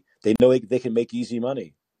 They know they can make easy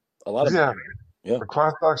money. A lot of money. Yeah. The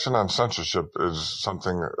class action on censorship is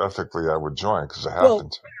something ethically I would join because it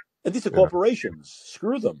happens. And these are corporations.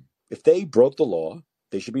 Screw them. If they broke the law,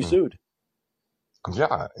 they should be sued.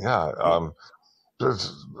 Yeah.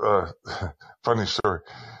 There's funny story.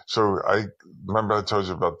 So I remember I told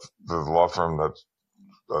you about the law firm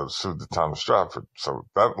that sued the town of Stratford. So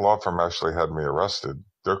that law firm actually had me arrested.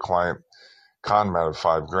 Their client con man of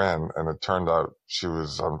 $5,000, and it turned out she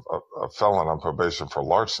was a felon on probation for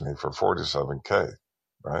larceny for $47,000.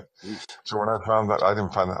 Right. So when I found that, I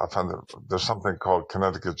found that there's something called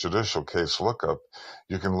Connecticut Judicial Case Lookup.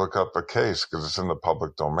 You can look up a case because it's in the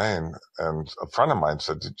public domain. And a friend of mine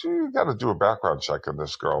said, you got to do a background check on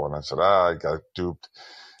this girl. And I said, I got duped.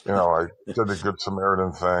 I did a Good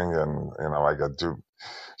Samaritan thing and, I got duped.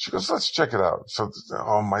 She goes, let's check it out. So,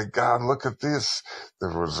 oh my God, look at this. There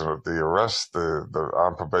was the arrest, the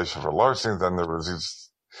on probation for larceny. Then there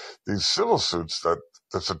was these civil suits that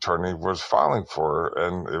this attorney was filing for,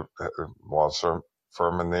 and a law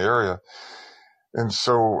firm in the area. And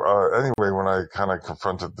so anyway, when I kind of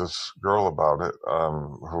confronted this girl about it,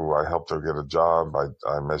 who I helped her get a job,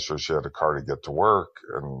 I made sure she had a car to get to work,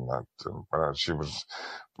 and she was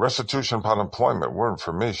restitution upon employment. Weren't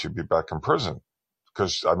for me, she'd be back in prison,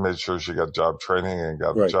 because I made sure she got job training and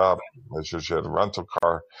got a job, made sure she had a rental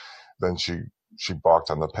car. Then she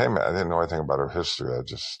balked on the payment. I didn't know anything about her history.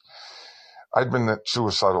 I'd been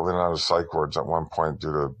suicidal in and out of psych wards at one point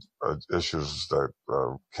due to issues that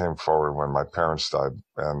came forward when my parents died,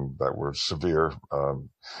 and that were severe.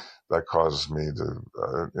 That caused me to,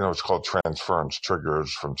 it's called transference,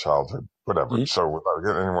 triggers from childhood, whatever. Mm-hmm. So without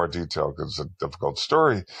getting any more detail, because it's a difficult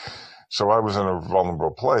story. So I was in a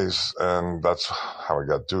vulnerable place, and that's how I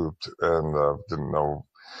got duped, and didn't know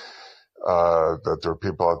that there were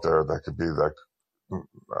people out there that could be that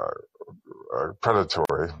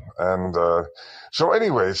predatory. And so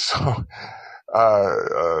anyway,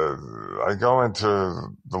 I go into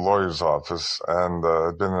the lawyer's office, and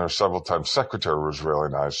I'd been there several times. Secretary was really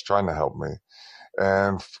nice, trying to help me.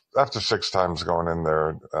 And after 6 times going in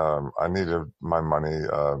there, I needed my money.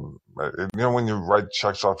 When you write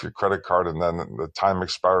checks off your credit card and then the time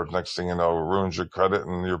expires, next thing you know, it ruins your credit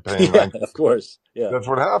and you're paying. Yeah, of course. Yeah. That's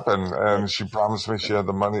what happened. And she promised me she had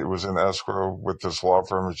the money. It was in escrow with this law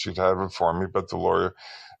firm, and she'd have it for me. But the lawyer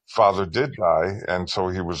father did die, and so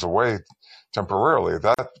he was away temporarily.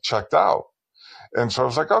 That checked out. And so I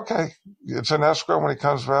was like, okay, it's in escrow. When he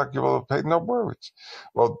comes back, you will pay. No worries.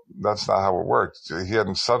 Well, that's not how it worked. He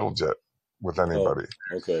hadn't settled yet with anybody.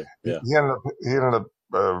 Oh, okay. Yeah. He ended up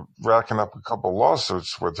racking up a couple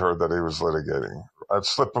lawsuits with her that he was litigating.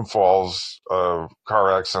 Slip and falls,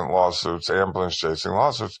 car accident lawsuits, ambulance chasing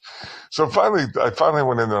lawsuits. So I finally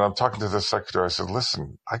went in there, and I'm talking to the secretary. I said,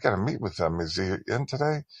 listen, I got to meet with him. Is he in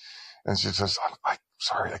today? And she says, I'm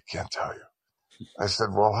sorry, I can't tell you. I said,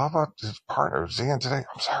 well, how about his partner? Is he in today?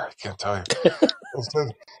 I'm sorry, I can't tell you. I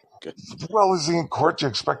said, well, is he in court? Do you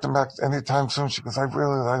expect him back anytime soon? She goes, I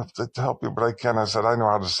really like to help you, but I can't. I said, I know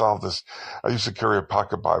how to solve this. I used to carry a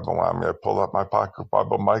pocket Bible on me. I pulled out my pocket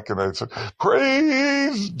Bible, Mike, and I said,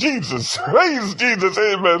 praise Jesus. Praise Jesus.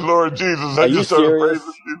 Amen, Lord Jesus. I just started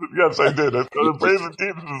praising Jesus. Yes, I did. I started praising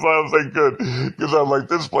Jesus as loud as I could, because I'm like,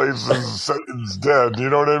 this place is dead. You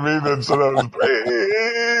know what I mean? And so I was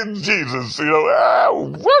praise Jesus.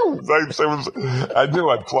 I knew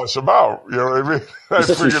I'd flush him out. You know what I mean? You're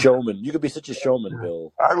such a showman. You could be such a showman,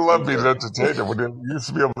 Bill. I love being an entertainer. When you used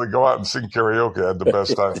to be able to go out and sing karaoke, I had the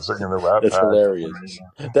best time singing the Rat That's Pack. Hilarious.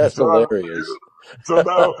 That's hilarious. So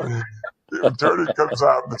now the attorney comes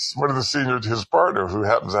out, and one of the seniors, his partner, who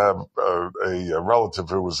happens to have a relative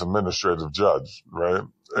who was administrative judge, right?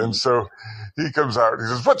 Mm-hmm. And so he comes out and he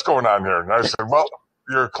says, what's going on here? And I said, well,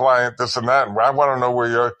 your client, this and that, and I want to know where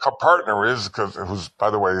your partner is, who's, by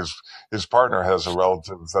the way, his partner has a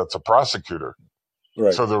relative that's a prosecutor.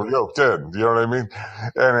 Right. So they're yoked in, you know what I mean?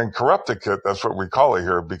 And in Corrupticate, that's what we call it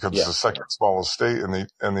here, because it's the second smallest state in the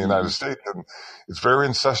United States, and it's very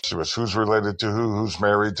incestuous. Who's related to who's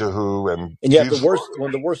married to who, and yet one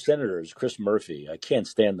of the worst senators, Chris Murphy. I can't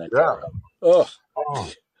stand that guy. Oh.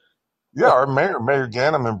 Yeah, our Mayor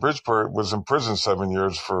Ganim in Bridgeport was in prison 7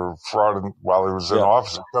 years for fraud while he was in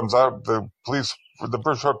office. It comes out the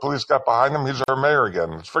Bridgeport police got behind him. He's our mayor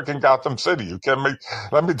again. It's freaking Gotham City. You can't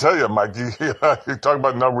let me tell you, Mike, you talk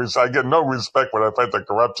about no respect. I get no respect when I fight the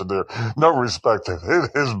corruption there. No respect.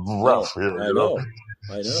 It is rough here. I know.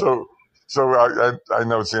 So I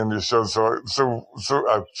know it's the end of your show. So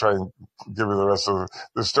I'll try and give you the rest of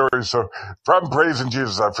the story. So from praising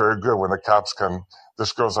Jesus, I feel good when the cops come.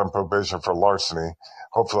 This girl's on probation for larceny.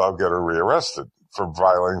 Hopefully I'll get her rearrested for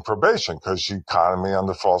violating probation, because she conned me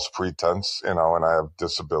under false pretense, and I have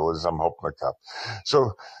disabilities. I'm hoping to cop.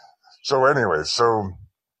 So anyway, so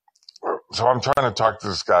I'm trying to talk to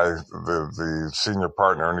this guy, the senior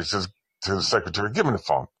partner, and he says to the secretary, give me the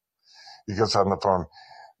phone. He gets on the phone.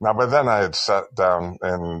 Now, by then I had sat down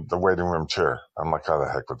in the waiting room chair. I'm like, how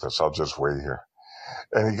the heck with this? I'll just wait here.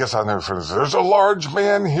 And he gets on there and says, there's a large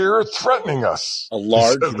man here threatening us. A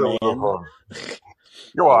large man?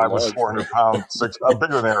 Well, I was 400 pounds, I'm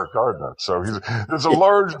bigger than Eric Gardner. So there's a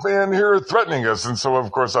large man here threatening us. And so,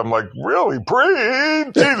 of course, I'm like, really? Praise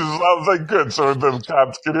Jesus. I was like, good. So the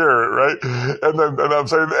cops could hear it, right? And I'm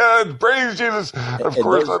saying, praise Jesus. Of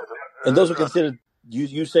course. Those are considered,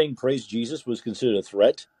 you saying praise Jesus was considered a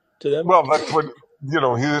threat to them? Well, that's what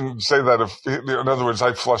he didn't say that. In other words,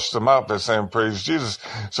 I flushed him out by saying praise Jesus.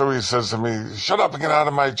 So he says to me, shut up and get out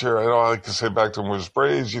of my chair. All I could say back to him was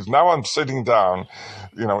praise Jesus. Now I'm sitting down,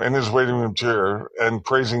 in his waiting room chair and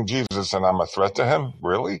praising Jesus, and I'm a threat to him?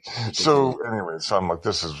 Really? So anyway, so I'm like,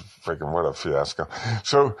 this is freaking, what a fiasco.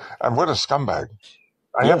 So, and what a scumbag.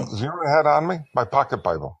 You know what I had on me? My pocket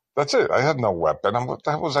Bible. That's it. I had no weapon. What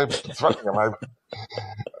the hell was I threatening him?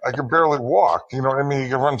 I could barely walk. You know what I mean? He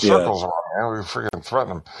could run circles around me. I would freaking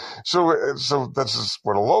threaten him. So that's just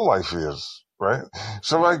what a lowlife he is, right?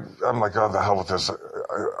 So I'm like, oh, the hell with this.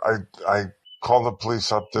 I call the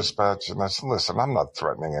police up, dispatch, and I said, listen, I'm not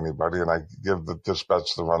threatening anybody. And I give the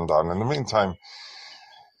dispatch the rundown. In the meantime,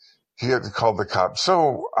 he had called the cops.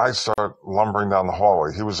 So I start lumbering down the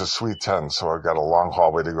hallway. He was a suite 10, so I got a long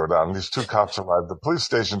hallway to go down. These two cops arrived. The police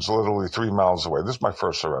station's literally 3 miles away. This is my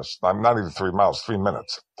first arrest. I'm not even 3 miles, 3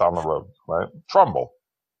 minutes down the road, right? Trumbull,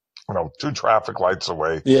 2 traffic lights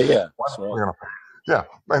away. Yeah. Yeah.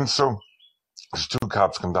 And so these 2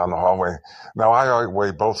 cops come down the hallway. Now I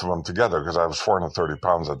weigh both of them together because I was 430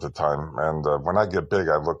 pounds at the time. And when I get big,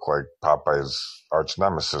 I look like Popeye's arch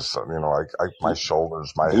nemesis. My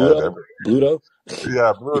shoulders, my head, everything. Bluto?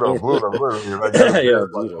 Yeah, Bluto. Yeah,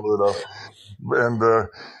 Bluto. And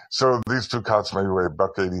so these 2 cops maybe weigh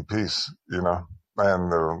 $180 apiece,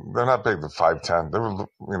 and they're not big, they're 5'10". They were,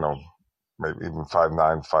 maybe even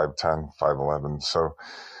 5'9", 5'10", 5'11".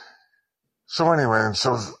 So anyway, and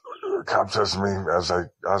so the cop says to me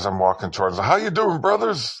as I'm walking towards them, how you doing,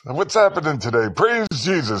 brothers? What's happening today? Praise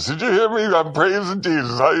Jesus. Did you hear me? I'm praising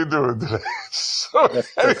Jesus. How you doing today? So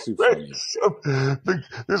that's super funny.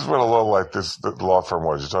 This is what a low life the law firm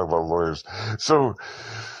was. You talk about lawyers. So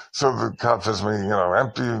the cop says to me,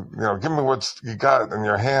 empty, give me what you got in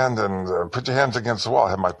your hand and put your hands against the wall. I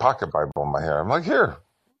have my pocket Bible in my hair. I'm like, here.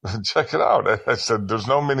 Check it out. I said, there's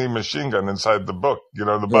no mini machine gun inside the book,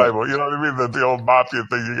 the Bible. You know what I mean? The old mafia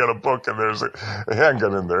thing, you get a book and there's a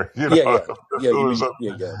handgun in there. Yeah.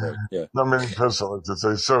 No mini pistol, I should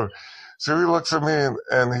say. So he looks at me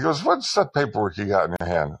and he goes, what's that paperwork you got in your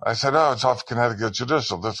hand? I said, oh, it's off Connecticut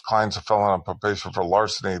Judicial. This client's a felon on probation for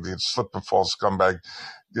larceny. The slip and fall scumbag,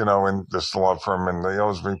 in this law firm, and they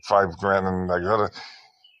owes me $5,000, and I got a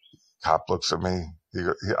cop looks at me.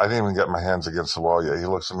 I didn't even get my hands against the wall yet. He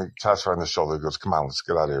looks at me, taps her on the shoulder. He goes, come on, let's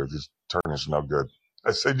get out of here. These attorneys are no good.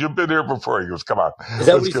 I said, you've been here before. He goes, come on. Is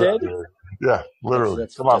that what he said? Yeah, literally.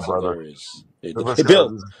 Come on, brother. Hilarious. Hey,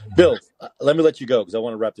 Bill, let me let you go because I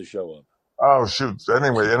want to wrap the show up. Oh, shoot.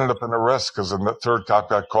 Anyway, ended up in arrest because the 3rd cop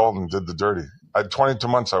got called and did the dirty. I had 22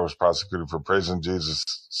 months I was prosecuted for praising Jesus,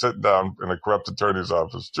 sitting down in a corrupt attorney's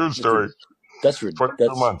office. True story. That's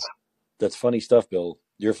 22 months. That's funny stuff, Bill.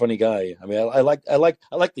 You're a funny guy. I mean, I like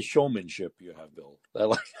the showmanship you have, Bill. I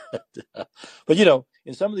like that. But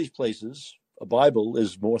in some of these places, a Bible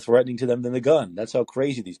is more threatening to them than the gun. That's how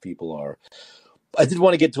crazy these people are. I did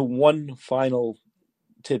want to get to one final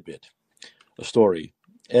tidbit, a story,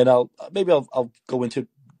 and I'll go into it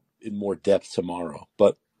in more depth tomorrow.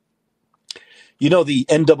 But the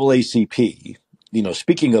NAACP,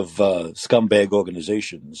 speaking of scumbag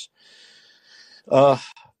organizations,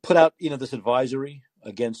 put out this advisory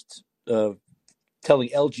against telling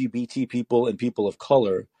LGBT people and people of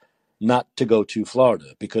color not to go to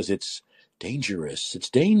Florida because it's dangerous. It's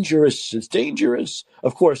dangerous. It's dangerous.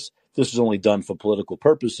 Of course, this is only done for political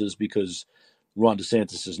purposes because Ron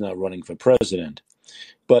DeSantis is now running for president.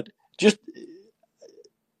 But just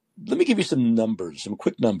let me give you some numbers, some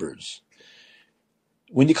quick numbers.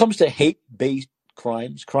 When it comes to hate-based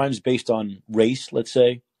crimes based on race, let's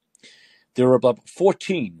say, there are about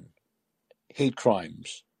 14 hate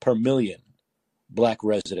crimes per million Black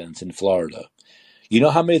residents in Florida. You know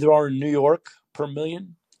how many there are in New York per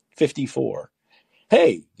million? 54.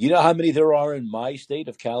 Hey, you know how many there are in my state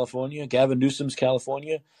of California, Gavin Newsom's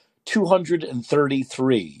California?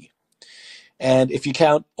 233. And if you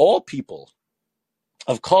count all people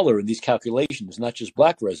of color in these calculations, not just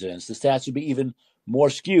Black residents, the stats would be even more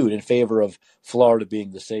skewed in favor of Florida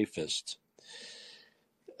being the safest.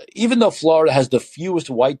 Even though Florida has the fewest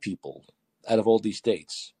white people out of all these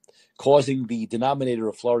states, causing the denominator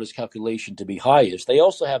of Florida's calculation to be highest, they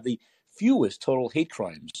also have the fewest total hate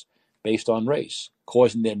crimes based on race,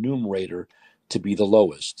 causing their numerator to be the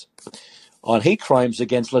lowest. On hate crimes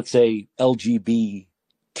against, let's say, LGBT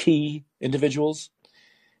individuals,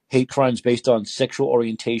 hate crimes based on sexual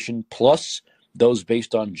orientation plus those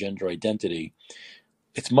based on gender identity,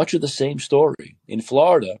 it's much of the same story. In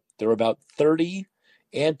Florida, there are about 30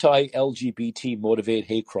 anti-LGBT motivated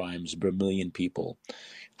hate crimes per million people.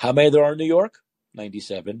 How many there are in New York?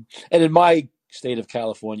 97. And in my state of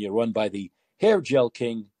California, run by the hair gel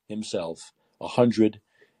king himself,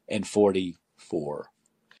 144.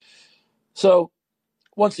 So,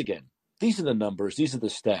 once again, these are the numbers, these are the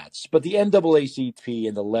stats. But the NAACP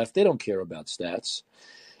and the left, they don't care about stats.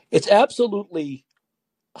 It's absolutely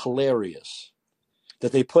hilarious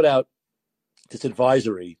that they put out this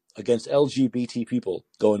advisory against LGBT people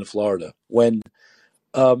going to Florida when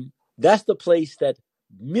that's the place that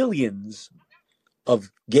millions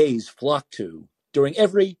of gays flock to during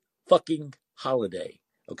every fucking holiday,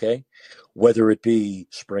 okay? Whether it be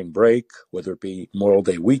spring break, whether it be Memorial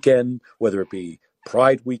Day weekend, whether it be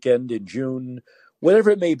Pride weekend in June,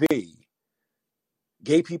 whatever it may be,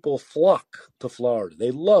 gay people flock to Florida.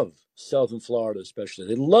 They love Southern Florida especially.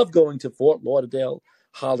 They love going to Fort Lauderdale,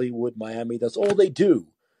 Hollywood, Miami. That's all they do,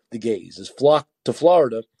 the gays, is flock to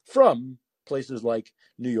Florida from places like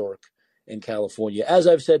New York and California. As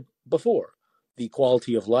I've said before, the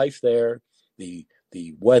quality of life there, the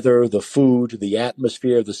weather, the food, the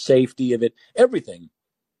atmosphere, the safety of it, everything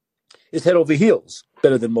is head over heels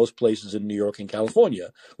better than most places in New York and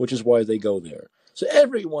California, which is why they go there. So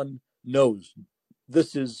everyone knows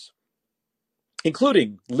this is,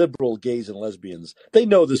 including liberal gays and lesbians, they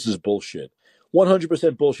know this is bullshit.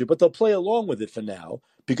 100% bullshit, but they'll play along with it for now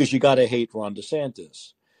because you got to hate Ron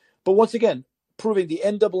DeSantis. But once again, proving the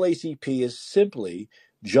NAACP is simply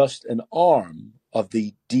just an arm of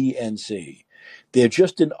the DNC. They're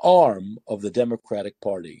just an arm of the Democratic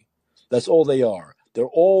Party. That's all they are. They're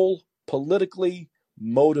all politically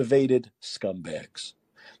motivated scumbags.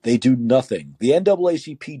 They do nothing. The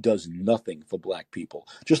NAACP does nothing for black people,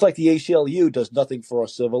 just like the ACLU does nothing for our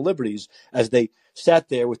civil liberties as they sat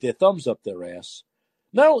there with their thumbs up their ass.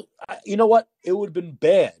 Now, you know what? It would have been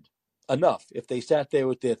bad enough if they sat there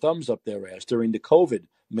with their thumbs up their ass during the COVID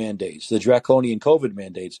mandates, the draconian COVID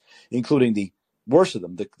mandates, including the worst of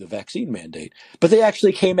them, the vaccine mandate. But they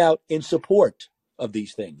actually came out in support of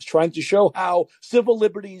these things, trying to show how civil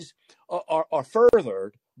liberties are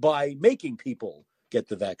furthered by making people get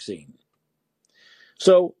the vaccine.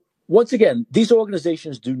 So, once again, these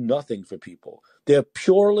organizations do nothing for people. They're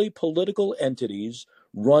purely political entities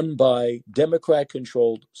run by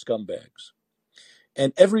Democrat-controlled scumbags.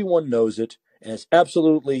 And everyone knows it, and it's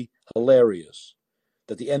absolutely hilarious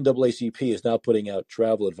that the NAACP is now putting out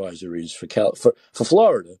travel advisories for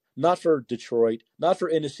Florida, not for Detroit, not for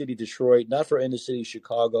inner city Detroit, not for inner city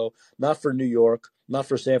Chicago, not for New York, not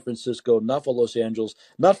for San Francisco, not for Los Angeles,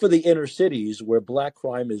 not for the inner cities where black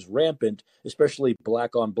crime is rampant, especially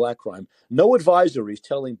black on black crime. No advisories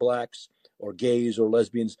telling blacks or gays or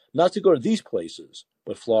lesbians not to go to these places,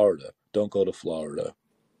 but Florida. Don't go to Florida.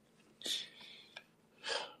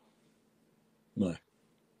 No.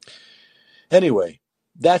 Anyway,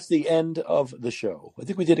 that's the end of the show. I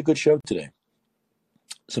think we did a good show today.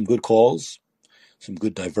 Some good calls, some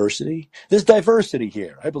good diversity. There's diversity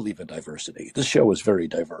here. I believe in diversity. This show is very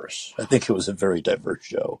diverse. I think it was a very diverse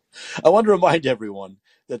show. I want to remind everyone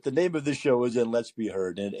that the name of this show is In Let's Be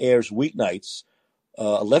Heard, and it airs weeknights,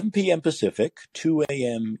 11 p.m. Pacific, 2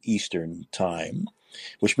 a.m. Eastern time,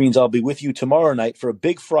 which means I'll be with you tomorrow night for a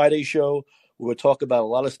big Friday show. We'll talk about a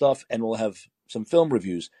lot of stuff, and we'll have some film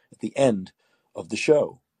reviews at the end of the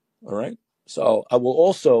show. All right? So I will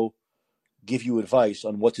also give you advice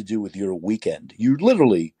on what to do with your weekend. You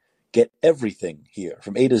literally get everything here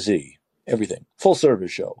from A to Z. Everything. Full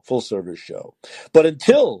service show. But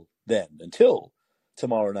until then, until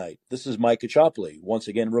tomorrow night, this is Mike Caccioppoli once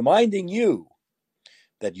again reminding you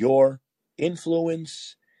that your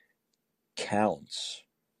influence counts.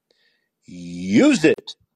 Use it.